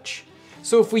Dutch.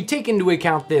 So if we take into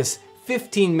account this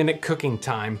 15-minute cooking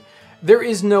time, there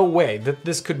is no way that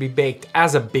this could be baked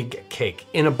as a big cake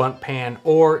in a bundt pan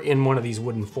or in one of these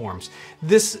wooden forms.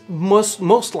 This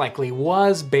most likely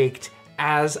was baked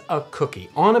as a cookie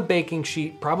on a baking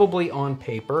sheet, probably on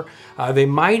paper. They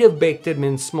might have baked them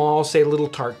in small, say, little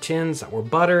tart tins that were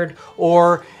buttered,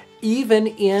 or even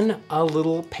in a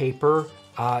little paper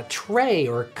tray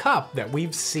or cup that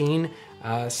we've seen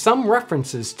some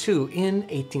references to in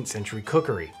 18th century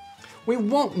cookery. We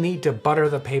won't need to butter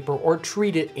the paper or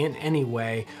treat it in any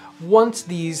way. Once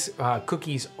these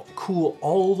cookies cool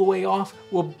all the way off,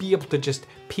 we'll be able to just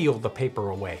peel the paper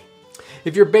away.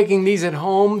 If you're baking these at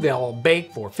home, they'll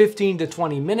bake for 15 to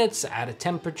 20 minutes at a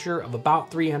temperature of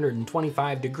about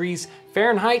 325 degrees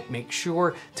Fahrenheit. Make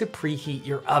sure to preheat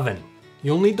your oven.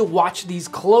 You'll need to watch these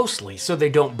closely so they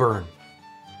don't burn.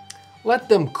 Let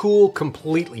them cool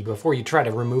completely before you try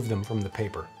to remove them from the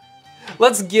paper.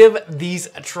 Let's give these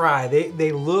a try.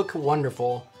 They look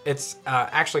wonderful. It's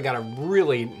actually got a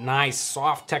really nice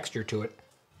soft texture to it.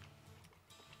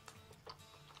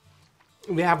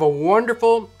 They have a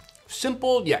wonderful,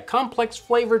 simple yet complex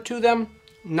flavor to them.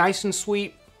 Nice and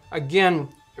sweet. Again,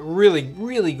 really,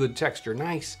 really good texture.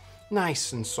 Nice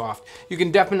and soft. You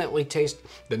can definitely taste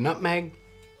the nutmeg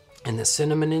and the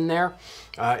cinnamon in there.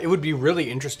 It would be really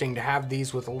interesting to have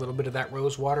these with a little bit of that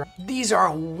rose water. These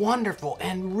are wonderful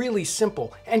and really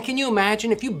simple. And can you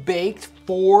imagine if you baked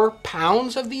 4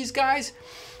 pounds of these guys?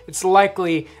 It's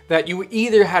likely that you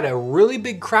either had a really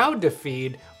big crowd to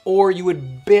feed, or you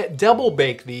would double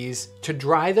bake these to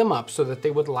dry them up so that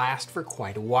they would last for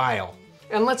quite a while.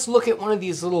 And let's look at one of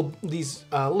these little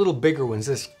bigger ones,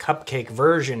 this cupcake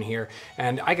version here.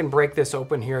 And I can break this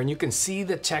open here and you can see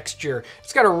the texture.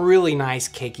 It's got a really nice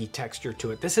cakey texture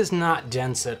to it. This is not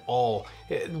dense at all.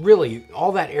 Really,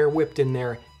 all that air whipped in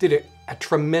there did a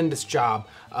tremendous job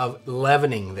of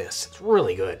leavening this. It's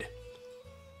really good.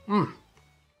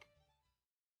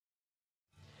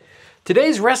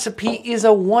 Today's recipe is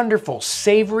a wonderful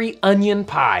savory onion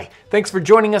pie. Thanks for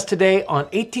joining us today on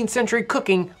 18th Century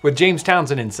Cooking with James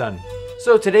Townsend and Son.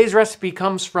 So today's recipe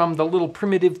comes from the Little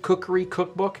Primitive Cookery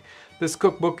Cookbook. This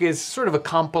cookbook is sort of a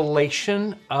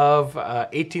compilation of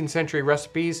 18th century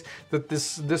recipes that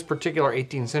this particular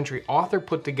 18th century author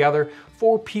put together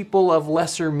for people of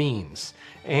lesser means.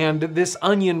 And this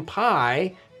onion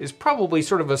pie is probably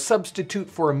sort of a substitute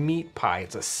for a meat pie.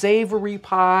 It's a savory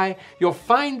pie. You'll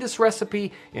find this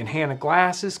recipe in Hannah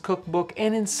Glass's cookbook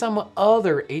and in some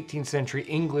other 18th century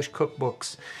English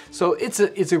cookbooks. So it's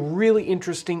a really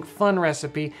interesting, fun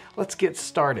recipe. Let's get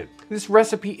started. This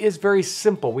recipe is very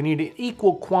simple. We need an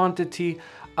equal quantity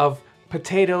of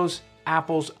potatoes,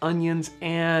 apples, onions,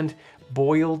 and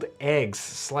boiled eggs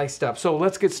sliced up. So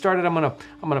let's get started. I'm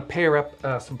gonna pair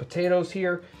up some potatoes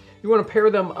here. You want to pair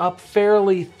them up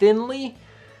fairly thinly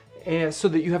so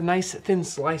that you have nice thin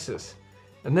slices.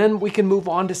 And then we can move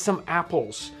on to some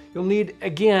apples. You'll need,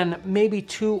 again, maybe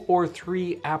 2 or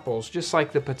 3 apples, just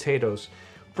like the potatoes.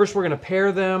 First, we're going to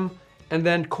pair them and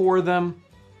then core them,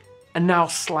 and now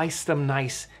slice them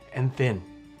nice and thin.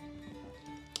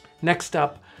 Next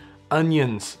up,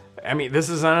 onions. I mean, this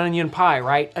is an onion pie,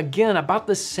 right? Again, about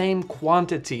the same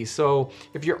quantity. So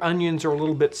if your onions are a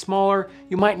little bit smaller,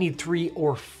 you might need 3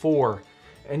 or 4.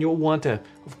 And you'll want to,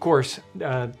 of course,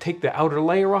 take the outer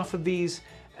layer off of these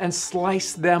and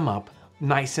slice them up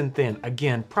nice and thin.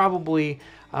 Again, probably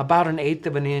about 1/8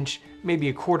 of an inch,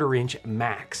 maybe 1/4 inch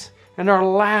max. And our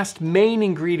last main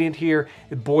ingredient here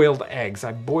is boiled eggs.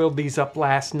 I boiled these up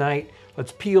last night.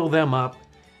 Let's peel them up.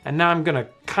 And now I'm gonna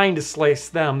kind of slice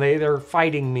them. They're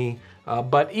fighting me,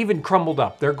 but even crumbled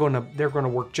up, they're gonna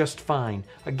work just fine.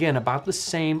 Again, about the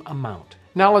same amount.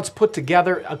 Now let's put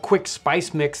together a quick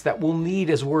spice mix that we'll need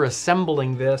as we're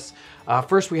assembling this.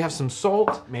 First we have some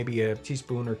salt, maybe a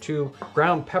teaspoon or 2.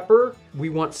 Ground pepper. We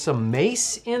want some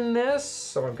mace in this,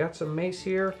 so I've got some mace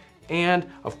here. And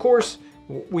of course,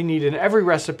 we need in every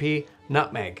recipe,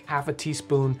 nutmeg. 1/2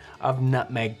 teaspoon of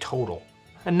nutmeg total.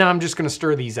 And now I'm just gonna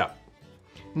stir these up.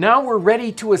 Now we're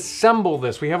ready to assemble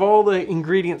this. We have all the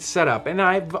ingredients set up, and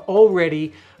I've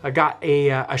already got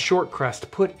a short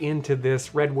crust put into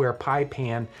this redware pie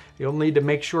pan. You'll need to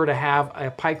make sure to have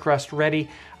a pie crust ready.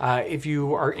 If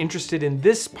you are interested in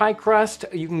this pie crust,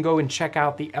 you can go and check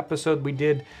out the episode we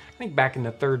did, I think back in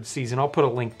the 3rd season. I'll put a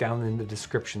link down in the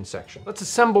description section. Let's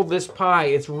assemble this pie.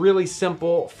 It's really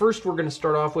simple. First, we're gonna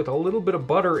start off with a little bit of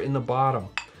butter in the bottom.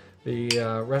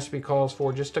 The recipe calls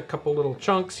for just a couple little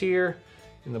chunks here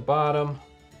in the bottom.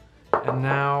 And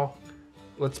now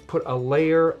let's put a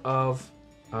layer of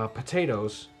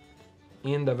potatoes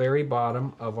in the very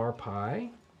bottom of our pie.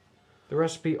 The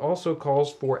recipe also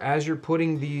calls for, as you're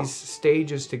putting these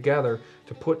stages together,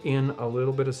 to put in a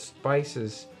little bit of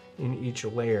spices in each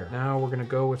layer. Now we're gonna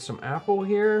go with some apple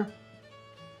here.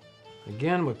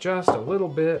 Again, with just a little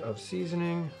bit of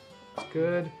seasoning. That's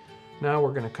good. Now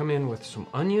we're gonna come in with some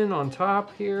onion on top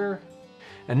here.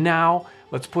 And now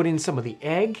let's put in some of the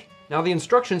egg. Now the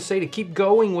instructions say to keep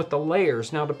going with the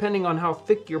layers. Now depending on how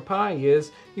thick your pie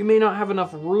is, you may not have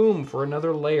enough room for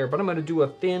another layer, but I'm gonna do a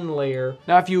thin layer.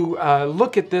 Now if you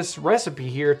look at this recipe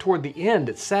here toward the end,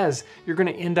 it says you're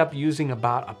gonna end up using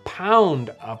about 1 pound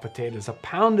of potatoes, 1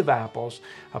 pound of apples,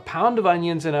 1 pound of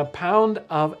onions, and 1 pound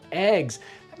of eggs.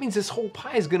 That means this whole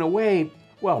pie is gonna weigh,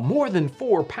 well, more than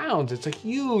 4 pounds. It's a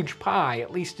huge pie,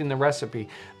 at least in the recipe.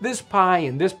 This pie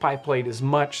in this pie plate is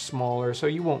much smaller, so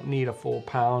you won't need a full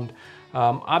pound.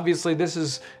 Obviously,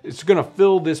 it's gonna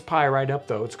fill this pie right up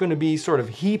though. It's gonna be sort of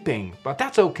heaping, but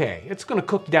that's okay. It's gonna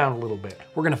cook down a little bit.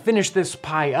 We're gonna finish this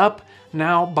pie up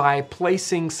now by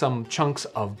placing some chunks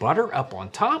of butter up on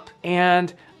top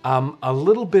and a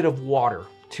little bit of water.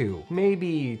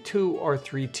 Maybe 2 or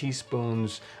 3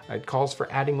 teaspoons. It calls for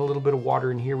adding a little bit of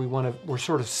water in here. We're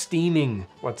sort of steaming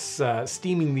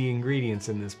steaming the ingredients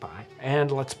in this pie. And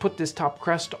let's put this top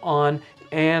crust on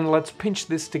and let's pinch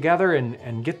this together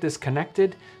and get this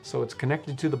connected so it's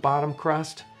connected to the bottom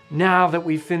crust. Now that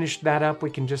we've finished that up, we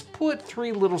can just put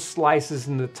 3 little slices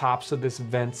in the top so this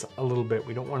vents a little bit.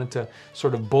 We don't want it to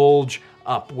sort of bulge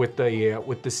up with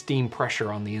the steam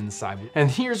pressure on the inside. And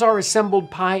here's our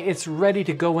assembled pie. It's ready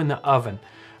to go in the oven.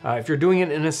 If you're doing it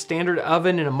in a standard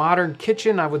oven in a modern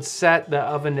kitchen, I would set the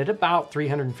oven at about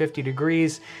 350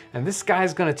 degrees. And this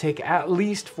guy's gonna take at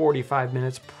least 45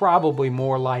 minutes, probably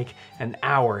more like an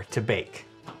hour to bake.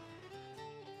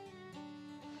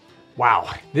 Wow,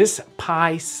 this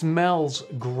pie smells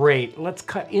great. Let's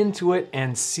cut into it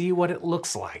and see what it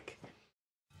looks like.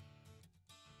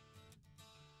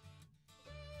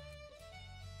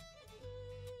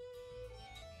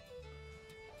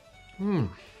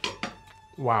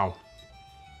 Wow.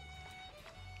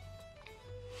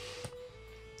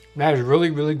 That is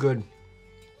really, really good.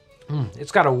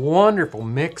 It's got a wonderful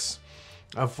mix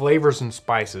of flavors and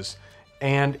spices.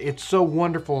 and it's so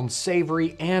wonderful and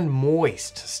savory and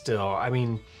moist still. I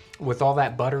mean, with all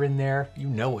that butter in there, you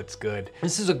know it's good.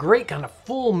 This is a great kind of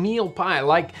full meal pie.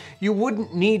 Like, you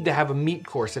wouldn't need to have a meat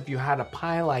course if you had a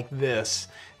pie like this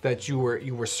that you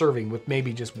were serving with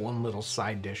maybe just one little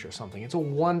side dish or something. It's a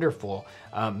wonderful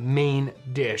main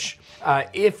dish.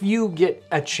 If you get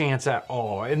a chance at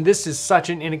all, and this is such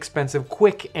an inexpensive,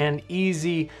 quick and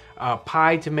easy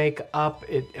pie to make up.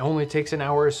 It only takes an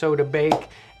hour or so to bake,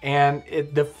 and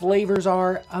the flavors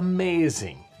are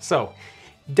amazing. So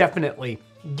definitely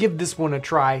give this one a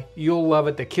try. You'll love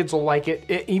it. The kids will like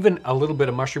it. Even a little bit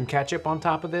of mushroom ketchup on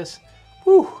top of this,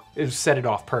 whew, it'll set it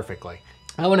off perfectly.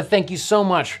 I want to thank you so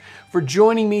much for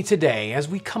joining me today as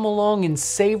we come along and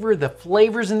savor the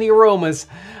flavors and the aromas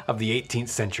of the 18th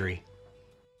century.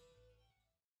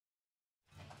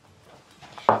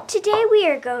 Today we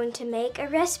are going to make a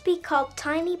recipe called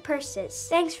Tiny Purses.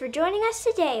 Thanks for joining us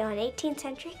today on 18th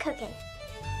Century Cooking.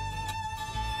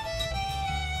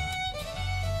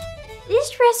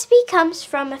 This recipe comes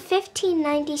from a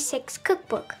 1596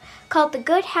 cookbook called The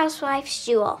Good Housewife's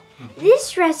Jewel.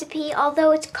 This recipe,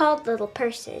 although it's called Little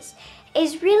Purses,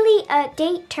 is really a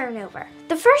date turnover.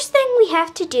 The first thing we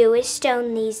have to do is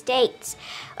stone these dates.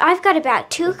 I've got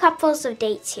about 2 cupfuls of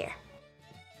dates here.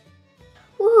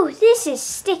 Ooh, this is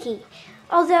sticky.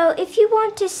 Although if you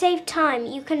want to save time,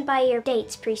 you can buy your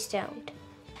dates pre-stoned.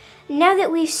 Now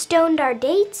that we've stoned our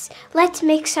dates, let's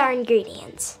mix our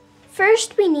ingredients.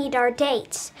 First, we need our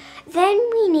dates. Then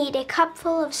we need a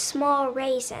cupful of small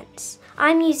raisins.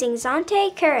 I'm using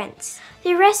Zante currants.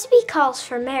 The recipe calls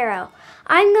for marrow.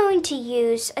 I'm going to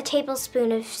use a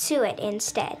tablespoon of suet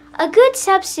instead. A good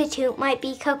substitute might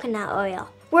be coconut oil.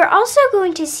 We're also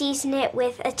going to season it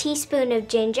with a teaspoon of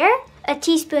ginger, a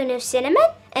teaspoon of cinnamon,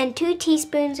 and 2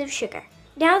 teaspoons of sugar.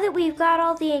 Now that we've got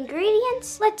all the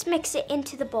ingredients, let's mix it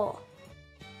into the bowl.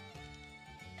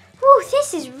 Ooh,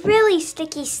 this is really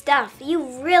sticky stuff.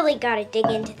 You really gotta dig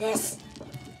into this.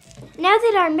 Now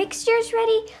that our mixture is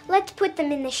ready, let's put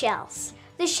them in the shells.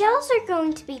 The shells are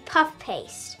going to be puff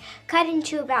paste, cut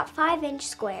into about 5-inch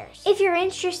squares. If you're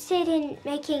interested in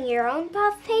making your own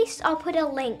puff paste, I'll put a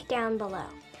link down below.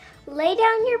 Lay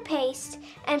down your paste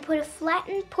and put a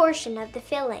flattened portion of the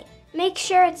filling. Make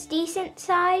sure it's decent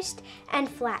sized and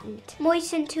flattened.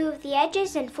 Moisten 2 of the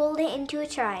edges and fold it into a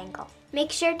triangle.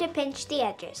 Make sure to pinch the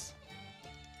edges.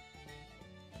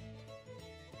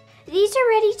 These are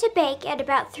ready to bake at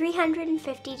about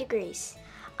 350 degrees.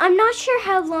 I'm not sure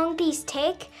how long these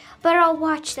take, but I'll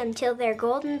watch them till they're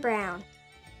golden brown.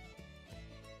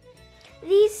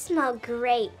 These smell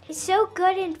great. It's so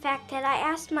good, in fact, that I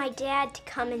asked my dad to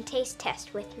come and taste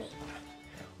test with me.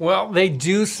 Well, they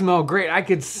do smell great. I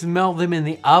could smell them in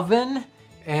the oven,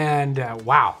 and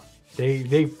wow,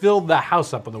 they filled the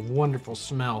house up with a wonderful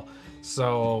smell.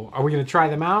 So, are we gonna try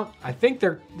them out? I think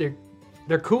they're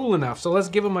cool enough, so let's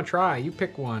give them a try. You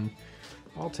pick one.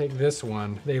 I'll take this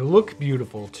one. They look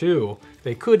beautiful too.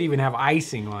 They could even have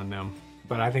icing on them,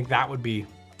 but I think that would be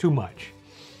too much.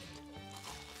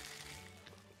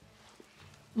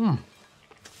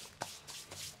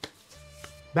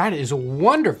 That is a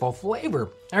wonderful flavor.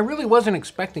 I really wasn't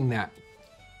expecting that.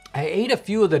 I ate a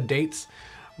few of the dates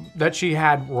that she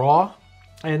had raw,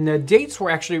 and the dates were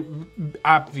actually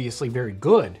obviously very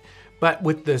good, but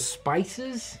with the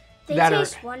spices, they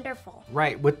taste wonderful.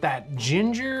 Right, with that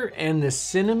ginger and the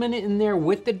cinnamon in there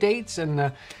with the dates and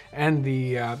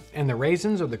the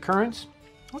raisins or the currants.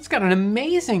 It's got an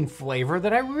amazing flavor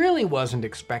that I really wasn't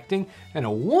expecting, and a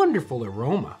wonderful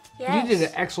aroma. Yes. You did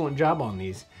an excellent job on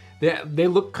these. They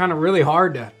look kind of really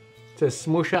hard to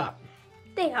smush up.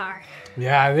 They are.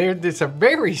 Yeah, it's a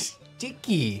very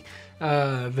sticky,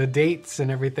 the dates and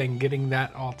everything, getting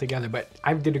that all together. But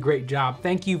I did a great job.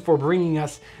 Thank you for bringing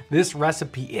us this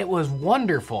recipe. It was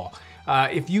wonderful.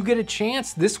 If you get a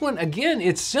chance, this one, again,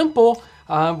 it's simple.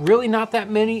 Really not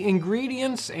that many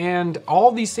ingredients, and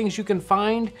all these things you can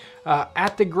find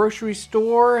at the grocery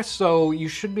store, so you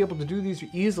should be able to do these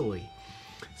easily.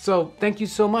 So thank you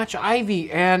so much,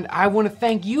 Ivy, and I want to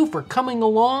thank you for coming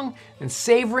along and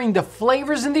savoring the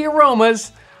flavors and the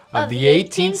aromas of the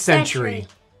 18th century.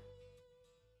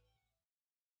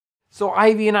 So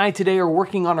Ivy and I today are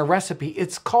working on a recipe.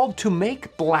 It's called To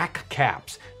Make Black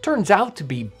Caps. Turns out to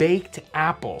be baked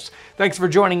apples. Thanks for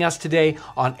joining us today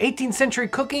on 18th Century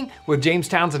Cooking with James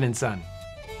Townsend and Son.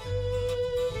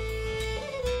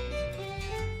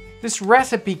 This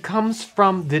recipe comes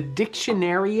from the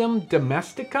Dictionarium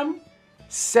Domesticum,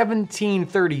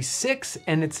 1736,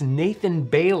 and it's Nathan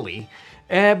Bailey.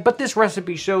 But this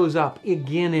recipe shows up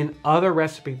again in other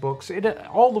recipe books,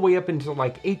 all the way up into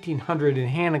like 1800, and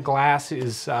Hannah Glass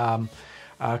is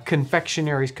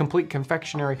confectionaries, complete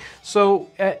confectionery. So,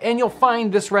 and you'll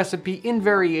find this recipe in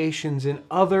variations in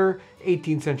other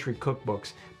 18th century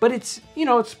cookbooks. But it's, you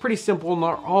know, it's pretty simple and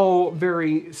they're all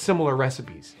very similar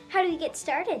recipes. How do we get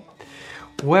started?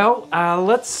 Well,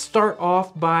 let's start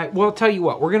off by, well, I'll tell you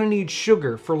what, we're gonna need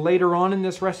sugar for later on in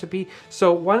this recipe.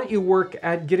 So why don't you work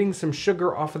at getting some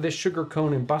sugar off of this sugar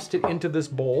cone and bust it into this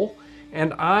bowl.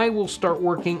 And I will start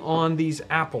working on these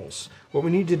apples. What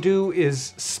we need to do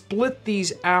is split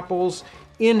these apples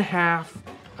in half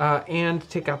and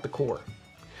take out the core.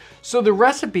 So the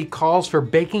recipe calls for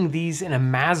baking these in a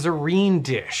mazarine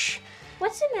dish.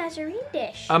 What's a mazarine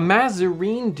dish? A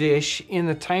mazarine dish in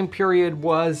the time period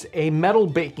was a metal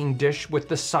baking dish with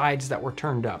the sides that were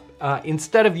turned up.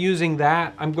 Instead of using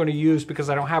that, I'm going to use, because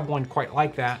I don't have one quite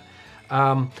like that,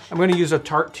 I'm going to use a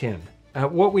tart tin.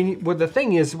 The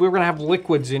thing is, we're going to have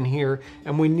liquids in here,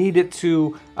 and we need it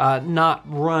to not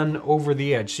run over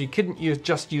the edge. So you couldn't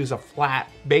just use a flat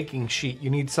baking sheet.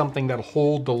 You need something that'll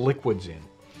hold the liquids in.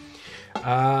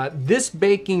 This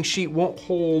baking sheet won't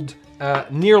hold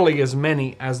nearly as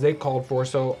many as they called for,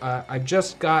 so I've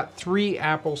just got 3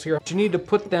 apples here. You need to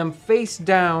put them face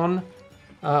down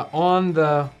on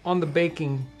the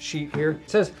baking sheet here. It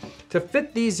says to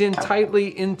fit these in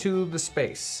tightly into the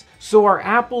space. So our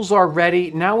apples are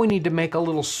ready. Now we need to make a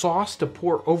little sauce to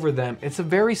pour over them. It's a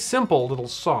very simple little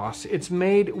sauce. It's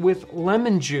made with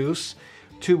lemon juice.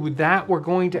 To that, we're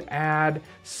going to add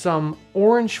some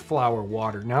orange flower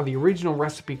water. Now, the original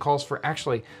recipe calls for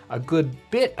actually a good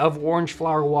bit of orange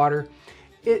flower water.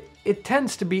 It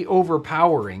tends to be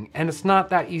overpowering, and it's not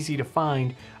that easy to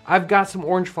find. I've got some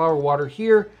orange flower water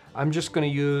here. I'm just going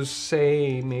to use,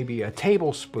 say, maybe a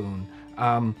tablespoon.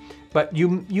 But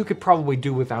you could probably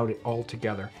do without it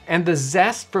altogether. And the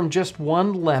zest from just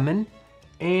 1 lemon.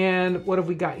 And what have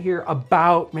we got here?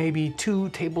 About maybe 2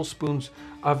 tablespoons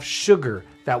of sugar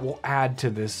that we'll add to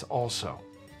this also.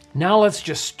 Now let's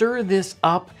just stir this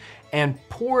up and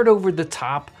pour it over the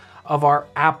top of our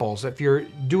apples. If you're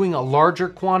doing a larger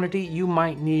quantity, you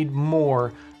might need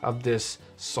more of this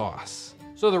sauce.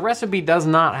 So the recipe does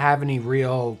not have any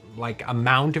real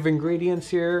amount of ingredients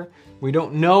here. We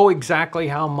don't know exactly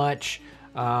how much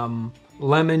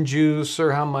lemon juice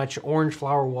or how much orange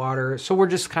flower water. So we're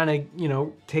just kind of, you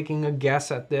know, taking a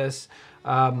guess at this.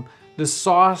 The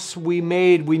sauce we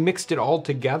made, we mixed it all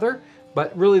together,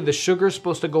 but really the sugar is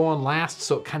supposed to go on last,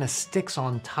 so it kind of sticks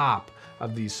on top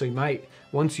of these. So you might,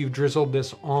 once you've drizzled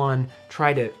this on,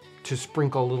 try to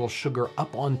sprinkle a little sugar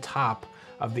up on top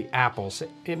of the apples.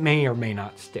 It may or may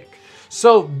not stick.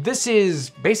 So this is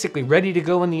basically ready to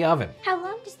go in the oven. How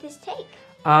long does this take?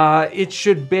 It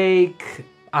should bake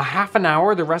a half an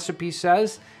hour, the recipe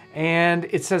says, and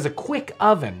it says a quick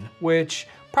oven, which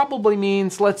probably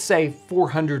means, let's say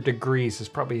 400 degrees is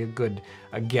probably a good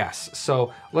guess.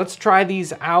 So let's try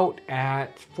these out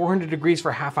at 400 degrees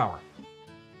for a half hour.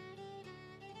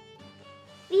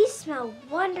 These smell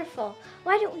wonderful.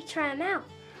 Why don't we try them out?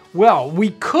 Well, we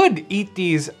could eat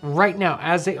these right now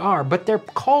as they are, but they're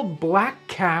called black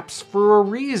caps for a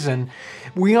reason.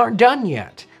 We aren't done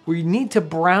yet. We need to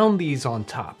brown these on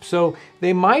top. So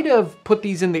they might have put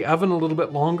these in the oven a little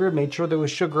bit longer, made sure there was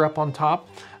sugar up on top.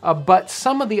 But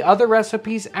some of the other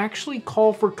recipes actually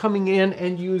call for coming in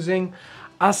and using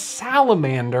a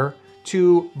salamander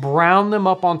to brown them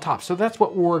up on top. So that's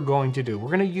what we're going to do.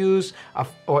 We're going to use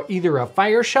either a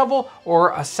fire shovel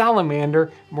or a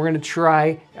salamander. We're going to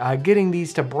try getting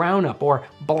these to brown up or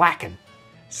blacken.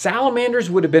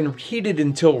 Salamanders would have been heated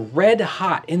until red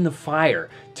hot in the fire.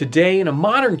 Today, in a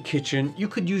modern kitchen, you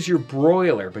could use your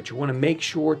broiler, but you want to make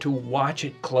sure to watch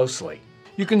it closely.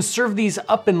 You can serve these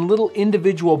up in little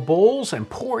individual bowls and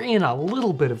pour in a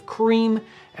little bit of cream,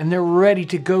 and they're ready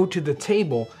to go to the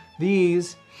table.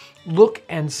 These look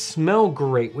and smell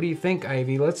great. What do you think,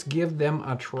 Ivy? Let's give them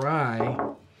a try.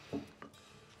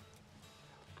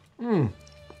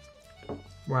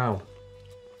 Wow.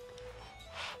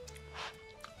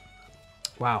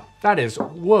 Wow, that is,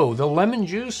 whoa, the lemon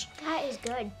juice. That is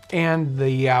good. And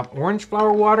the orange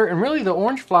flower water, and really the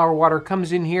orange flower water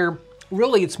comes in here,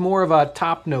 really it's more of a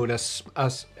top note, a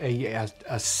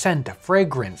scent, a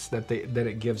fragrance that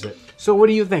it gives it. So what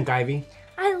do you think, Ivy?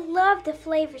 I love the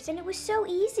flavors, and it was so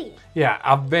easy. Yeah,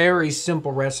 a very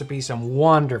simple recipe, some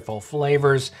wonderful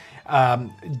flavors.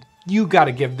 You got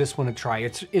to give this one a try.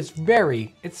 It's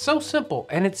so simple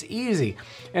and it's easy,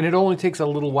 and it only takes a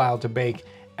little while to bake.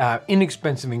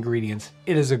 Inexpensive ingredients.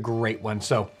 It is a great one,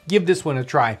 so give this one a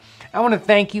try. I want to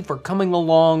thank you for coming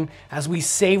along as we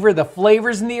savor the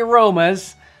flavors and the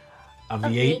aromas of the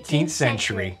 18th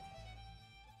century.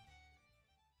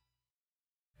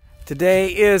 Today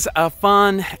is a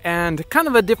fun and kind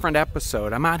of a different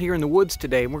episode. I'm out here in the woods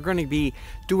today and we're going to be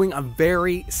doing a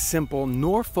very simple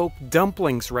Norfolk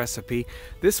dumplings recipe.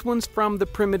 This one's from the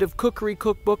Primitive Cookery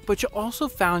Cookbook, but you also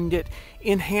found it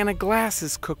in Hannah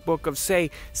Glass's cookbook of, say,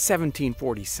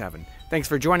 1747. Thanks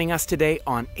for joining us today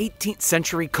on 18th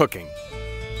Century Cooking.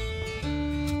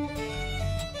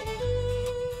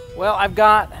 Well, I've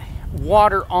got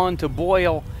water on to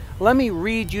boil. Let me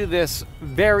read you this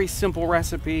very simple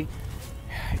recipe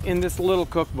in this little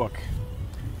cookbook.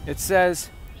 It says,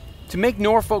 to make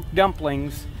Norfolk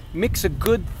dumplings, mix a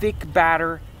good thick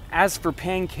batter as for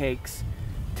pancakes.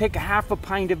 Take a half a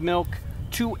pint of milk,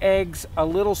 2 eggs, a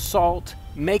little salt,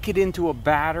 make it into a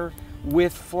batter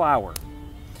with flour.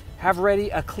 Have ready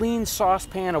a clean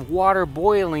saucepan of water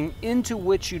boiling into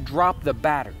which you drop the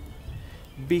batter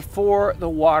before the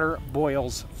water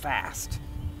boils fast.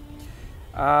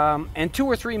 And 2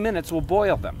 or 3 minutes will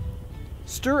boil them.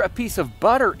 Stir a piece of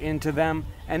butter into them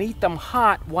and eat them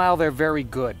hot while they're very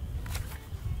good.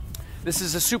 This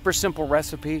is a super simple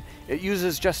recipe. It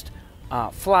uses just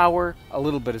flour, a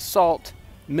little bit of salt,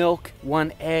 milk,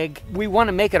 1 egg. We want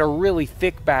to make it a really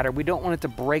thick batter. We don't want it to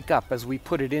break up as we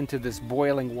put it into this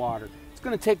boiling water. It's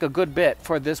going to take a good bit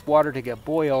for this water to get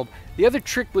boiled. The other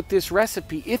trick with this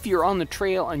recipe, if you're on the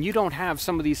trail and you don't have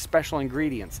some of these special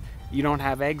ingredients, you don't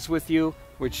have eggs with you,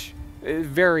 which is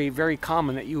very, very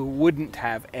common that you wouldn't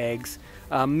have eggs.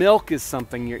 Milk is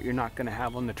something you're not going to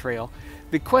have on the trail.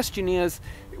 The question is,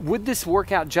 would this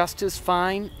work out just as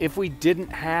fine if we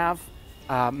didn't have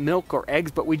milk or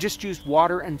eggs, but we just used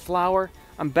water and flour?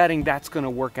 I'm betting that's going to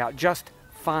work out just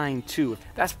fine too.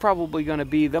 That's probably going to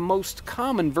be the most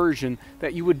common version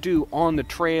that you would do on the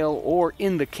trail or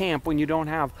in the camp when you don't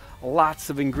have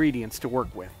lots of ingredients to work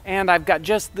with. And I've got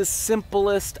just the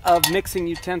simplest of mixing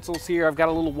utensils here. I've got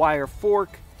a little wire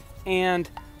fork and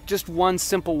just 1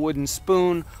 simple wooden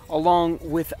spoon along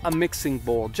with a mixing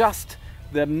bowl. Just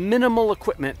the minimal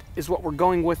equipment is what we're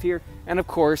going with here. And of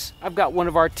course, I've got one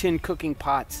of our tin cooking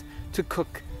pots to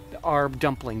cook our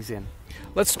dumplings in.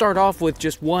 Let's start off with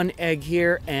just 1 egg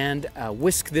here and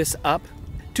whisk this up.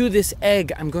 To this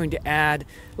egg, I'm going to add,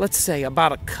 let's say,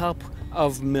 about 1 cup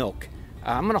of milk.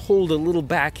 I'm going to hold a little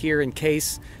back here in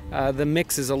case the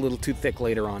mix is a little too thick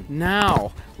later on.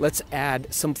 Now, let's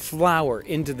add some flour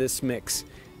into this mix.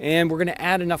 And we're going to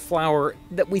add enough flour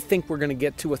that we think we're going to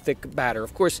get to a thick batter.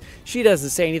 Of course, she doesn't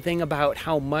say anything about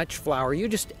how much flour. You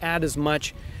just add as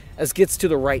much as gets to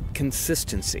the right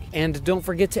consistency. And don't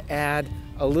forget to add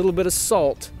a little bit of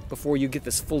salt before you get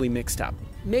this fully mixed up.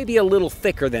 Maybe a little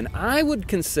thicker than I would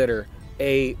consider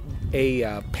a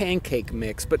pancake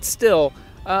mix, but still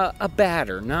a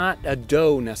batter, not a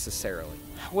dough necessarily.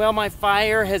 Well, my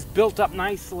fire has built up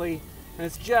nicely and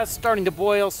it's just starting to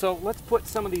boil, so let's put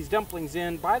some of these dumplings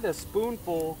in by the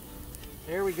spoonful.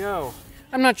 There we go.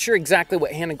 I'm not sure exactly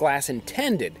what Hannah Glass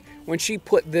intended when she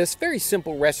put this very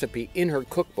simple recipe in her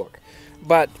cookbook,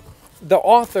 but the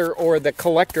author or the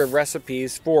collector of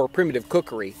recipes for Primitive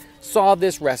Cookery saw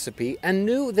this recipe and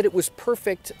knew that it was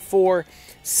perfect for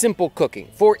simple cooking,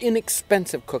 for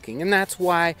inexpensive cooking, and that's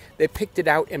why they picked it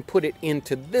out and put it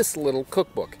into this little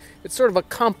cookbook. It's sort of a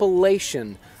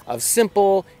compilation of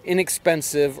simple,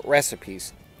 inexpensive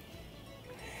recipes.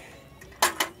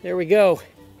 There we go.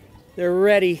 They're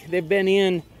ready. They've been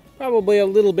in probably a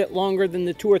little bit longer than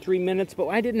the 2 or 3 minutes, but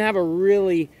I didn't have a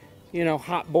really,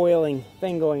 hot boiling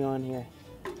thing going on here.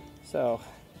 So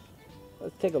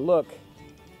let's take a look.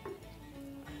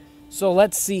 So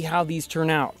let's see how these turn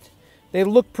out. They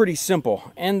look pretty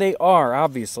simple, and they are,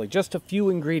 obviously, just a few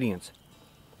ingredients.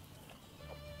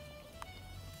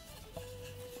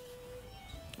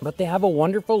 But they have a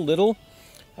wonderful little,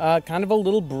 kind of a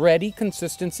little bready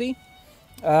consistency.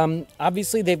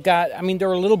 Obviously they've got,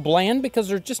 they're a little bland because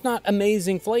there's just not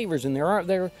amazing flavors in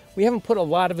there. We haven't put a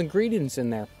lot of ingredients in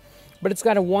there, but it's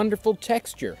got a wonderful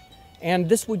texture. And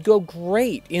this would go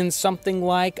great in something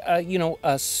like,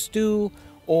 a stew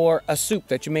or a soup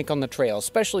that you make on the trail,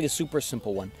 especially a super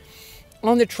simple one.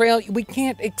 On the trail, we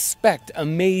can't expect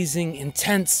amazing,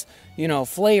 intense,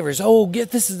 flavors. Oh,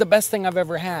 this is the best thing I've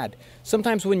ever had.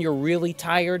 Sometimes when you're really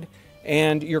tired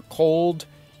and you're cold,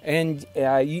 and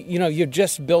you've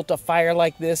just built a fire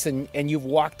like this and you've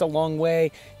walked a long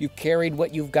way, you've carried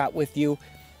what you've got with you,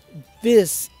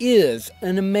 this is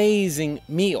an amazing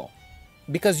meal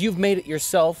because you've made it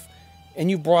yourself and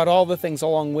you brought all the things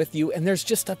along with you, and there's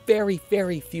just a very,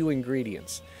 very few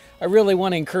ingredients. I really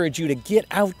want to encourage you to get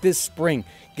out this spring,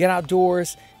 get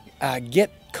outdoors,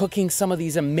 get cooking some of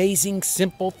these amazing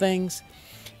simple things.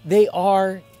 They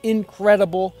are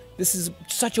incredible. This is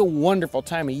such a wonderful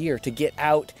time of year to get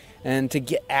out and to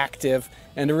get active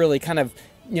and to really kind of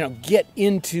get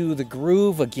into the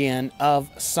groove again of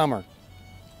summer.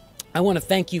 I want to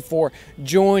thank you for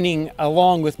joining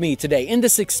along with me today in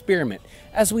this experiment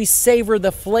as we savor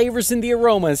the flavors and the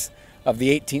aromas of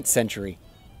the 18th century.